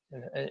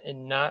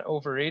not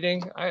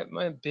overeating.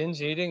 My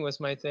binge eating was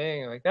my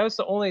thing. Like that was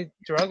the only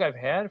drug I've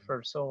had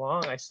for so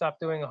long. I stopped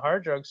doing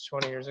hard drugs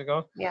 20 years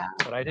ago. Yeah.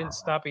 But I didn't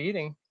stop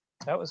eating.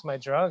 That was my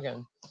drug,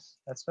 and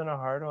that's been a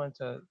hard one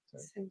to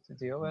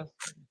deal with.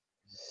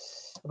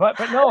 But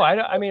no,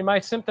 I mean my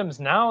symptoms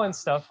now and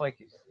stuff like,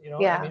 you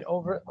know, I mean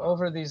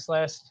over these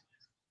last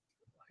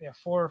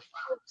 4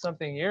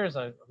 something years,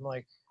 I'm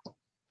like,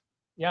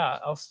 yeah,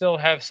 I'll still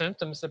have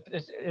symptoms.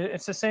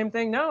 It's the same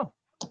thing now.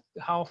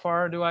 How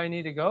far do I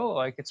need to go?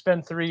 Like it's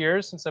been 3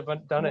 years since I've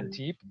done a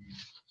deep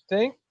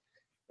thing,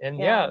 and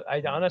yeah,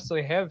 I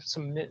honestly have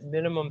some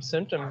minimum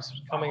symptoms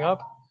coming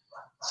up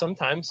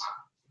sometimes,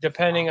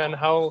 depending on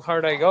how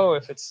hard I go.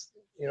 If it's,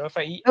 you know, if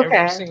I eat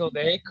every single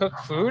day cooked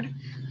food,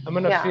 I'm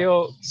gonna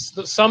feel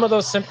some of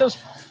those symptoms.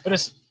 But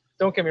it's,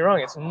 don't get me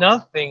wrong, it's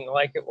nothing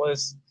like it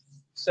was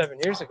 7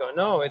 years ago.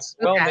 No, it's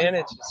well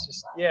managed. It's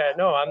just,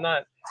 no, I'm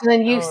not. So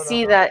then you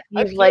see that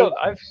you've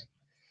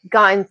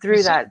gotten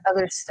through that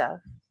other stuff.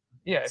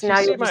 Yeah, so if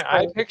you see my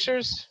eye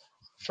pictures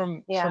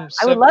from I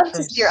would love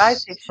to see your eye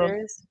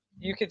pictures.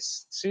 You could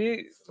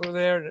see over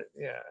there.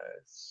 Yeah.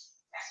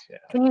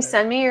 Can you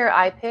send me your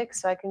eye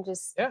pics so I can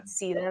just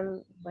see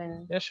them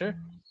when? Yeah, sure. At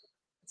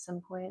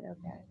some point,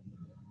 okay.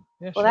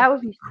 Yeah, well, that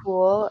would be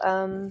cool.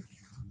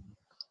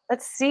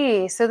 Let's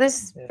see. So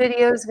this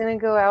video is going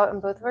to go out on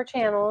both of our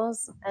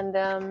channels, and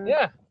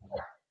the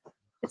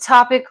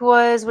topic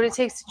was what it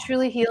takes to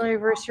truly heal and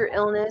reverse your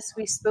illness.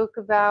 We spoke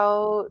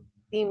about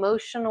the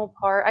emotional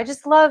part. I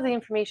just love the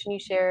information you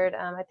shared.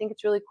 I think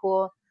it's really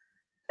cool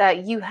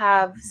that you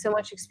have so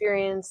much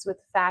experience with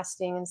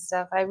fasting and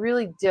stuff. I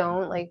really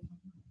don't, like,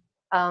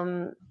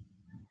 and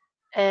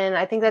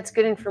I think that's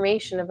good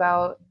information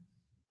about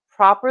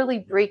properly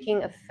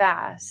breaking a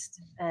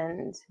fast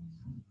and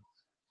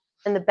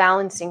the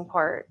balancing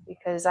part,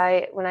 because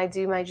when I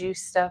do my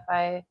juice stuff,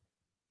 I'm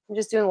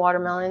just doing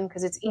watermelon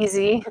because it's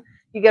easy.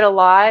 You get a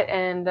lot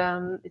and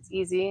it's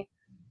easy,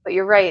 but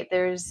you're right,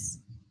 there's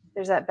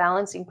that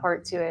balancing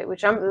part to it,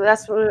 which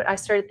that's what I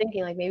started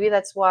thinking, like maybe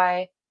that's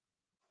why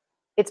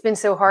it's been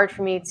so hard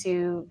for me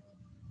to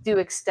do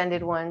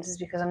extended ones, is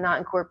because I'm not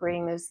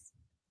incorporating those,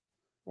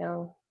 you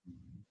know,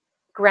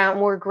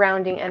 more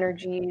grounding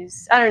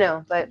energies. I don't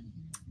know, but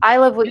I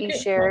love what you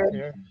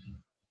shared.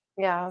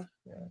 Yeah.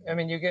 I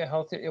mean, you get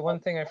healthy. One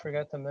thing I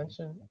forgot to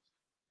mention.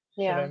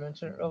 Should I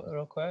mention it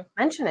real quick?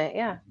 Mention it,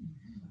 yeah.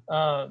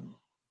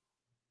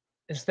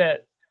 Is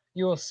that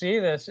you will see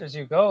this as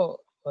you go.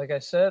 Like I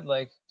said,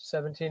 like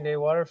 17-day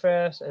water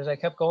fast. As I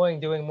kept going,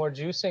 doing more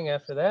juicing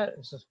after that,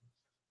 it's just,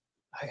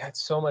 I got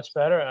so much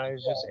better. And I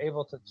was just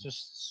able to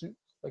just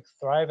like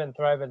thrive and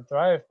thrive and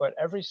thrive. But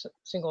every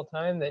single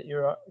time that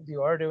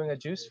you are doing a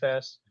juice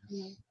fast,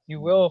 you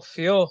will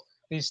feel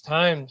these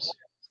times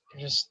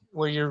just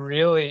where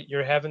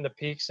you're having the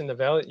peaks and the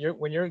valley.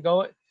 When you're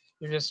going,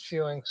 you're just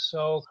feeling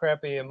so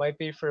crappy. It might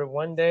be for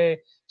one day.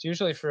 It's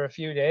usually for a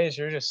few days.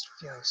 You're just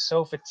feeling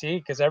so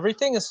fatigued because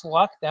everything is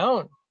locked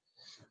down.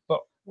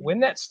 But when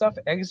that stuff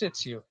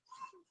exits you,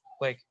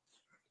 like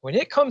when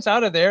it comes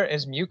out of there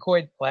as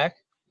mucoid plaque,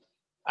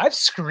 I've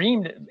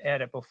screamed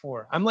at it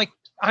before. I'm like,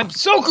 I'm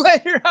so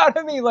glad you're out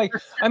of me. Like,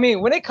 I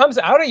mean, when it comes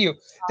out of you,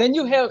 then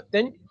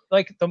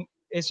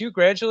as you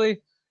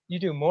gradually, you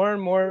do more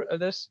and more of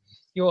this,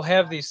 you'll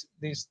have these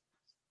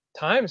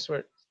times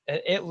where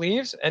it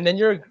leaves, and then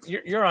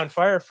you're on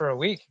fire for a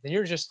week. Then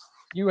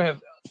you have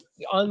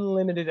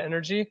unlimited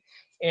energy,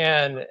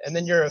 and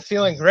then you're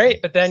feeling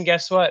great. But then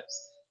guess what?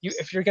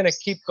 If you're gonna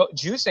keep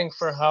juicing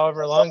for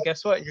however long,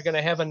 guess what? You're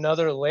gonna have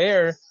another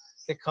layer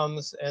that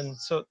comes, and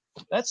so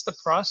that's the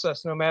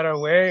process. No matter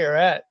where you're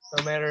at,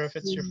 no matter if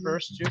it's your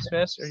first juice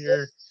fast or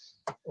your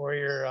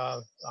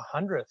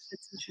 100th.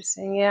 That's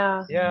interesting.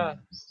 Yeah. Yeah.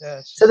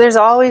 So there's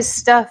always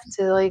stuff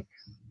to like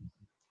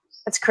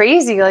That's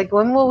crazy. Like,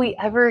 when will we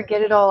ever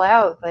get it all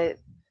out? But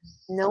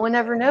no one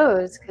ever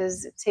knows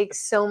because it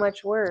takes so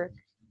much work,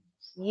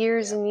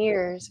 years and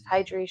years of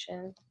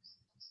hydration.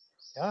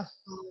 Yeah.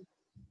 Um,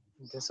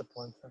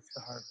 Discipline. That's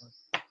the hard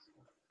one.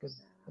 Good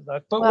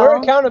luck. But we're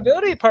Well,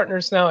 accountability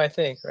partners now, I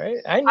think, right?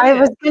 I I need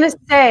was it. gonna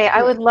say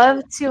I would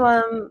love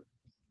to.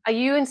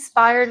 You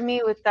inspired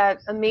me with that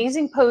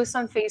amazing post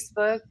on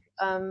Facebook.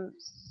 And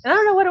I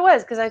don't know what it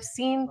was because I've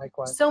seen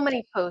Likewise. so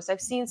many posts.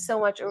 I've seen so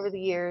much over the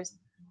years.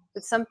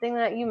 But something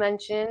that you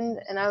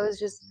mentioned, and I was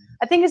just,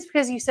 I think it's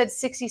because you said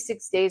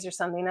 66 days or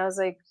something. I was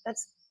like,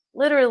 that's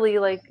literally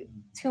like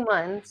 2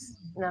 months.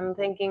 And I'm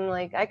thinking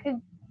like I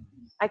could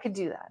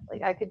do that.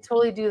 Like I could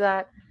totally do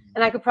that.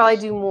 And I could probably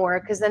do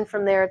more because then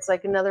from there it's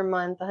like another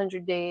month,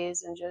 100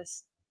 days, and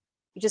just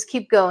you just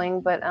keep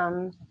going. But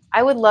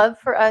I would love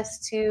for us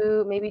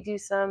to maybe do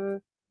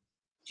some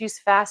juice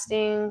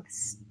fasting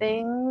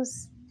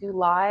things, do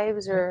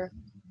lives, or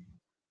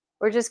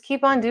just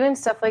keep on doing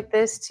stuff like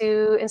this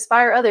to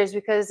inspire others.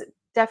 Because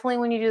definitely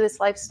when you do this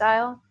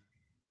lifestyle,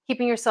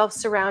 keeping yourself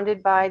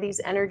surrounded by these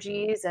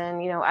energies,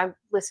 and I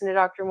listen to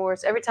Dr.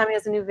 Morse every time he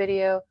has a new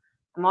video.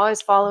 I'm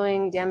always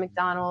following Dan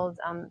McDonald,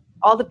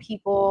 all the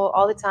people,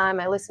 all the time.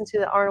 I listen to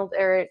the Arnold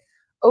Ehret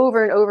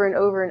over and over and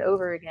over and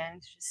over again.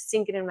 It's just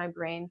sinking in my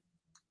brain.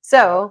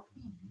 So,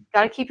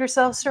 got to keep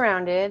yourself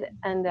surrounded,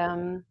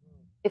 and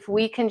if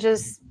we can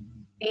just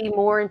be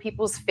more in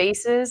people's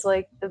faces,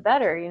 like the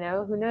better.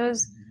 Who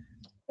knows?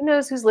 Who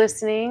knows who's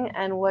listening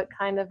and what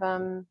kind of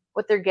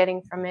what they're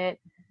getting from it.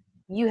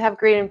 You have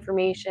great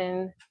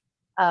information.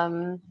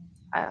 Who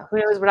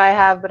knows what I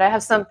have, but I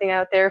have something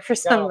out there for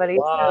somebody.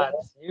 So,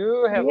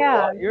 You have a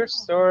yeah, lot. Your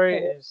story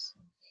is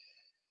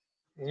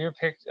your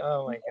pick.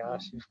 Oh my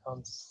gosh, you've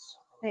come.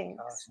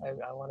 thanks.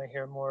 I want to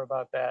hear more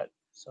about that.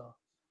 So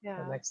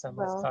Yeah. the next time,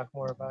 let's Well, talk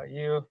more about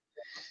you.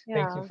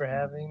 Thank you yeah. for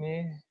having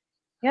me.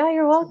 Yeah,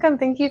 you're welcome.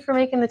 Thank you for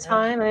making the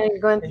time. I know you're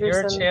going And through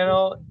your some.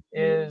 channel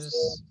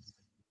is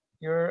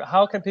your.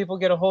 How can people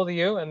get a hold of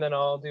you? And then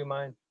I'll do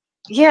mine.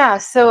 Yeah,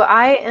 so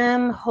I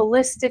am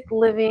Holistic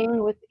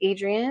Living with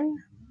Adrienne.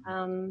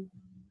 Um,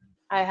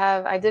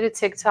 I did a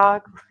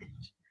TikTok.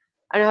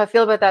 I don't know how I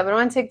feel about that, but I'm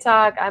on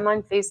TikTok, I'm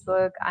on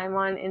Facebook, I'm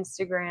on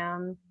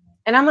Instagram,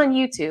 and I'm on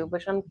YouTube,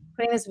 which I'm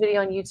putting this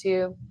video on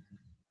YouTube.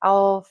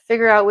 I'll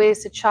figure out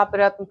ways to chop it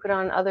up and put it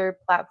on other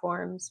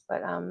platforms.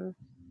 But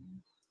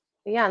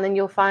yeah, and then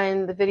you'll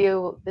find the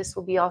video. This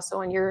will be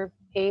also on your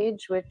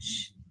page,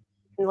 which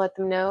you can let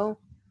them know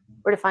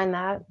where to find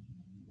that.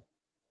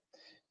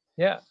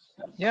 Yeah.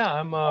 Yeah,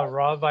 I'm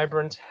Raw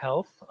Vibrant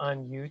Health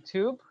on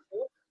YouTube.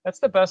 That's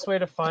the best way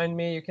to find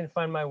me. You can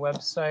find my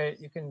website.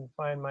 You can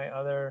find my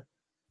other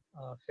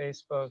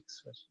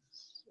Facebooks, which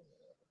is,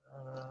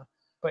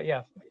 but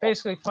yeah,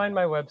 basically find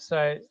my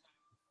website,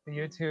 the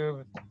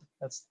YouTube.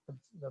 That's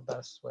the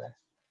best way.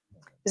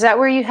 Is that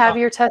where you have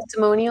your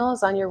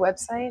testimonials on your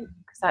website?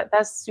 Because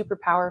that's super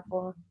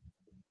powerful.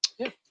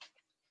 Yeah.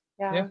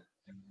 Yeah. Yeah.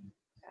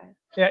 Okay.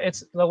 Yeah,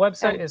 it's the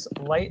website is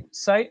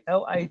LiteSite,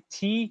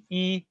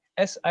 LITESITE.com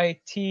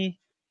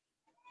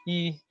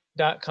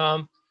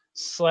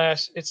 /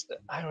 it's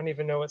I don't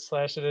even know what /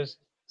 it is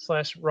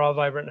 / Raw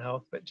Vibrant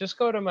Health, but just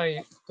go to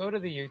the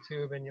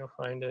YouTube and you'll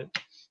find it.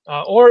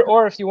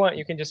 Or if you want,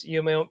 you can just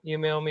email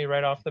me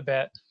right off the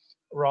bat,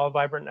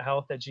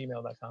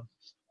 rawvibranthealth@gmail.com.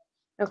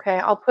 Okay,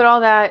 I'll put all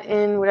that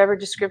in whatever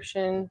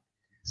description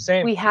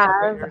Same. we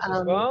have.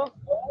 As well.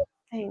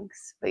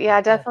 Thanks. But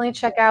yeah, definitely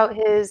check out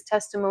his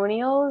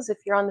testimonials if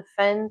you're on the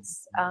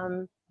fence.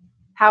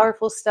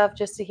 Powerful stuff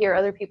just to hear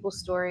other people's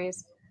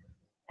stories.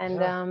 And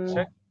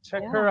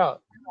check her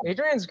out.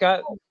 Adrienne's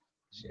got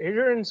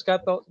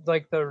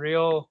the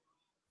real.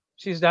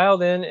 She's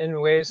dialed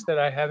in ways that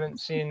I haven't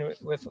seen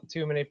with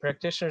too many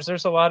practitioners.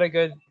 There's a lot of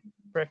good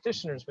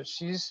practitioners, but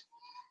she's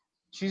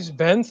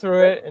been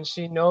through it and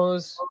she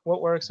knows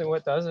what works and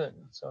what doesn't.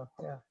 So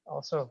yeah,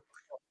 also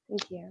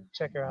thank you.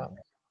 Check her out.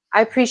 I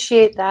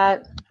appreciate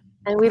that.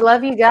 And we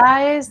love you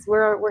guys.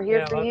 We're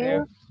here for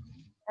you.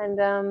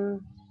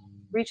 And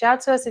reach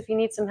out to us if you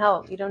need some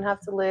help. You don't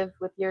have to live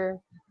with your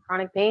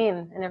chronic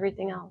pain and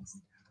everything else.